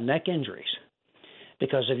 people are going to have neck injuries.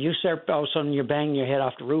 Because if you start all of a sudden you're banging your head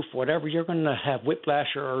off the roof, whatever, you're going to have whiplash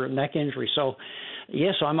or neck injury. So,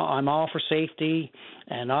 yes, I'm all for safety,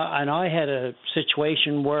 and I had a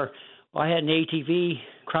situation where I had an ATV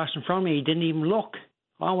cross in front of me. He didn't even look.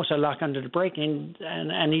 I almost had lock under the brake, and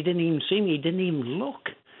he didn't even see me. He didn't even look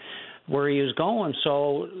where he was going.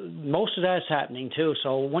 So most of that's happening too.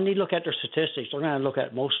 So when you look at their statistics, they're going to look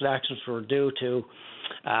at most of the accidents were due to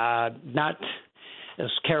not as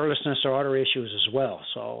carelessness or other issues as well.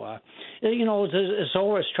 So it's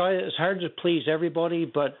always it's hard to please everybody,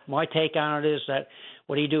 but my take on it is that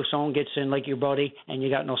what do you do if someone gets in like your buddy and you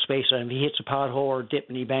got no space on him? He hits a pothole or dip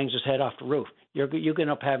and he bangs his head off the roof. You're going to end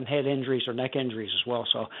up having head injuries or neck injuries as well.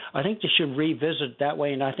 So I think they should revisit that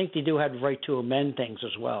way, and I think they do have the right to amend things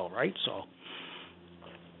as well, right? So,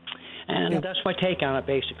 and that's my take on it,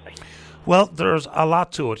 basically. Well, there's a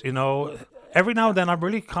lot to it. Every now and then I'm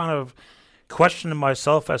really kind of questioning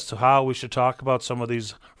myself as to how we should talk about some of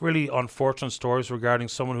these really unfortunate stories regarding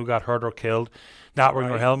someone who got hurt or killed, not wearing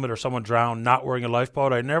a helmet, or someone drowned, not wearing a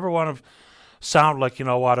lifeboat. I never want to sound like,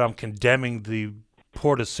 I'm condemning the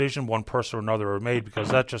poor decision one person or another made, because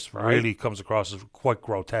that just really comes across as quite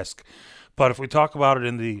grotesque. But if we talk about it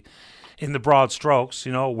in the broad strokes,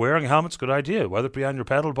 wearing a helmet's a good idea, whether it be on your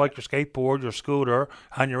pedal bike, your skateboard, your scooter,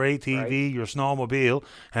 on your ATV, your snowmobile,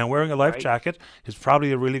 and wearing a life jacket is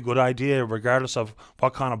probably a really good idea regardless of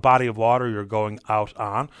what kind of body of water you're going out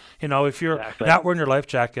on. If you're not wearing your life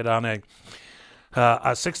jacket on a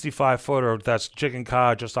 65-footer that's Chicken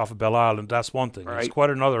Cod just off of Belle Island, that's one thing. It's quite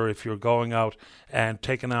another if you're going out and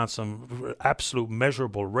taking on some absolute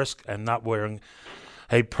measurable risk and not wearing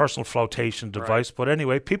a personal flotation device. But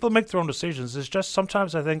anyway, people make their own decisions. It's just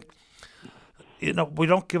sometimes I think, we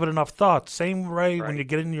don't give it enough thought. Same way when you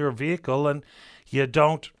get in your vehicle and you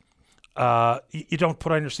don't put on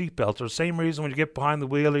your seatbelt, or the same reason when you get behind the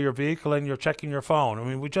wheel of your vehicle and you're checking your phone. I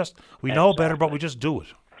mean, we know better, but we just do it.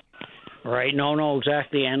 Right. No,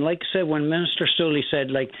 exactly. And like I said, when Minister Stooley said,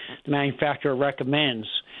 the manufacturer recommends,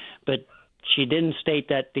 but she didn't state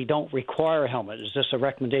that they don't require a helmet. It's just a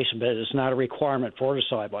recommendation, but it's not a requirement for the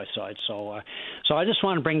side-by-side. So I just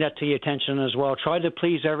want to bring that to your attention as well. Try to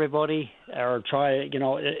please everybody, or try, it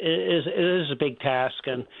is a big task,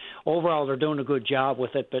 and overall they're doing a good job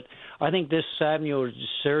with it. But I think this avenue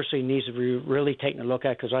seriously needs to be really taken a look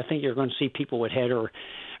at, because I think you're going to see people with head or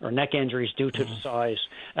neck injuries due to the size.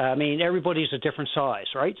 I mean, everybody's a different size,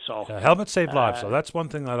 right? So helmets save lives, so that's one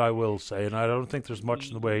thing that I will say, and I don't think there's much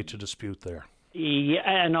in the way to dispute there. Yeah,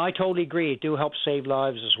 and I totally agree. It do help save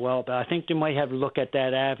lives as well, but I think they might have to look at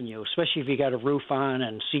that avenue, especially if you got a roof on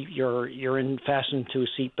and you're fastened to a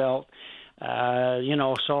seatbelt.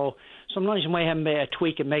 So sometimes you might have to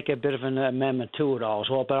tweak and make a bit of an amendment to it all as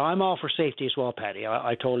well. But I'm all for safety as well, Patty.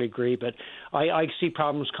 I totally agree. But I see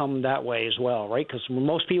problems coming that way as well, right? Because when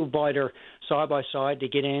most people buy their side-by-side, they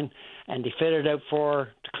get in and they fit it out for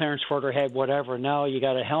the clearance for their head, whatever. Now you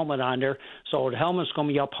got a helmet on there, so the helmet's going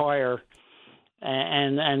to be up higher,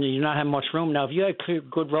 and you're not having much room. Now, if you had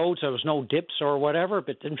good roads, there was no dips or whatever,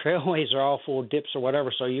 but then trailways are all full of dips or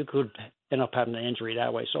whatever, so you could end up having an injury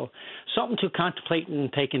that way. So something to contemplate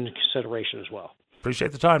and take into consideration as well.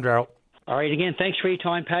 Appreciate the time, Daryl. All right, again, thanks for your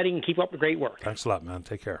time, Patty, and keep up the great work. Thanks a lot, man.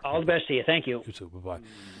 Take care. All the best to you. Thank you. You too. Bye-bye.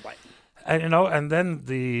 Bye. And then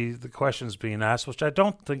the questions being asked, which I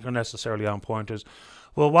don't think are necessarily on point, is,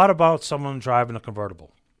 well, what about someone driving a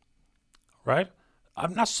convertible, right?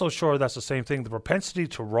 I'm not so sure that's the same thing. The propensity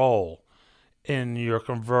to roll in your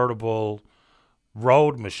convertible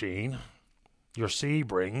road machine, your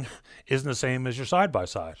Sebring, isn't the same as your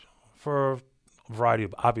side-by-side for a variety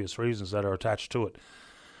of obvious reasons that are attached to it.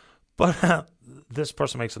 But this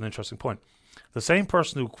person makes an interesting point. The same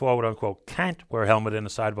person who, quote-unquote, can't wear a helmet in a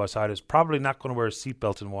side-by-side is probably not going to wear a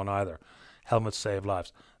seatbelt in one either. Helmets save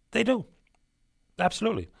lives. They do.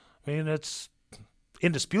 Absolutely. I mean, it's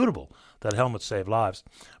indisputable that helmets save lives.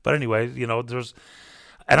 But anyway,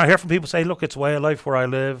 and I hear from people say, look, it's way of life where I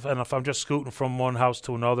live, and if I'm just scooting from one house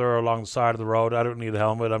to another or along the side of the road, I don't need a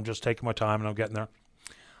helmet. I'm just taking my time and I'm getting there.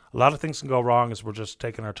 A lot of things can go wrong as we're just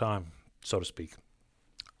taking our time, so to speak.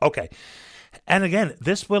 Okay. And again,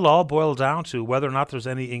 this will all boil down to whether or not there's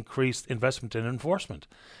any increased investment in enforcement.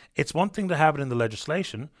 It's one thing to have it in the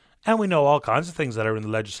legislation, and we know all kinds of things that are in the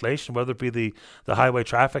legislation, whether it be the Highway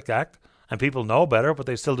Traffic Act, and people know better, but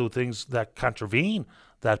they still do things that contravene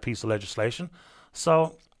that piece of legislation.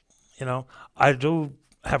 So, I do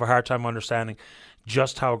have a hard time understanding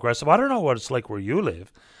just how aggressive. I don't know what it's like where you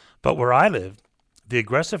live, but where I live, the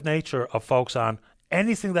aggressive nature of folks on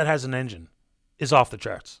anything that has an engine is off the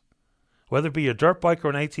charts. Whether it be a dirt bike or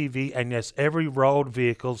an ATV, and yes, every road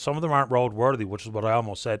vehicle, some of them aren't roadworthy, which is what I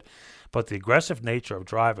almost said, but the aggressive nature of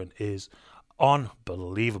driving is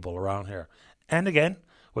unbelievable around here. And again,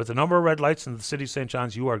 with the number of red lights in the city of St.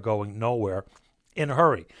 John's, you are going nowhere in a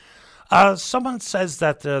hurry. Someone says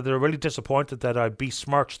that they're really disappointed that I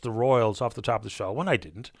besmirched the Royals off the top of the show, when I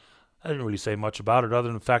didn't. I didn't really say much about it, other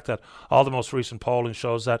than the fact that all the most recent polling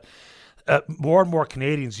shows that more and more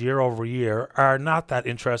Canadians year over year are not that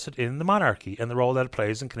interested in the monarchy and the role that it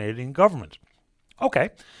plays in Canadian government. Okay.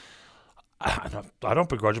 I don't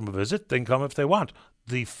begrudge them a visit. They can come if they want.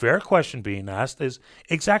 The fair question being asked is,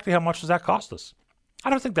 exactly how much does that cost us? I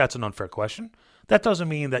don't think that's an unfair question. That doesn't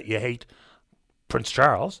mean that you hate Prince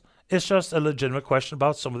Charles. It's just a legitimate question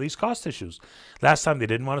about some of these cost issues. Last time they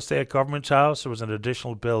didn't want to stay at Government House. There was an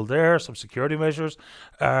additional bill there. Some security measures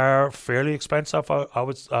are fairly expensive, I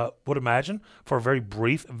would imagine, for a very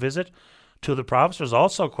brief visit to the province. There's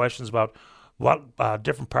also questions about what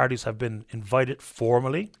different parties have been invited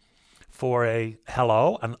formally for a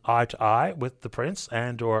hello, an eye-to-eye with the Prince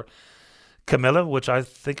and or Camilla, which I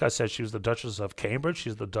think I said she was the Duchess of Cambridge.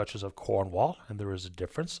 She's the Duchess of Cornwall, and there is a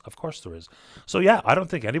difference. Of course there is. So, yeah, I don't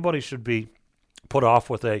think anybody should be put off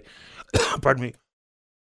with a, pardon me,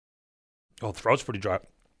 oh, the throat's pretty dry,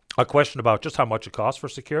 a question about just how much it costs for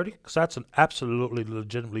security, because that's an absolutely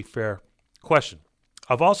legitimately fair question.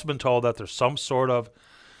 I've also been told that there's some sort of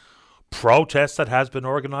protest that has been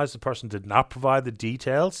organized. The person did not provide the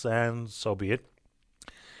details, and so be it.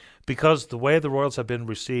 Because the way the Royals have been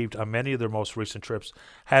received on many of their most recent trips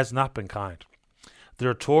has not been kind.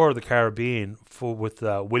 Their tour of the Caribbean with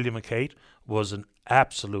William and Kate was an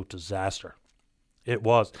absolute disaster. It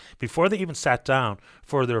was. Before they even sat down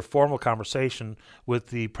for their formal conversation with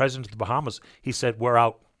the president of the Bahamas, he said, "We're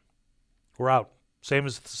out. We're out." Same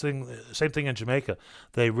thing in Jamaica.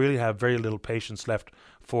 They really have very little patience left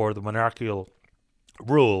for the monarchical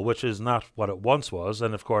rule, which is not what it once was.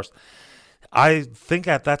 And of course, I think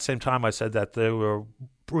at that same time I said that they were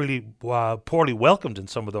really poorly welcomed in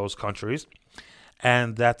some of those countries,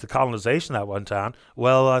 and that the colonization that went on,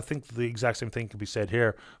 well, I think the exact same thing can be said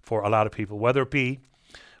here for a lot of people, whether it be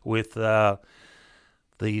with the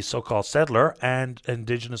so-called settler and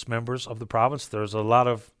indigenous members of the province. There's a lot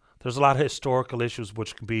of historical issues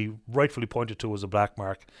which can be rightfully pointed to as a black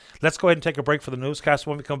mark. Let's go ahead and take a break for the newscast.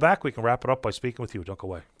 When we come back, we can wrap it up by speaking with you. Don't go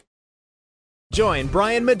away. Join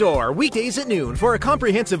Brian Medore weekdays at noon for a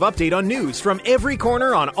comprehensive update on news from every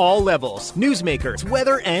corner on all levels, newsmakers,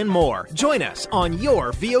 weather, and more. Join us on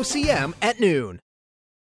your VOCM at noon.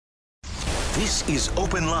 This is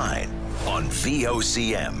Open Line on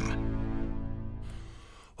VOCM.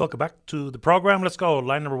 Welcome back to the program. Let's go.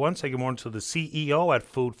 Line number one. Say good morning to the CEO at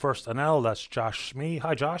Food First NL. That's Josh Smee.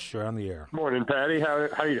 Hi, Josh. You're on the air. Morning, Patty. How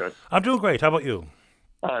are you doing? I'm doing great. How about you?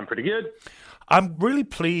 I'm pretty good. I'm really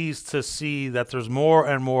pleased to see that there's more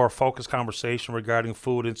and more focused conversation regarding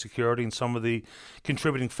food insecurity and some of the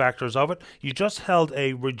contributing factors of it. You just held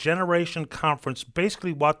a regeneration conference.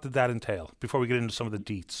 Basically, what did that entail before we get into some of the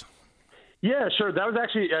deets? Yeah, sure. That was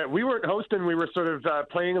actually, we weren't hosting, we were sort of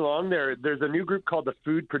playing along there. There's a new group called the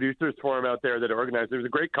Food Producers Forum out there that organized. It was a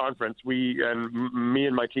great conference. Me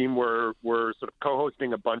and my team were sort of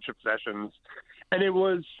co-hosting a bunch of sessions. And it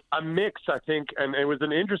was a mix, I think, and it was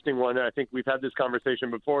an interesting one. I think we've had this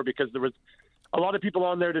conversation before because there was a lot of people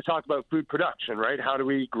on there to talk about food production, right? How do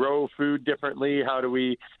we grow food differently? How do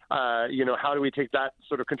we, how do we take that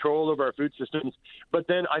sort of control over our food systems? But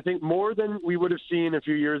then I think more than we would have seen a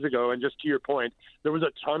few years ago, and just to your point, there was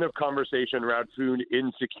a ton of conversation around food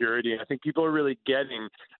insecurity. And I think people are really getting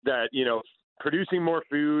that, producing more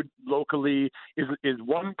food locally is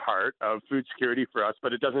one part of food security for us,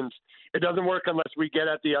 but it doesn't work unless we get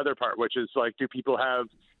at the other part, which is like, do people have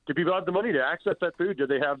the money to access that food? Do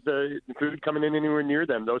they have the food coming in anywhere near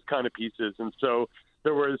them? Those kind of pieces. And so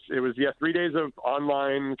it was 3 days of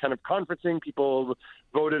online kind of conferencing. People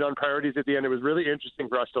voted on priorities at the end. It was really interesting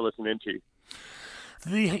for us to listen into.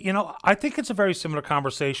 I think it's a very similar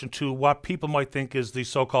conversation to what people might think is the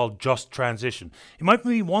so-called just transition. It might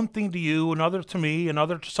be one thing to you, another to me,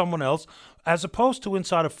 another to someone else, as opposed to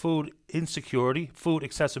inside of food insecurity, food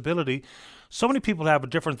accessibility. So many people have a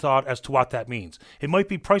different thought as to what that means. It might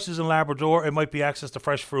be prices in Labrador. It might be access to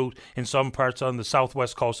fresh fruit in some parts on the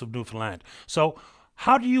southwest coast of Newfoundland. So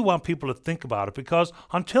how do you want people to think about it? Because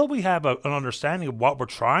until we have an understanding of what we're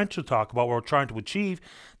trying to talk about, what we're trying to achieve,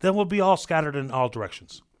 then we'll be all scattered in all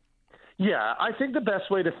directions. Yeah, I think the best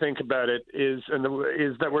way to think about it is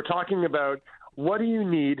that we're talking about what do you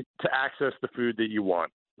need to access the food that you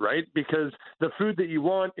want, right? Because the food that you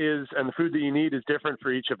want and the food that you need is different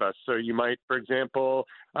for each of us. So you might, for example,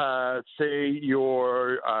 say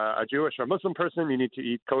you're a Jewish or Muslim person, you need to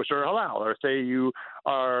eat kosher or halal, or say you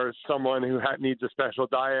are someone who needs a special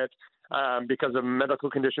diet because of a medical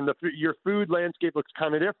condition, your food landscape looks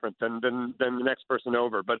kind of different than the next person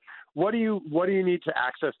over. But what do you need to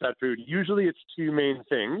access that food? Usually it's two main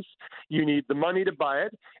things. You need the money to buy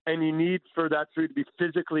it, and you need for that food to be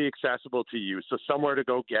physically accessible to you, so somewhere to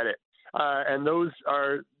go get it. And those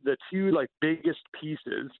are the two biggest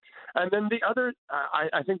pieces. And then the other,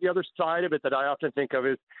 I think the other side of it that I often think of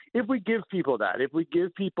is if we give people that, if we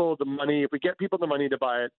give people the money, if we get people the money to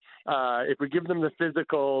buy it, if we give them the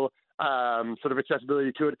physical sort of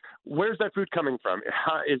accessibility to it, where's that food coming from?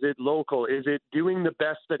 Is it local? Is it doing the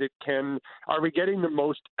best that it can? Are we getting the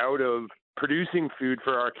most out of producing food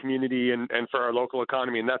for our community and for our local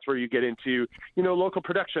economy? And that's where you get into, local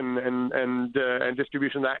production and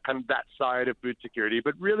distribution, that side of food security.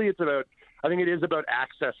 But really I think it is about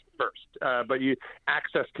access first. But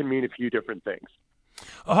access can mean a few different things.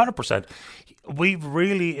 100%. We've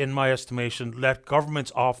really, in my estimation, let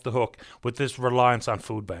governments off the hook with this reliance on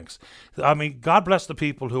food banks. I mean, God bless the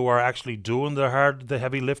people who are actually doing the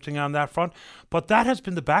heavy lifting on that front, but that has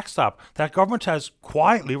been the backstop that government has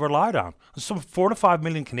quietly relied on. Some 4 to 5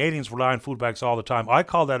 million Canadians rely on food banks all the time. I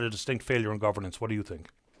call that a distinct failure in governance. What do you think?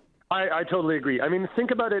 I totally agree. I mean,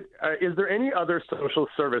 think about it. Is there any other social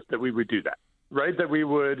service that we would do that? Right, that we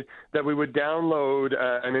would download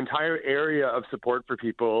an entire area of support for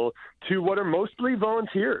people to what are mostly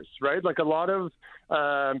volunteers, right? Like a lot of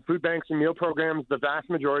food banks and meal programs, the vast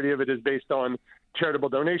majority of it is based on charitable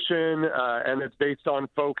donation, and it's based on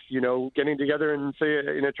folks, getting together and say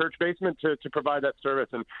in a church basement to provide that service.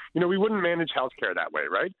 And we wouldn't manage healthcare that way,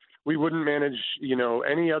 right? We wouldn't manage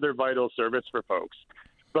any other vital service for folks.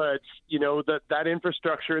 But that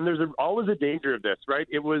infrastructure, and there's always a danger of this, right?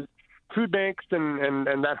 It was food banks and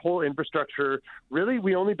that whole infrastructure, really,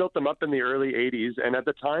 we only built them up in the early 80s. And at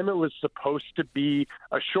the time, it was supposed to be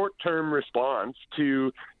a short-term response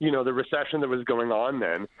to, the recession that was going on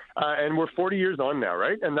then. And we're 40 years on now,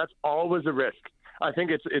 right? And that's always a risk. I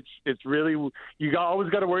think it's really, always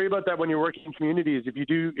got to worry about that when you're working in communities. If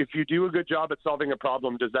you do a good job at solving a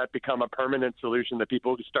problem, does that become a permanent solution that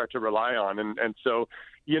people start to rely on? And so,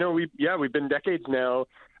 we've been decades now.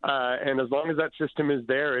 And as long as that system is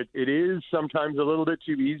there, it is sometimes a little bit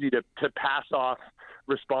too easy to pass off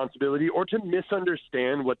responsibility or to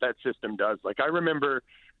misunderstand what that system does. Like I remember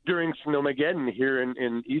during Snowmageddon here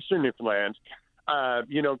in Eastern Newfoundland,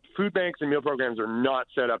 food banks and meal programs are not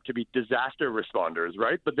set up to be disaster responders,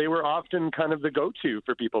 right? But they were often kind of the go-to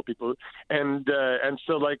for people, and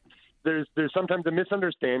so there's sometimes a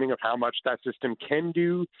misunderstanding of how much that system can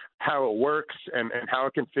do, how it works, and how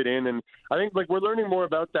it can fit in. And I think we're learning more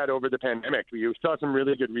about that over the pandemic. We saw some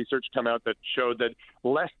really good research come out that showed that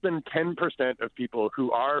less than 10% of people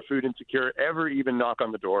who are food insecure ever even knock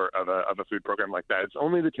on the door of a food program like that. It's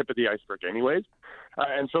only the tip of the iceberg anyways.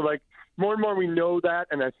 And so more and more we know that.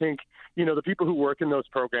 And I think, the people who work in those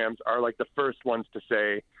programs are the first ones to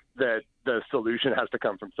say that the solution has to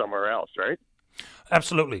come from somewhere else, right?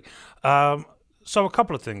 Absolutely. So a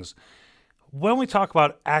couple of things. When we talk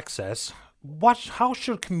about access, how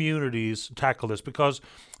should communities tackle this? Because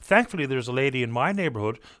thankfully there's a lady in my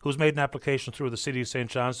neighbourhood who's made an application through the City of St.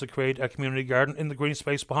 John's to create a community garden in the green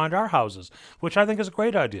space behind our houses, which I think is a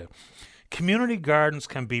great idea. Community gardens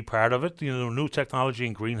can be part of it. New technology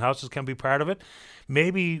in greenhouses can be part of it.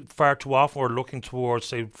 Maybe far too often we're looking towards,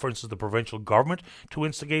 say, for instance, the provincial government to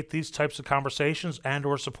instigate these types of conversations and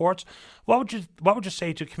or supports. What would you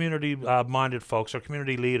say to community-minded folks or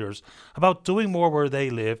community leaders about doing more where they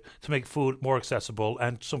live to make food more accessible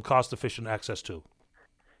and some cost-efficient access to?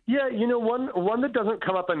 Yeah, one that doesn't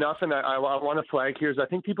come up enough, and I want to flag here, is I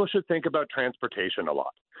think people should think about transportation a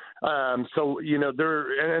lot.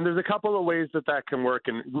 There's a couple of ways that can work.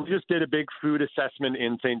 And we just did a big food assessment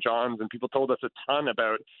in St. John's, and people told us a ton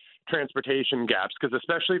about transportation gaps, because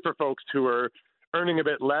especially for folks who are earning a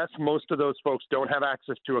bit less, most of those folks don't have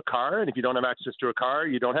access to a car. And if you don't have access to a car,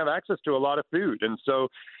 you don't have access to a lot of food. And so,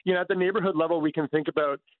 at the neighborhood level, we can think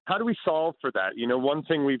about how do we solve for that? One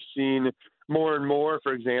thing we've seen more and more,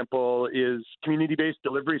 for example, is community-based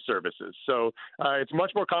delivery services. So it's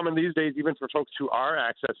much more common these days, even for folks who are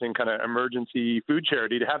accessing kind of emergency food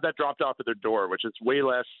charity, to have that dropped off at their door, which is way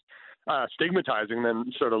less stigmatizing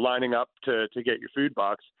than sort of lining up to get your food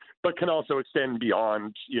box, but can also extend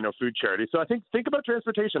beyond, food charity. So I think about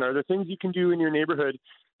transportation. Are there things you can do in your neighborhood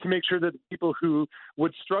to make sure that people who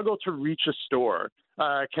would struggle to reach a store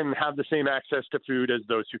can have the same access to food as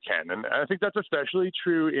those who can? And I think that's especially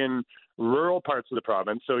true in rural parts of the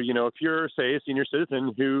province. So, if you're, say, a senior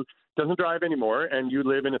citizen who doesn't drive anymore and you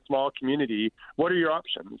live in a small community, what are your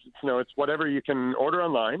options? It's whatever you can order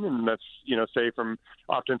online, and that's, say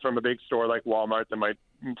often from a big store like Walmart that might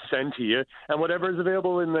send to you, and whatever is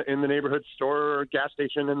available in the neighborhood store or gas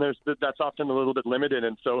station, and that's often a little bit limited.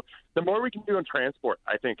 And so the more we can do on transport,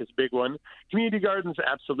 I think, is a big one. Community gardens,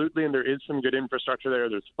 absolutely, and there is some good infrastructure there.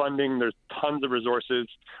 There's funding. There's tons of resources.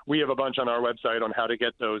 We have a bunch on our website on how to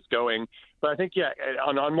get those going. But I think,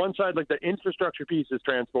 on one side, like the infrastructure piece is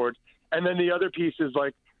transport, and then the other piece is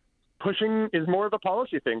like pushing is more of a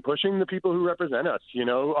policy thing, pushing the people who represent us,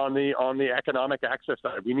 on the economic access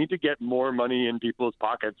side. We need to get more money in people's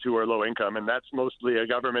pockets who are low income, and that's mostly a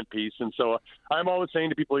government piece. And so I'm always saying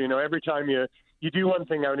to people, every time you do one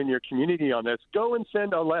thing out in your community on this, go and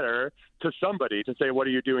send a letter to somebody to say, what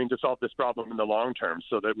are you doing to solve this problem in the long term,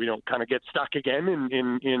 so that we don't kind of get stuck again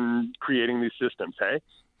in creating these systems, hey?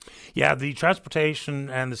 Yeah, the transportation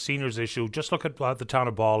and the seniors issue, just look at the town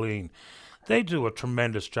of Balleen. They do a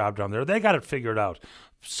tremendous job down there. They got it figured out.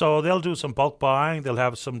 So they'll do some bulk buying. They'll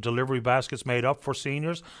have some delivery baskets made up for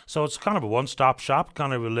seniors. So it's kind of a one-stop shop.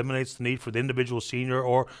 Kind of eliminates the need for the individual senior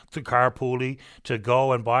or the carpoolie to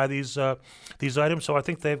go and buy these items. So I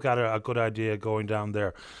think they've got a good idea going down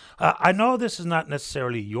there. I know this is not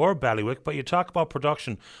necessarily your bailiwick, but you talk about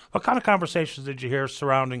production. What kind of conversations did you hear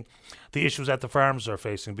surrounding the issues that the farms are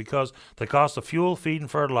facing? Because the cost of fuel, feed,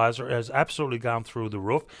 and fertilizer has absolutely gone through the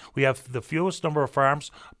roof. We have the fewest number of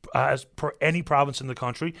farms as per any province in the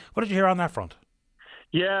country. What did you hear on that front?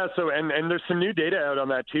 Yeah, so and there's some new data out on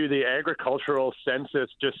that too. The agricultural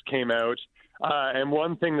census just came out, and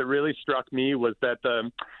one thing that really struck me was that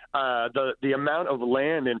the amount of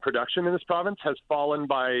land in production in this province has fallen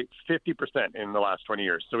by 50% in the last 20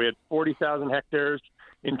 years. So we had 40,000 hectares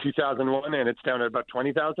in 2001, and it's down at about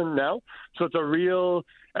 20,000 now. So it's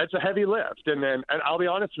a heavy lift. And I'll be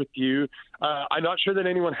honest with you, I'm not sure that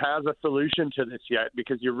anyone has a solution to this yet,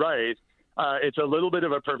 because you're right. It's a little bit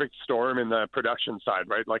of a perfect storm in the production side,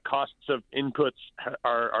 right? Like costs of inputs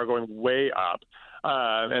are going way up,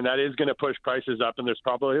 and that is going to push prices up. And there's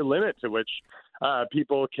probably a limit to which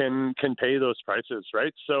people can pay those prices,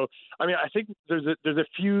 right? So, I mean, I think there's a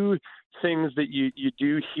few things that you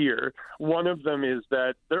do here. One of them is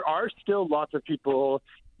that there are still lots of people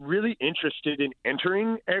really interested in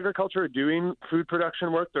entering agriculture or doing food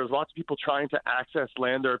production work. There's lots of people trying to access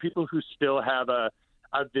land. There are people who still have a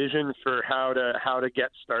vision for how to get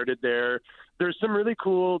started there. There's some really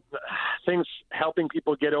cool things helping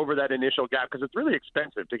people get over that initial gap, because it's really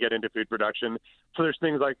expensive to get into food production. So there's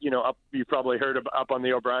things like, you've probably heard of up on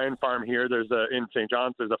the O'Brien farm here. In St.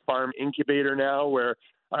 John's, there's a farm incubator now where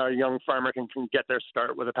a young farmer can get their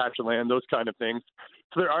start with a patch of land, those kind of things.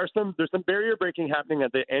 So there's some barrier breaking happening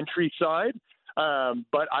at the entry side.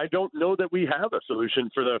 But I don't know that we have a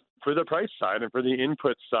solution for the price side and for the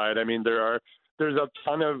input side. I mean, there's a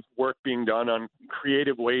ton of work being done on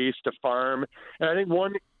creative ways to farm. And I think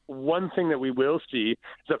one thing that we will see is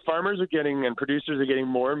that farmers are getting and producers are getting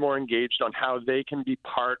more and more engaged on how they can be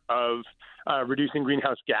part of reducing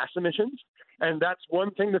greenhouse gas emissions. And that's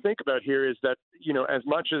one thing to think about here, is that, as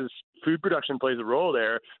much as food production plays a role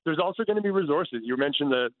there, there's also going to be resources. You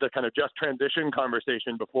mentioned the kind of just transition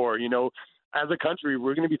conversation before. As a country,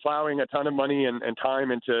 we're going to be plowing a ton of money and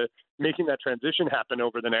time into making that transition happen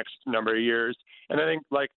over the next number of years. And I think,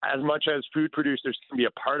 like, as much as food producers can be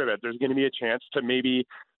a part of it, there's going to be a chance to maybe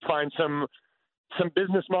find some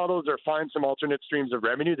business models or find some alternate streams of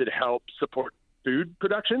revenue that help support food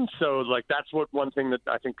production. So, like, that's one thing that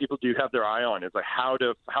I think people do have their eye on, is like how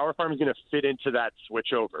are farmers going to fit into that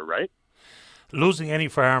switch over, right? Losing any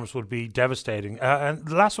farms would be devastating. And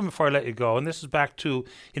the last one before I let you go, and this is back to,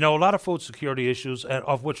 a lot of food security issues,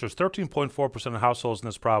 of which there's 13.4% of households in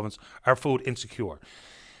this province are food insecure.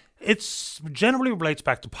 It generally relates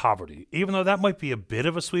back to poverty, even though that might be a bit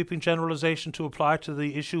of a sweeping generalization to apply to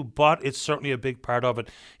the issue, but it's certainly a big part of it.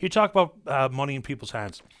 You talk about money in people's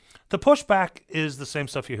hands. The pushback is the same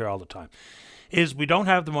stuff you hear all the time. Is we don't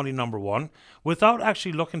have the money, number one, without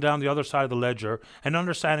actually looking down the other side of the ledger and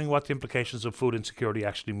understanding what the implications of food insecurity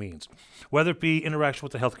actually means. Whether it be interaction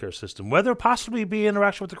with the healthcare system, whether it possibly be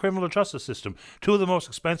interaction with the criminal justice system, two of the most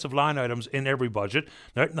expensive line items in every budget,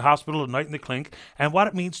 night in the hospital and night in the clinic, and what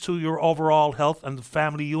it means to your overall health and the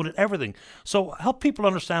family unit, everything. So help people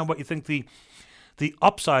understand what you think the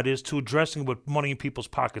upside is to addressing with money in people's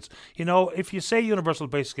pockets. If you say universal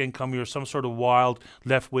basic income, you're some sort of wild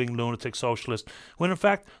left-wing lunatic socialist, when in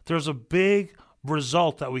fact there's a big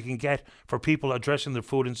result that we can get for people addressing their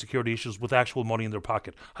food insecurity issues with actual money in their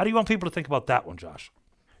pocket. How do you want people to think about that one, Josh?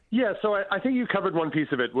 Yeah, so I think you covered one piece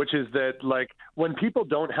of it, which is that, like, when people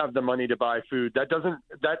don't have the money to buy food, that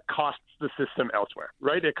costs the system elsewhere,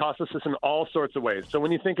 right? It costs the system all sorts of ways. So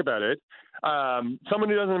when you think about it, someone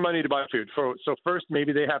who doesn't have money to buy food. So first,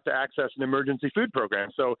 maybe they have to access an emergency food program.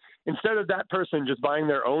 So instead of that person just buying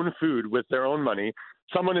their own food with their own money,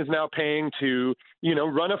 someone is now paying to,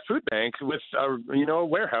 run a food bank with a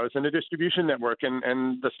warehouse and a distribution network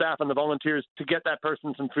and the staff and the volunteers to get that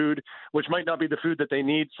person some food, which might not be the food that they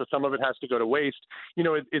need. So some of it has to go to waste.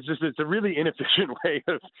 It's a really inefficient way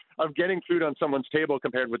of getting food on someone's table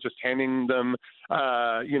compared with just handing them,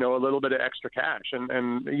 a little bit of extra cash.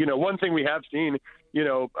 And one thing we have seen,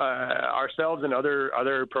 ourselves and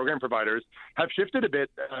other program providers have shifted a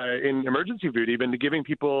bit in emergency food, even to giving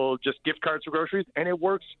people just gift cards for groceries, and it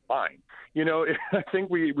works fine. I think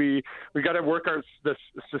we got to work the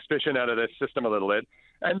suspicion out of this system a little bit.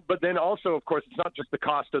 But then also, of course, it's not just the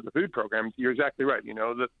cost of the food program. You're exactly right.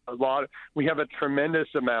 We have a tremendous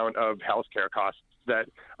amount of healthcare costs that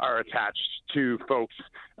are attached to folks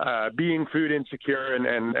being food insecure,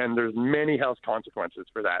 and there's many health consequences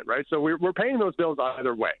for that, right? So we're paying those bills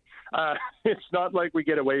either way. It's not like we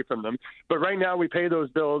get away from them. But right now we pay those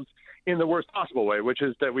bills in the worst possible way, which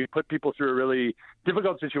is that we put people through a really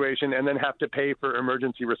difficult situation and then have to pay for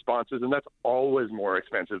emergency responses. And that's always more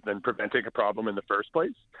expensive than preventing a problem in the first place.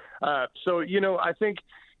 So I think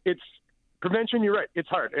it's prevention. You're right. It's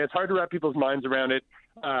hard. It's hard to wrap people's minds around it.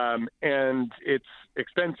 And it's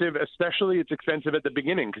expensive, especially it's expensive at the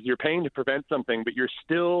beginning because you're paying to prevent something, but you're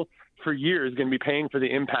still for years going to be paying for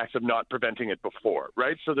the impacts of not preventing it before,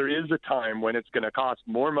 right? So there is a time when it's going to cost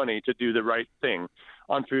more money to do the right thing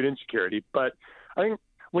on food insecurity. But I think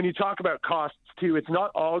when you talk about costs too, it's not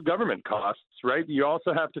all government costs, right? You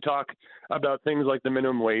also have to talk about things like the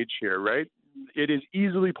minimum wage here, right? It is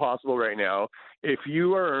easily possible right now, if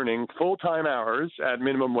you are earning full-time hours at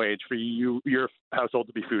minimum wage, for your household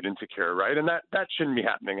to be food insecure, right? And that shouldn't be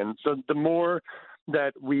happening. And so the more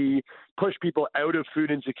that we push people out of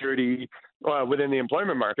food insecurity within the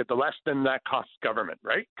employment market, the less than that costs government,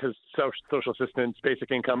 right? Because social assistance,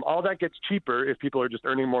 basic income, all that gets cheaper if people are just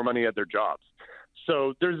earning more money at their jobs.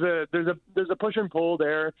 So there's a push and pull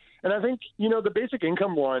there. And I think, the basic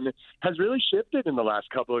income one has really shifted in the last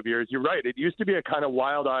couple of years. You're right. It used to be a kind of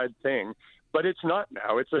wild-eyed thing, but it's not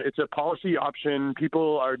now. It's a policy option.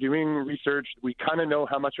 People are doing research. We kind of know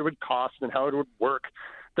how much it would cost and how it would work.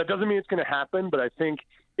 That doesn't mean it's going to happen, but I think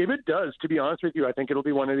if it does, to be honest with you, I think it'll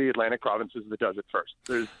be one of the Atlantic provinces that does it first.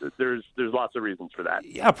 There's lots of reasons for that.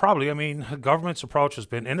 Yeah, probably. I mean, government's approach has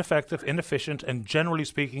been ineffective, inefficient, and generally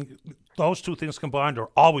speaking, those two things combined are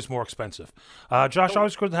always more expensive. Josh,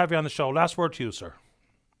 always good to have you on the show. Last word to you, sir.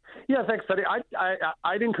 Yeah, thanks, Teddy.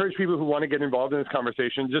 I'd encourage people who want to get involved in this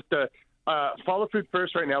conversation just to follow Food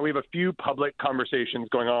First right now. We have a few public conversations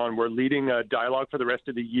going on. We're leading a dialogue for the rest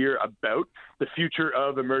of the year about the future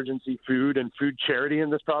of emergency food and food charity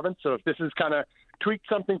in this province. So if this has kind of tweaked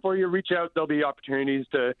something for you, reach out. There'll be opportunities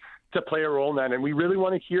to play a role in that. And we really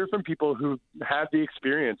want to hear from people who have the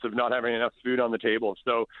experience of not having enough food on the table.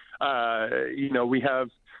 So, we have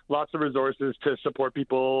lots of resources to support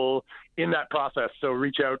people in that process. So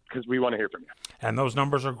reach out because we want to hear from you. And those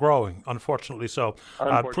numbers are growing, unfortunately. So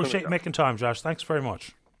appreciate you making time, Josh. Thanks very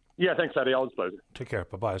much. Yeah, thanks, Eddie. Always a pleasure. Take care.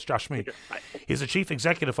 Bye-bye. It's Josh Mead. He's the Chief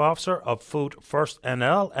Executive Officer of Food First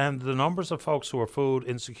NL, and the numbers of folks who are food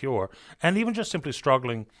insecure and even just simply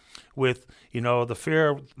struggling with, the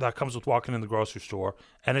fear that comes with walking in the grocery store,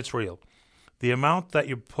 and it's real. The amount that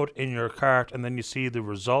you put in your cart and then you see the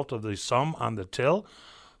result of the sum on the till.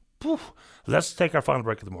 Poof. Let's take our final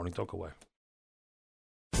break of the morning. Don't go away.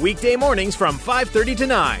 Weekday mornings from 5:30 to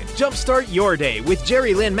 9. Jumpstart your day with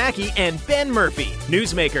Jerry Lynn Mackey and Ben Murphy.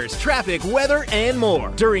 Newsmakers, traffic, weather, and more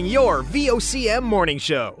during your VOCM morning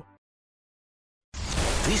show.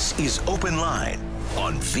 This is Open Line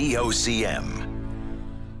on VOCM.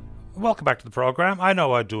 Welcome back to the program. I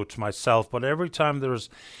know I do it to myself, but every time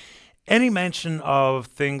there's any mention of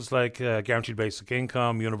things like guaranteed basic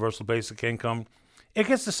income, universal basic income, it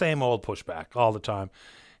gets the same old pushback all the time.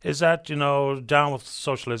 Is that, down with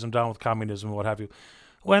socialism, down with communism, what have you.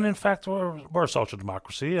 When, in fact, we're a social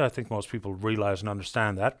democracy. I think most people realize and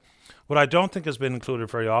understand that. What I don't think has been included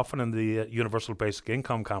very often in the universal basic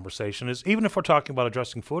income conversation is, even if we're talking about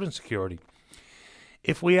addressing food insecurity,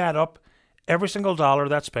 if we add up every single dollar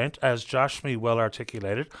that's spent, as Josh Mead well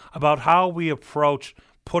articulated, about how we approach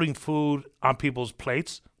putting food on people's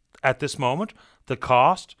plates at this moment, the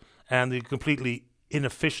cost and the completely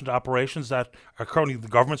inefficient operations that are currently the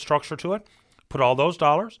government structure to it, put all those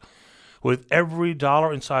dollars with every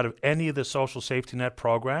dollar inside of any of the social safety net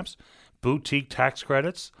programs, boutique tax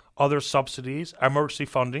credits, other subsidies, emergency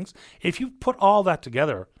fundings. If you put all that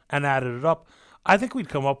together and added it up, I think we'd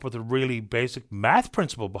come up with a really basic math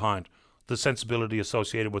principle behind the sensibility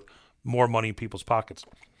associated with more money in people's pockets.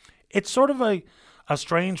 It's sort of a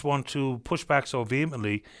strange one to push back so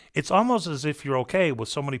vehemently. It's almost as if you're okay with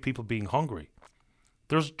so many people being hungry.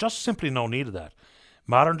 There's just simply no need of that.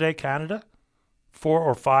 Modern day Canada, 4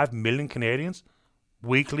 or 5 million Canadians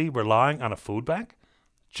weekly relying on a food bank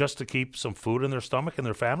just to keep some food in their stomach and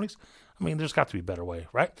their families. I mean, there's got to be a better way,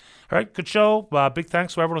 right? All right, good show. Big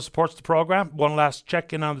thanks to everyone who supports the program. One last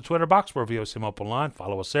check-in on the Twitter box. We're VOCM Open Line.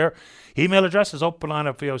 Follow us there. Email address is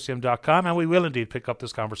openline@vocm.com, and we will indeed pick up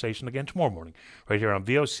this conversation again tomorrow morning right here on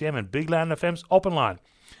VOCM and Big Land FM's Open Line.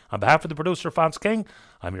 On behalf of the producer, Fonz King,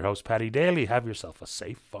 I'm your host, Paddy Daly. Have yourself a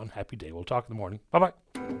safe, fun, happy day. We'll talk in the morning.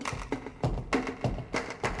 Bye-bye.